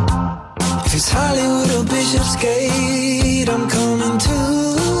 If it's Hollywood or Bishopsgate, I'm coming too.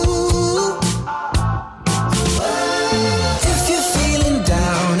 If you're feeling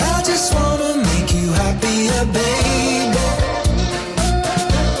down, I just wanna make you happier, baby.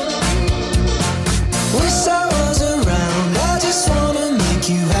 Wish I was around, I just wanna make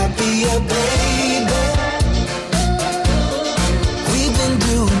you happier, baby. We've been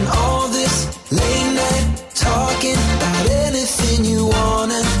doing all this late night talking about anything you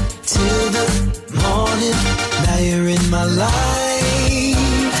wanna till the morning. Now you're in my life.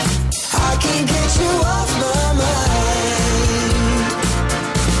 I can't get you off my mind.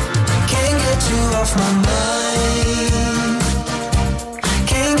 Can't get you off my mind.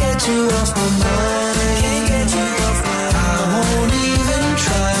 Can't get you off my mind. Can't get you off my mind. I won't even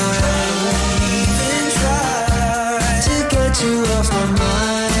try. Even try to get you off my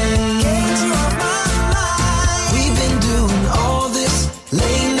mind. Get you off my mind. We've been doing all this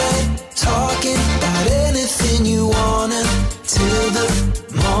late night talking about anything you wanna till the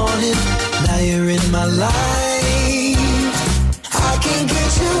morning. Now you're in my life. I can't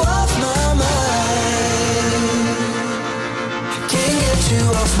get you off my mind. Can't get you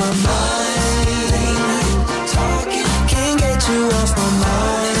off my mind. Late night talking. Can't get you off my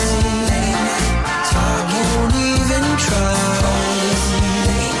mind. Late night talking. Won't even try.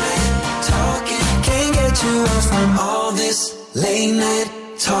 Late night talking. Can't get you off from all this late night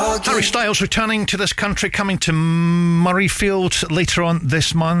talking. Harry Styles returning to this country, coming to Murrayfield later on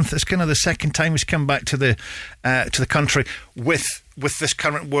this month. It's kind of the second time he's come back to the country with this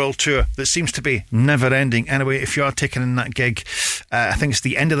current world tour that seems to be never ending. Anyway, if you are taking in that gig, I think it's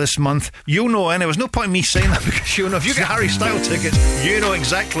the end of this month. You'll know anyway. There's no point in me saying that because you'll know. If you get Harry Styles tickets, you know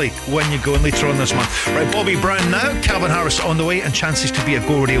exactly when you're going later on this month. Right, Bobby Brown now, Calvin Harris on the way, and chances to be a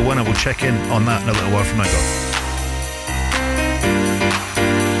Go Radio winner. We'll check in on that in a little while from now.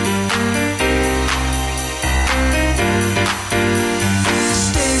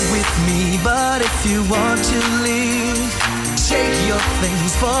 But if you want to leave, take your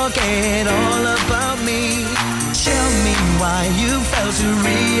things, forget all about me. Tell me why you failed to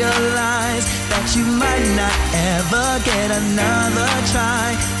realize that you might not ever get another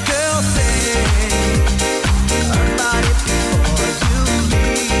try. Girl, think about it before you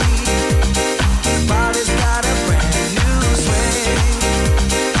leave. Your body's got a brand new swing.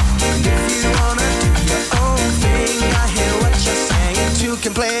 If you wanna do your own thing, I hear what you're saying. You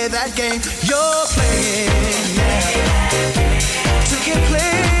can play that game you're playing, yeah. You can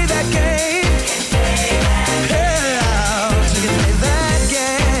play that game. Yeah, you can play that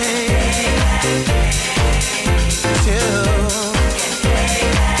game too.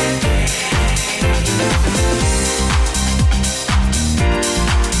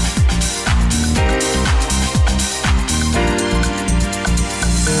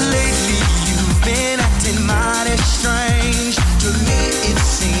 Lately you've been acting mighty strange. To me it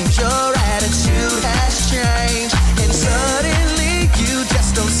seems your attitude has changed, and suddenly you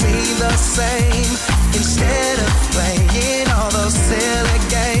just don't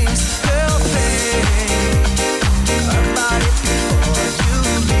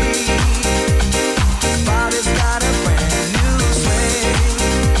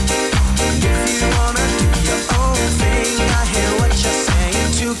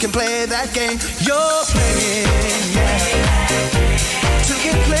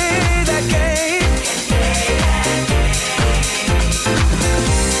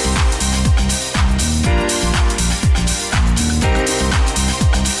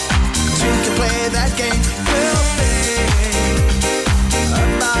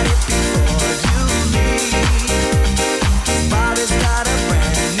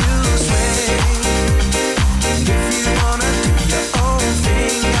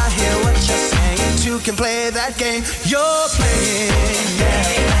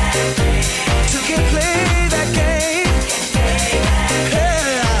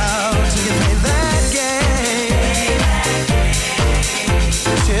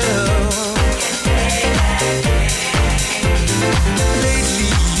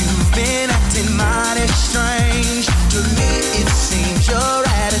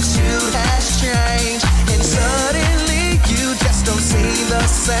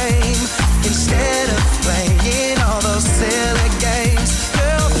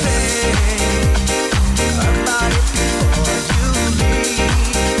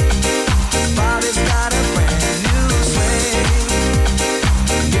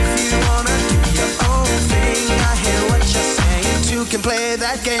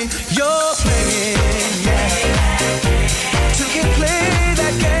that game you're playing, yeah. To get play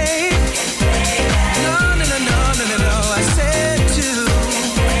that game. No, no, no, no, no, no, no. I said to.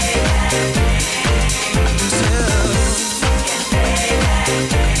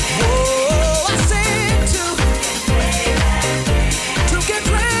 Oh, I said to get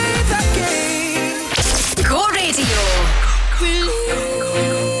play that game. Go Radio. Release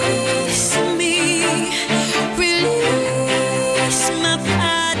me, release my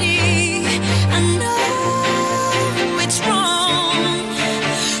body. I know it's wrong,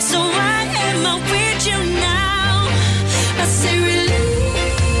 so why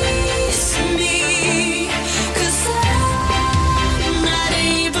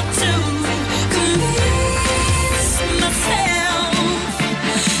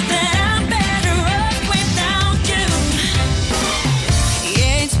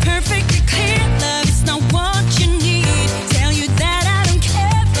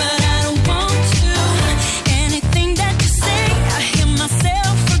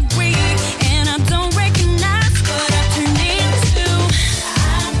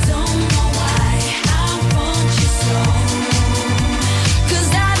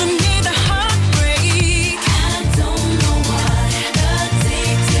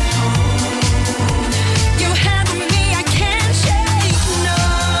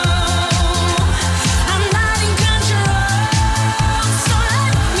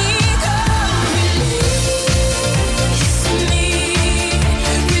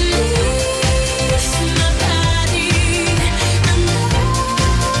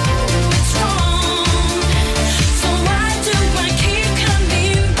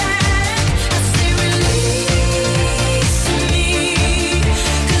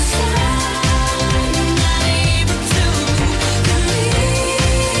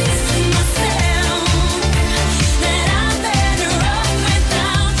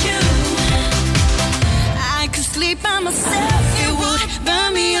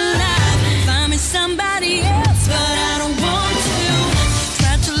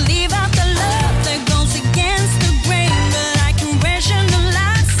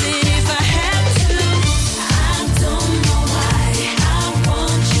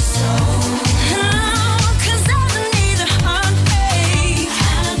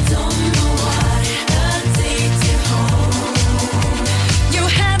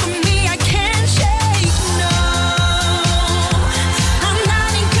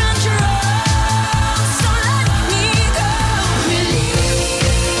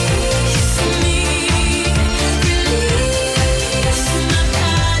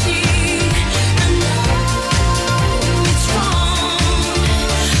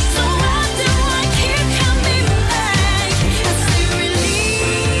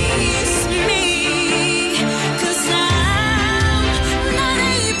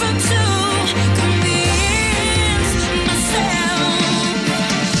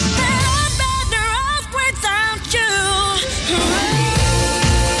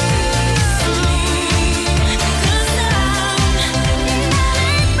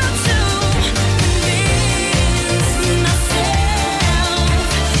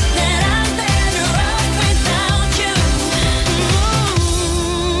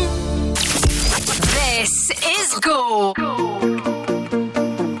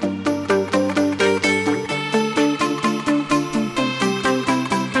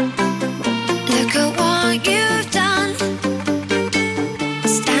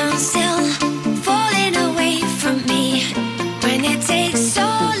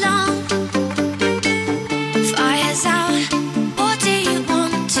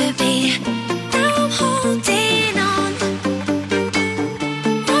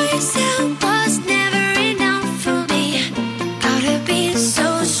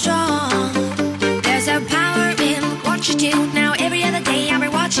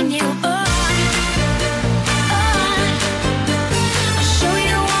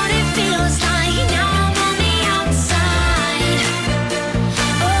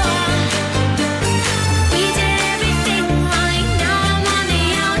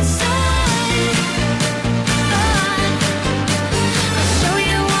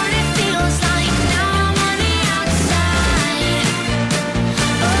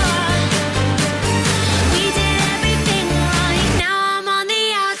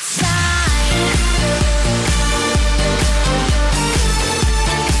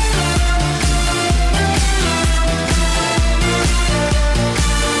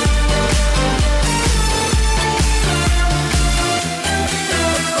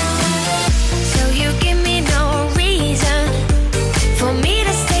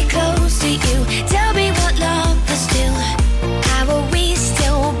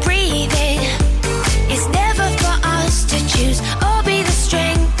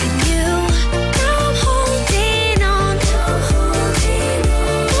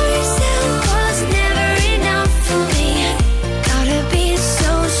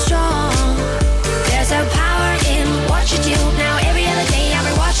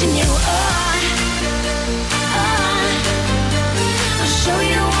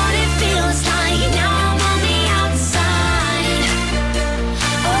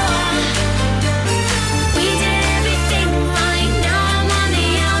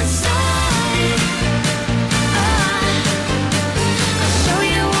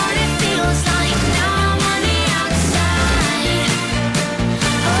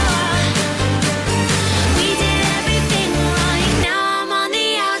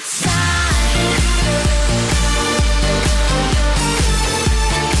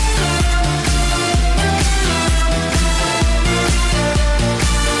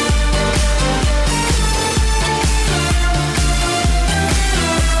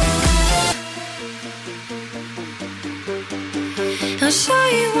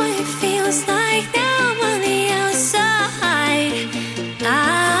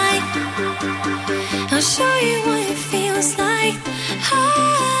I'll show you what it feels like.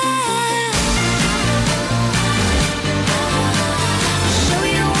 Show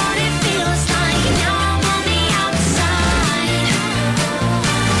you what it feels like. Now I'm on the outside.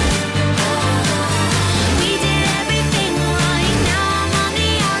 We did everything right. Now I'm on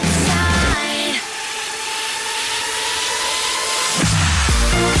the outside.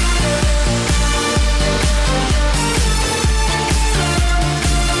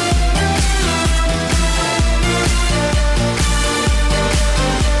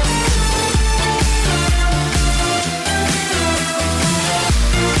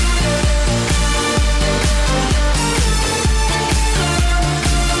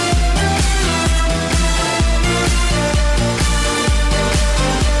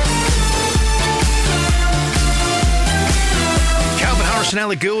 And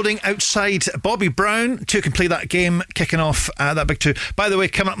Ellie Goulding outside Bobby Brown to complete that game, kicking off that big two. By the way,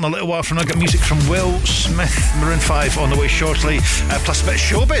 coming up in a little while from now, I've got music from Will Smith, Maroon 5 on the way shortly, plus a bit of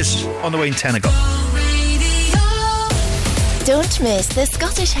showbiz on the way in 10 o'clock. Don't miss the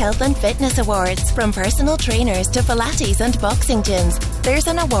Scottish Health and Fitness Awards. From personal trainers to Pilates and boxing gyms, there's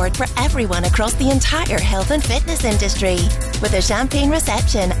an award for everyone across the entire health and fitness industry. With a champagne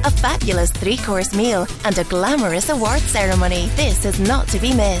reception, a fabulous 3-course meal and a glamorous award ceremony, this is not to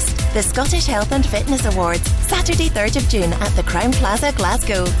be missed. The Scottish Health and Fitness Awards, Saturday 3rd of June at the Crowne Plaza,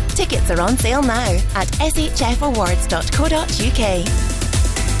 Glasgow. Tickets are on sale now at shfawards.co.uk.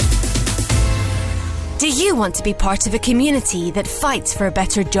 Do you want to be part of a community that fights for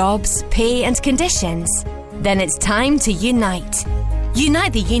better jobs, pay and conditions? Then it's time to Unite.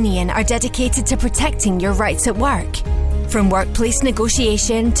 Unite the Union are dedicated to protecting your rights at work. From workplace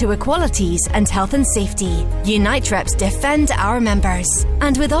negotiation to equalities and health and safety, Unite reps defend our members.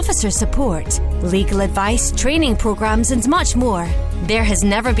 And with officer support, legal advice, training programmes and much more, there has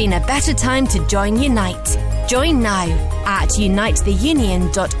never been a better time to join Unite. Join now at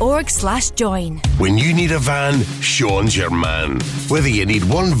unitetheunion.org/join. When you need a van, Sean's your man. Whether you need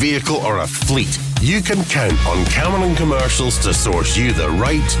one vehicle or a fleet, you can count on Cameron Commercials to source you the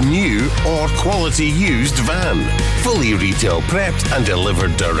right new or quality used van. Fully retail prepped and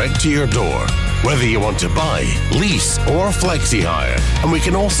delivered direct to your door. Whether you want to buy, lease or flexi-hire. And we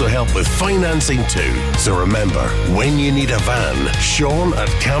can also help with financing too. So remember, when you need a van, Sean at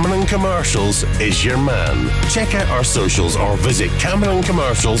Cameron Commercials is your man. Check out our socials or visit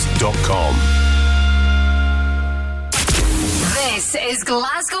CameronCommercials.com. This is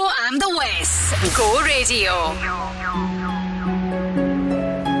Glasgow and the West. Go Radio.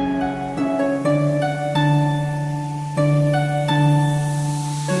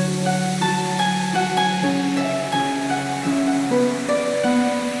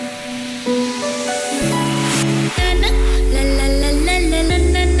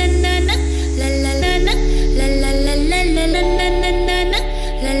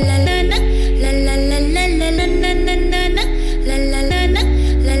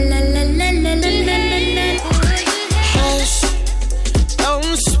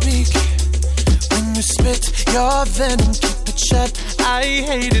 Your venom, keep it shut. I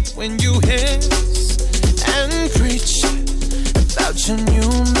hate it when you hiss and preach about your new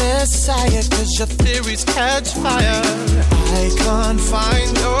messiah, 'cause your theories catch fire. I can't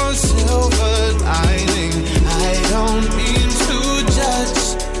find your silver lining. I don't mean to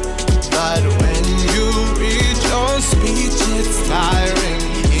judge, but when you read your speech, it's tiring.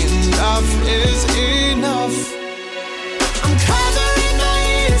 Enough is enough. I'm covering my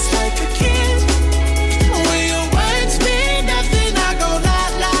ears like a kid.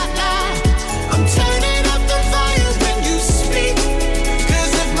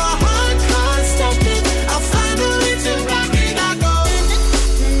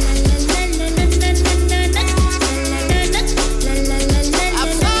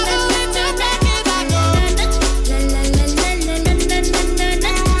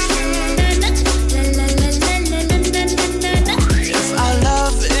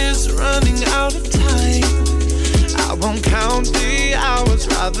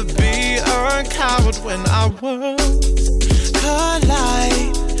 Rather be a coward when our worlds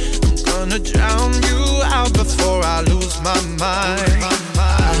collide. I'm gonna drown you out before I lose my mind. I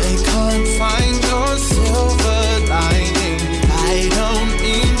can't find your silver lining. I don't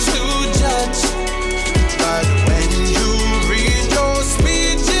mean to judge, but when you read your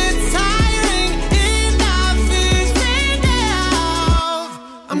speech, it's tiring. Enough is enough.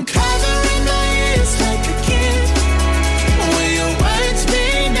 I'm covering my ears like a kid.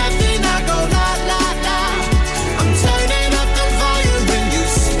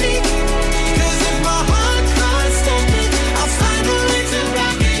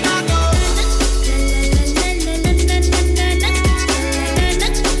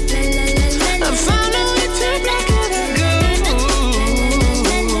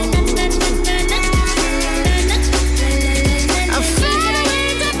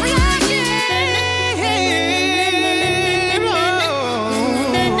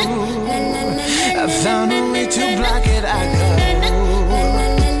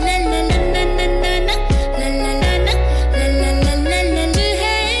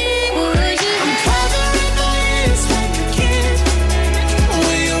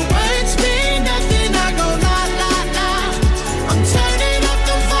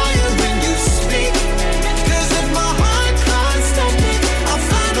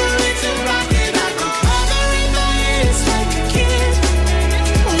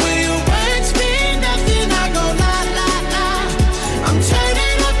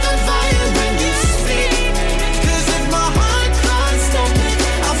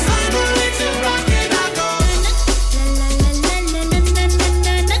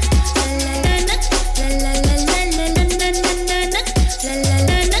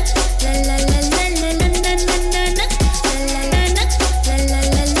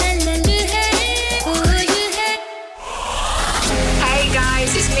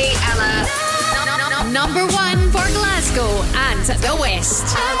 and the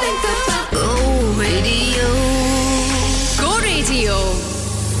West. I think about Go Radio. Go Radio.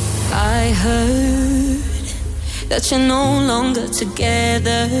 I heard that you're no longer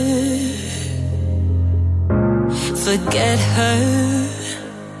together. Forget her.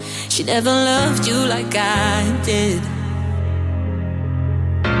 She never loved you like I did.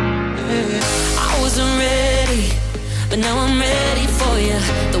 I wasn't ready, but now I'm ready for you.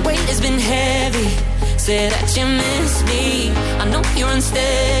 The weight has been heavy. Say that you miss me. I know you're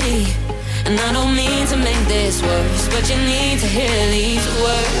unsteady, and I don't mean to make this worse, but you need to hear these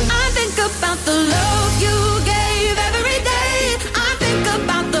words. I think about the love you gave every day. I think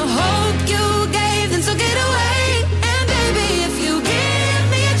about the hope you gave, then took it away. And baby, if you give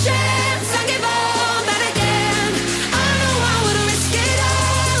me a chance, I'll give all that again. I know I would risk it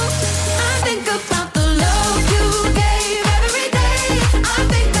all. I think about the love you gave every day. I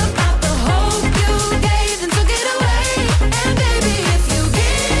think about the hope you gave, then took it away. And baby, if you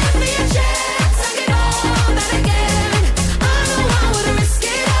give me a chance, I'll give all that again. I know I would risk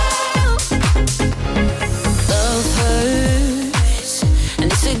it all. Love hurts, and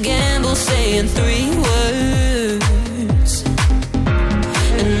it's a gamble saying 3 words.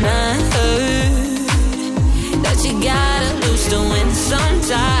 And I heard that you gotta lose to win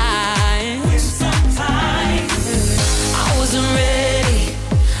sometimes. I wasn't ready,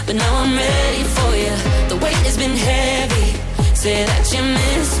 but now I'm ready for you. The weight has been heavy. Say that you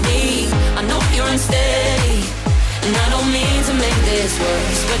miss me. I know you're unsteady, and I don't mean to make this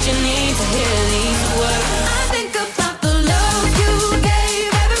worse, but you need to hear these words. I think about the love you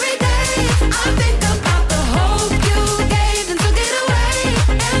gave every day. I think about the hope you gave, then took it away.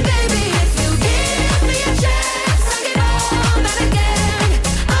 And baby, if you give me a chance, I'll give all that again.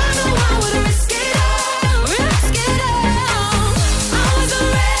 I know I would risk it all, risk it all. I wasn't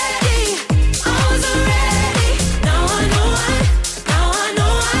ready, I wasn't ready. Now I know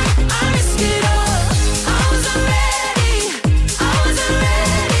I risk it all. I wasn't ready, I wasn't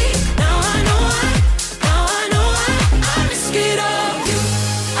ready. Now I know I risk it all.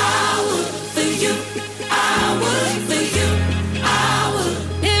 I would for you, I would for you, I would.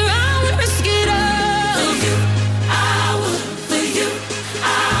 Yeah, I would risk it all. For you, I would for you, I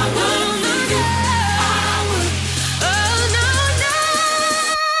would for you, I would. Oh no, no.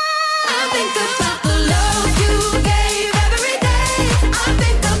 I think about the love you gave every day. I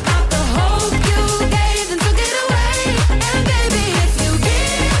think about the hope you gave, then took it away. And baby, if you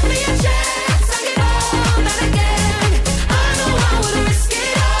give me a chance, I'll give all that again. I know I would risk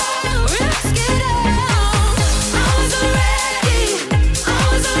it all, risk it all. I wasn't ready, I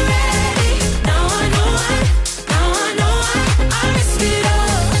wasn't ready. Now I know I risk it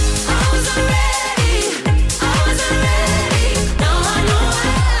all. I wasn't ready, I wasn't ready. Now I know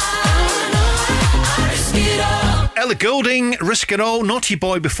I risk it all. Ellie Goulding, Risk It All, Naughty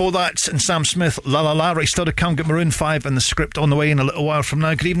Boy before that, and Sam Smith, La La La. Right, still to come, get Maroon 5 and the script on the way in a little while from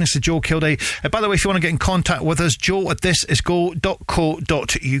now. Good evening to Joe Kilday. By the way, if you want to get in contact with us, Joe at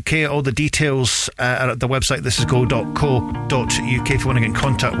thisisgo.co.uk. All the details are at the website thisisgo.co.uk if you want to get in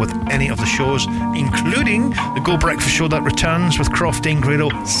contact with any of the shows, including the Go Breakfast Show that returns with Crofty and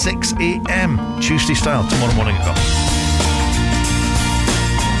Grado 6 a.m. Tuesday style tomorrow morning.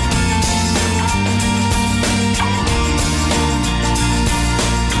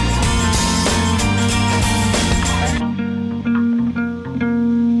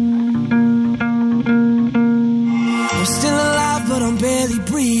 I'm still alive, but I'm barely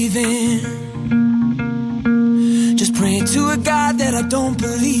breathing. Just praying to a God that I don't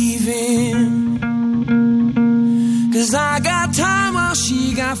believe in. 'Cause I got time while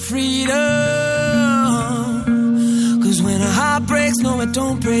she got freedom. 'Cause when a heart breaks, no, it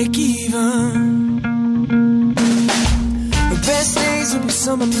don't break even. The best days will be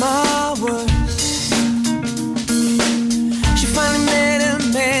some of my worst. She finally met a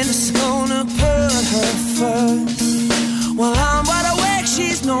man that's gonna put her first. While I'm wide awake,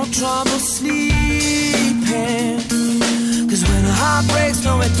 she's no trouble sleeping. 'Cause when a heart breaks,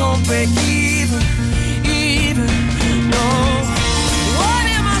 no, it don't break even, no. What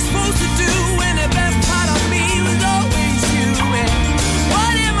am I supposed to do when the best part of me was always you? And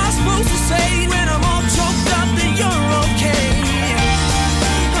what am I supposed to say when I'm all choked up that you're okay?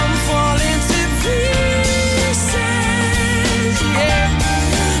 I'm falling to pieces,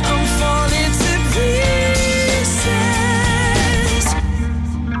 yeah. I'm falling to pieces.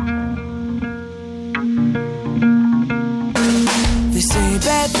 They say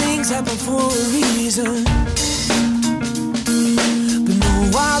bad things happen for a reason, but no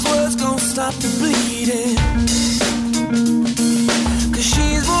wise words gon' stop the bleeding. 'Cause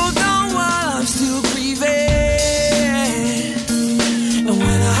she's moved on while I'm still grieving.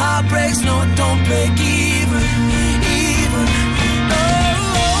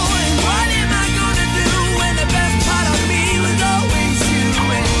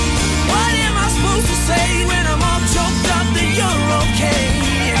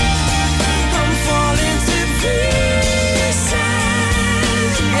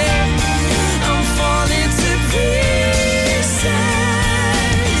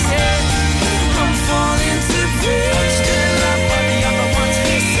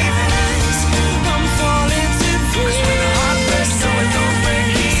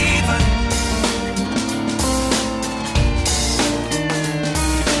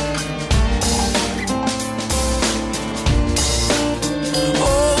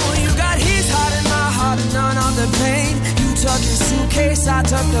 case I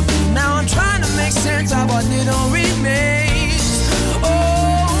took the blue. Now I'm trying to make sense of what little remains.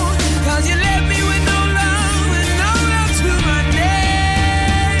 Oh, cause you left me with no love and no love to my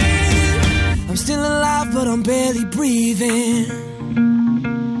name. I'm still alive, but I'm barely breathing.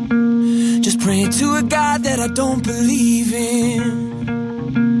 Just praying to a God that I don't believe in.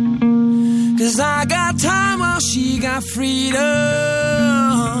 Cause I got time while she got freedom.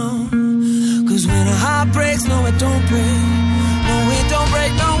 Cause when a heart breaks, no it don't break. No it don't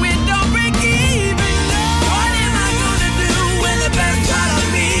break, no it don't break even. What am I gonna do when the best part of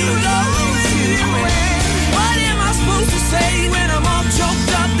me goes away? What am I supposed to say when I'm all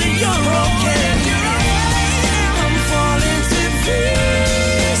choked up that you're okay? I'm falling to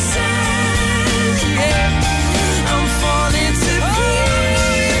pieces, yeah. I'm falling to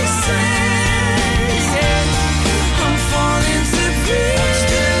pieces, yeah. I'm falling to pieces.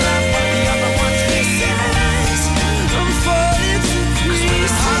 Still love what the other ones misses. I'm falling to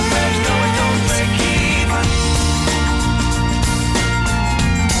pieces. Heart breaks, no it don't break even.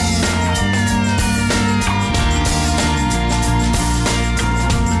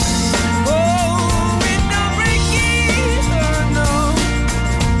 Oh, it don't break even, no.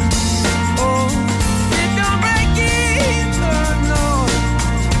 Oh, it don't break even, no.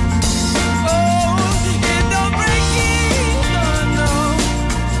 Oh, it don't break even, no.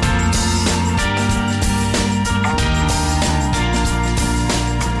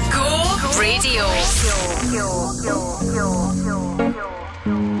 Go Radio.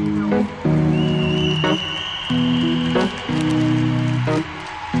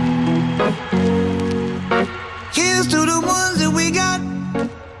 Here's to the ones that we got.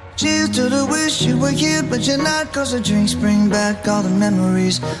 Cheers to the wish you were here, but you're not. Cause the drinks bring back all the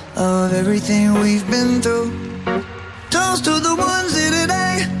memories of everything we've been through. Toast to the ones here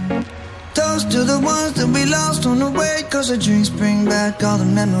today. Toast to the ones that we lost on the way. Cause the drinks bring back all the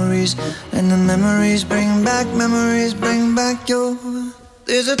memories. And the memories bring back your.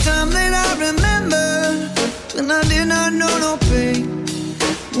 There's a time that I remember when I did not know no pain.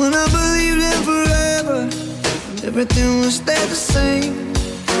 When I believed in forever, everything will stay the same.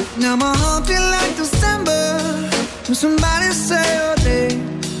 Now my heart feel like December when somebody say your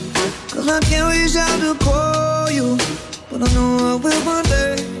name. Cause I can't reach out to call you, but I know I will one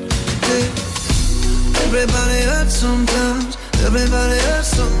day. Hey. Everybody hurts sometimes, everybody hurts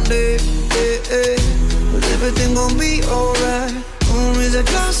someday. Hey, hey. But everything gon' be alright. Gonna raise a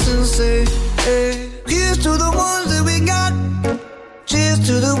glass and say, hey. Here's to the ones that we got. Cheers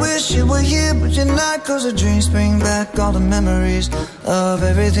to the wish you were here, but you're not. Cause the dreams bring back all the memories of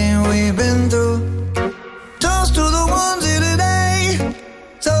everything we've been through. Toast to the ones here today.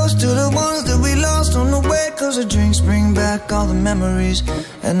 Toast to the ones that we lost on the way. Cause the drinks bring back all the memories.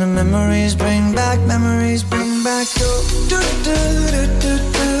 And the memories bring back your. Memories bring back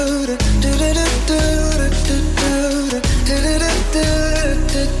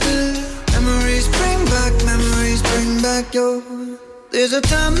your. There's a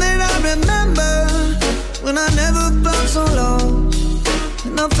time that I remember when I never felt so lost,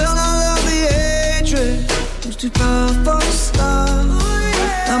 and I felt all of the hatred was too powerful to stop.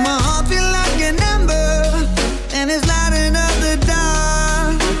 Now my heart feel like an ember, and it's lighting up the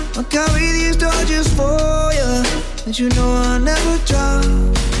dark. I'll carry these torches for you, and you know I'll never drop.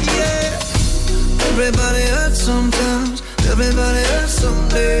 Yeah. Everybody hurts sometimes, everybody hurts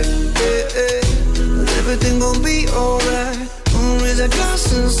someday. Yeah, yeah. But everything gon' be alright. Raise a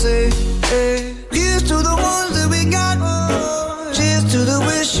glass and say, hey. Here's to the ones that we got. Cheers to the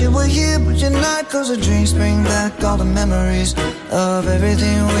wish you were here, but you're not. Cause the drinks bring back all the memories of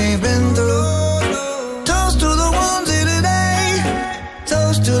everything we've been through. Toast to the ones here today.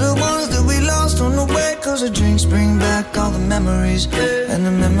 Toast to the ones that we lost on the way. Cause the drinks bring back all the memories. And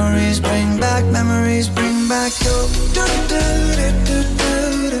the memories bring back your. Memories bring back your.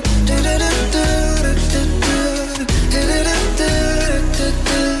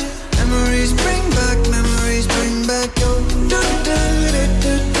 Memories bring back your.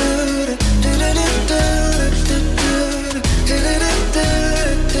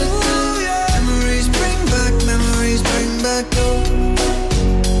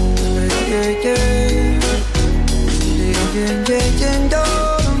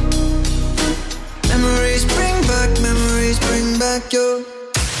 Memories bring back your.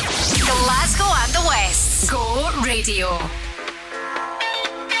 Glasgow and the West. Go Radio.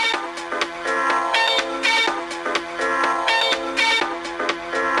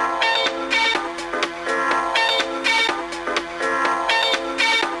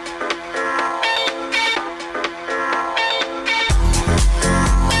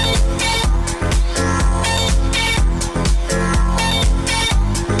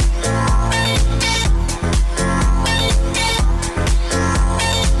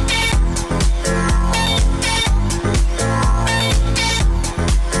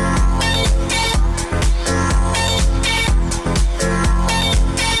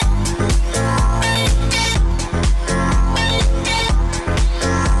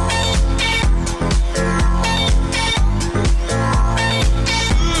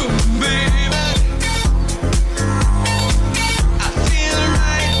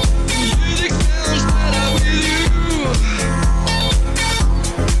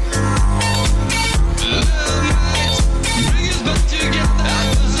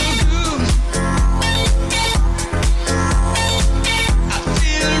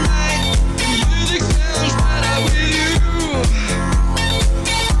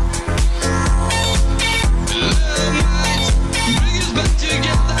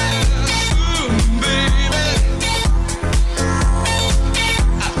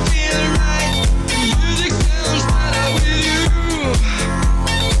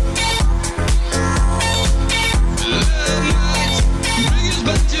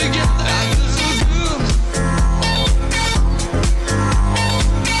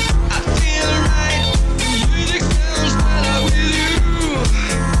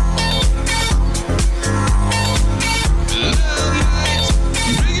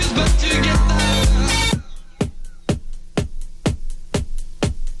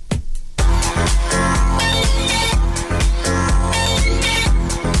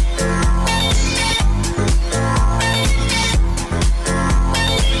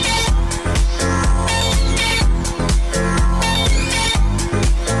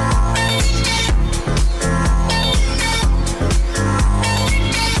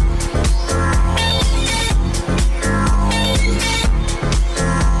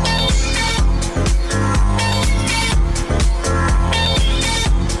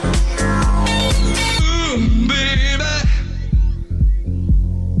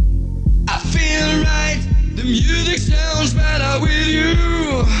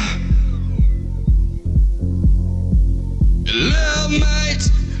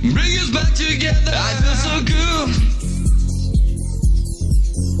 together. I feel so good.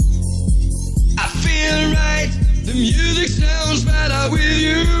 I feel right. The music sounds better with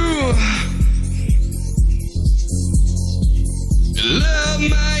you. Love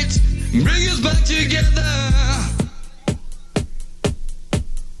might bring us back together.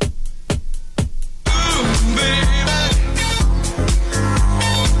 Ooh, baby.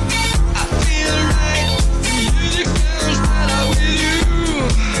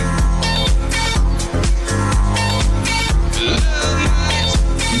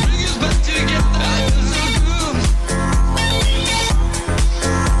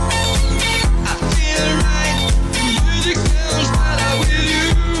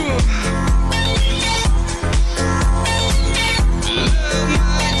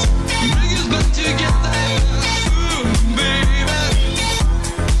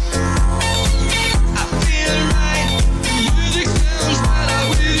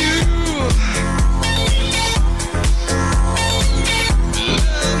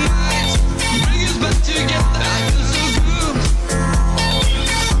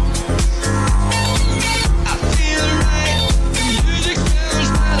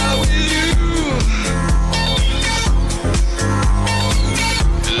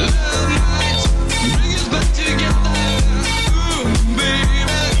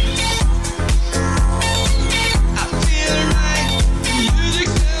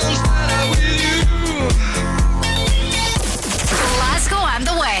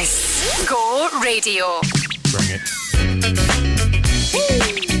 Radio. Bring it.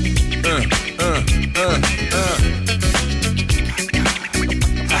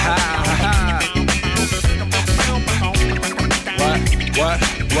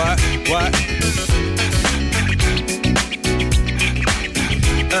 What?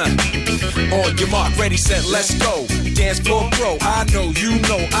 On your mark, ready, set, let's go. Dance floor pro, I know, you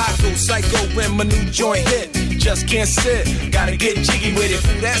know, I go psycho when my new joint hit. Just can't sit, gotta get jiggy with it.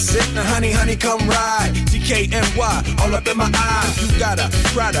 That's it, now honey, come ride. DKNY, all up in my eye. You got a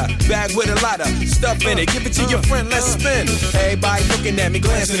Prada bag with a lot of stuff in it. Give it to your friend, let's spin. Everybody looking at me,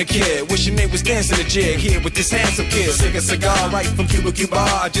 glancing a kid. Wishing they was dancing a jig here with this handsome kid. Sick a cigar right from Cuba Cuba.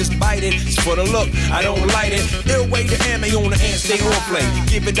 I just bite it, it's for the look, I don't light it. Ill way to ammo on the hand, stay on play.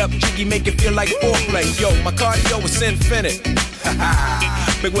 Give it up, jiggy, make it feel like foreplay. Yo, my cardio is infinite.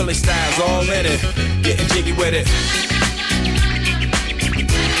 Big Willie style's all in it. Getting jiggy with it.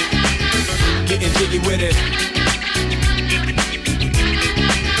 Getting jiggy with it.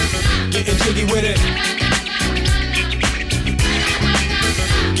 Getting jiggy with it.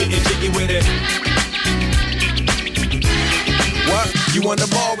 Getting jiggy with it. What? You on the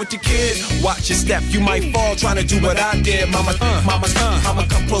ball with your kid? Watch your step, you might fall trying to do what I did. Mama, I'ma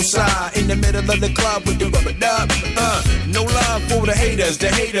come close side in the middle of the club with the rubber dub. No love for the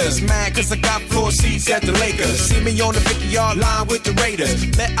haters, mad cause I got floor seats at the Lakers. See me on the 50-yard line with the Raiders.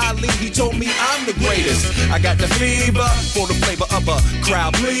 Met Ali, he told me I'm the greatest. I got the fever for the flavor of a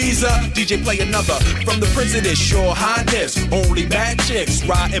crowd pleaser. DJ play another from the Prince of this Your Highness. Only bad chicks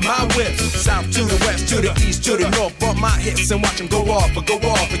riding my whip. South to the west, to the east, to the north. Bump my hips and watch them go off, but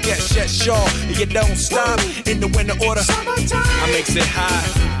get shut short. And you don't stop in the winter order. I makes it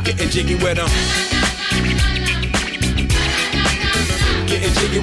high, getting jiggy with them. Getting jiggy